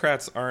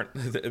theocrats aren't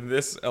in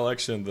this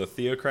election. The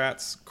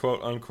theocrats,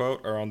 quote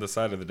unquote, are on the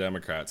side of the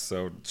Democrats.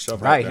 So shove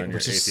that down your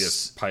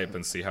atheist pipe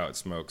and see how it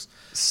smokes.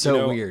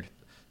 So weird.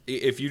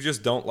 If you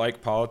just don't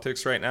like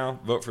politics right now,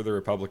 vote for the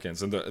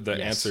Republicans. And the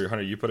answer,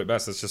 Hunter, you put it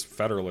best. It's just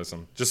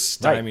federalism. Just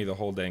stymie the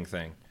whole dang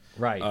thing.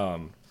 Right.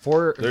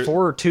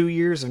 For 2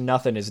 years of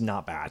nothing is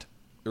not bad.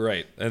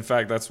 Right. In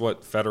fact, that's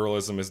what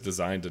federalism is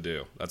designed to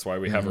do. That's why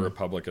we have a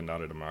republic and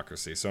not a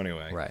democracy. So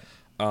anyway. Right.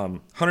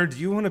 Hunter, do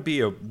you want to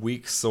be a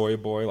weak soy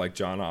boy like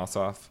John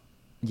Ossoff?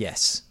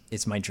 Yes.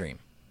 It's my dream.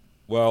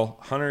 Well,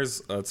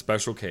 Hunter's a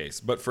special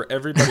case. But for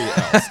everybody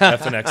else,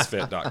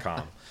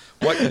 fnxfit.com.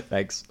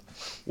 Thanks.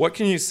 What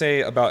can you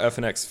say about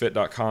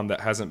fnxfit.com that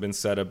hasn't been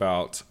said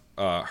about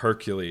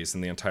Hercules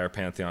and the entire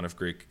pantheon of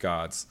Greek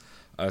gods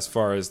as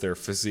far as their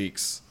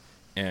physiques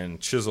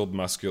and chiseled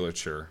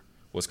musculature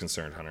was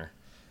concerned, Hunter?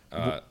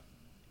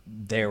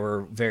 They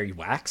were very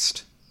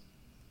waxed.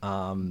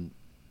 I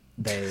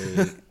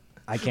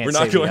can't We're say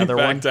not the going other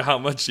back one. to how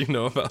much you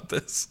know about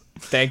this.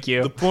 Thank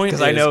you. The point is,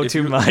 because I know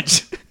too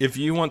much. If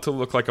you want to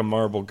look like a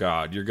marble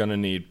god, you're going to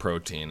need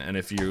protein. And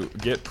if you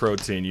get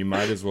protein, you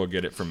might as well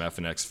get it from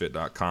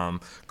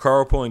fnxfit.com.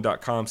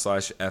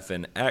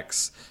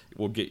 Carlpooling.com/FNX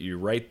will get you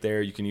right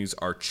there. You can use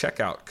our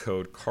checkout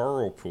code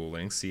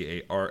carlpooling,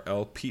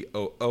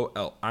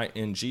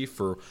 CARLPOOLING,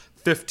 for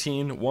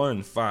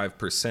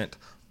 15%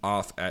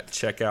 off at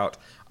checkout.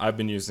 I've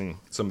been using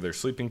some of their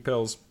sleeping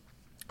pills.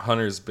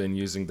 Hunter's been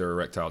using their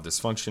erectile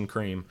dysfunction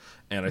cream,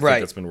 and I think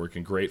that's been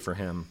working great for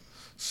him.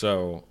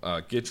 So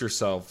get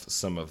yourself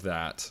some of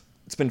that.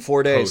 It's been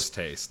 4 days.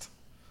 Post-taste.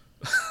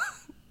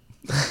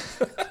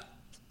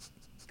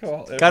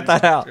 Cut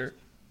that out.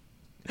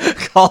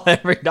 Call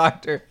every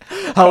doctor.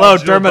 Hello,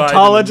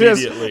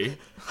 dermatologist.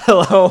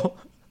 Hello.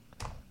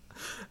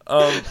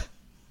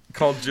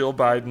 Call Jill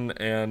Biden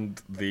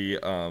and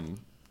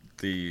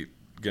the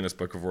Guinness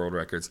Book of World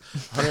Records.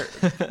 Hunter,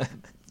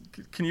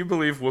 can you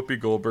believe Whoopi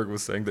Goldberg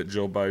was saying that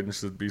Joe Biden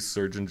should be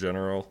Surgeon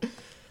General?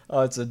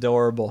 Oh, it's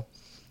adorable.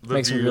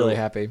 Makes me really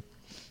happy.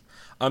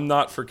 I'm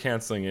not for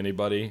canceling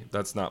anybody.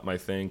 That's not my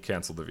thing.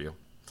 Cancel The View.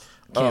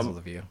 Cancel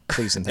The View.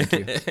 Please and thank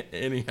you.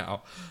 Anyhow,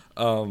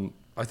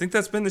 I think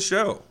that's been the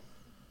show.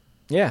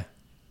 Yeah.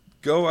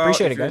 Go out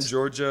Appreciate if it, you're in guys.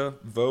 Georgia,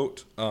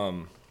 vote,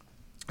 and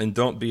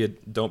don't be a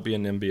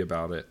NIMBY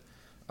about it.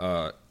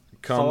 Come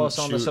follow us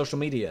on the social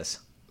medias.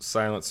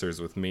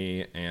 Silencers with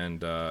me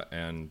and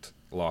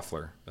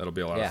Loeffler. That'll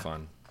be a lot of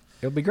fun.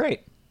 It'll be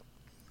great.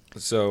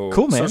 So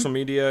cool, man. Social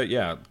media,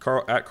 at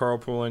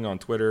Carlpooling on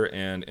Twitter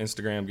and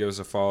Instagram. Give us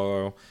a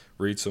follow.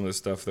 Read some of the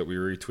stuff that we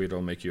retweet.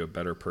 It'll make you a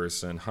better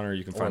person. Hunter,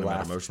 you can find him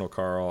at Emotional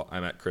Carl.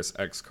 I'm at Chris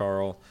X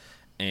Carl.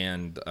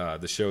 And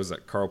the show is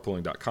at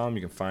carlpooling.com.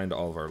 You can find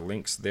all of our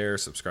links there.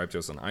 Subscribe to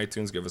us on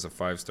iTunes. Give us a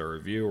 5-star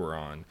review. We're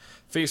on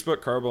Facebook,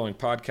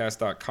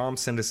 carlpoolingpodcast.com.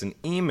 Send us an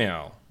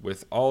email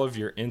with all of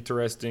your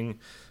interesting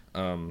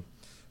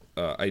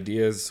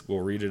ideas.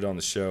 We'll read it on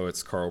the show.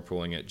 It's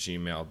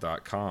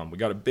carlpooling@gmail.com. We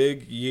got a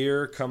big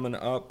year coming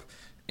up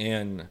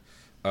in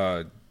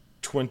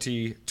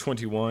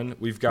 2021.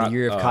 We've got The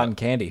year of cotton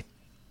candy.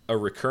 a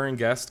recurring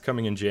guest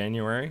coming in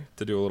January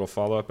to do a little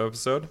follow-up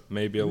episode,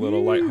 maybe a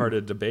little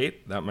lighthearted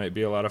debate. That might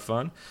be a lot of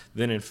fun.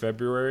 Then in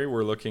February,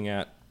 we're looking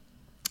at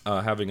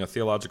having a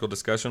theological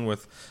discussion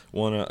with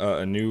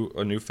a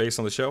new face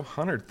on the show.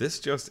 Hunter, this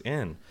just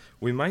in.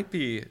 We might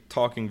be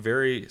talking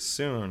very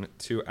soon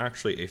to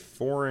actually a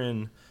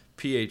foreign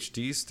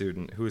PhD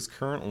student who is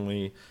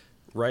currently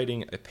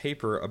writing a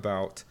paper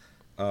about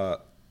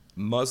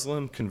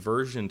Muslim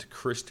conversion to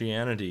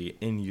Christianity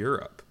in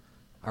Europe.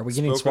 Are we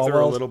getting Spoke with her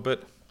a swallowed? little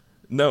bit.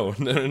 No.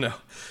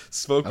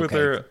 Spoke with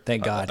her.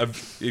 Thank God.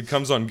 It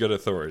comes on good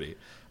authority.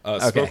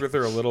 Spoke with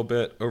her a little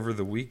bit over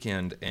the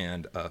weekend,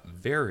 and a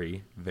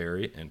very,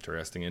 very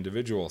interesting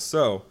individual.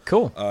 So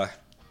Cool.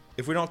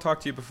 If we don't talk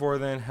to you before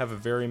then, have a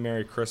very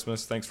Merry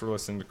Christmas. Thanks for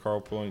listening to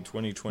Carpooling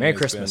 2020. Merry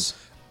Christmas.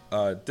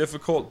 Been,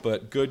 difficult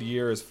but good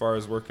year as far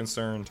as we're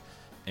concerned,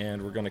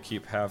 and we're going to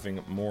keep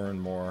having more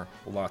and more,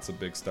 lots of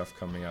big stuff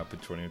coming up in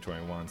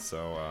 2021.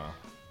 So,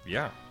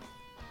 yeah.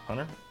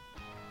 Hunter?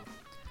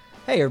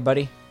 Hey,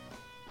 everybody.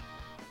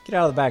 Get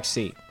out of the back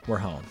seat. We're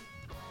home.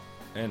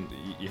 And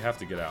you have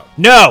to get out.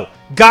 No!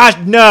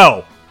 God,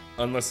 no!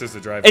 Unless there's a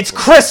drive. It's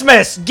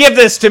Christmas! Give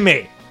this to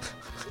me!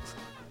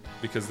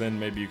 Because then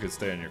maybe you could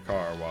stay in your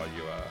car while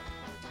you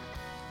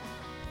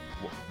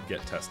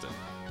get tested.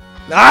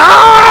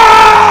 Ah!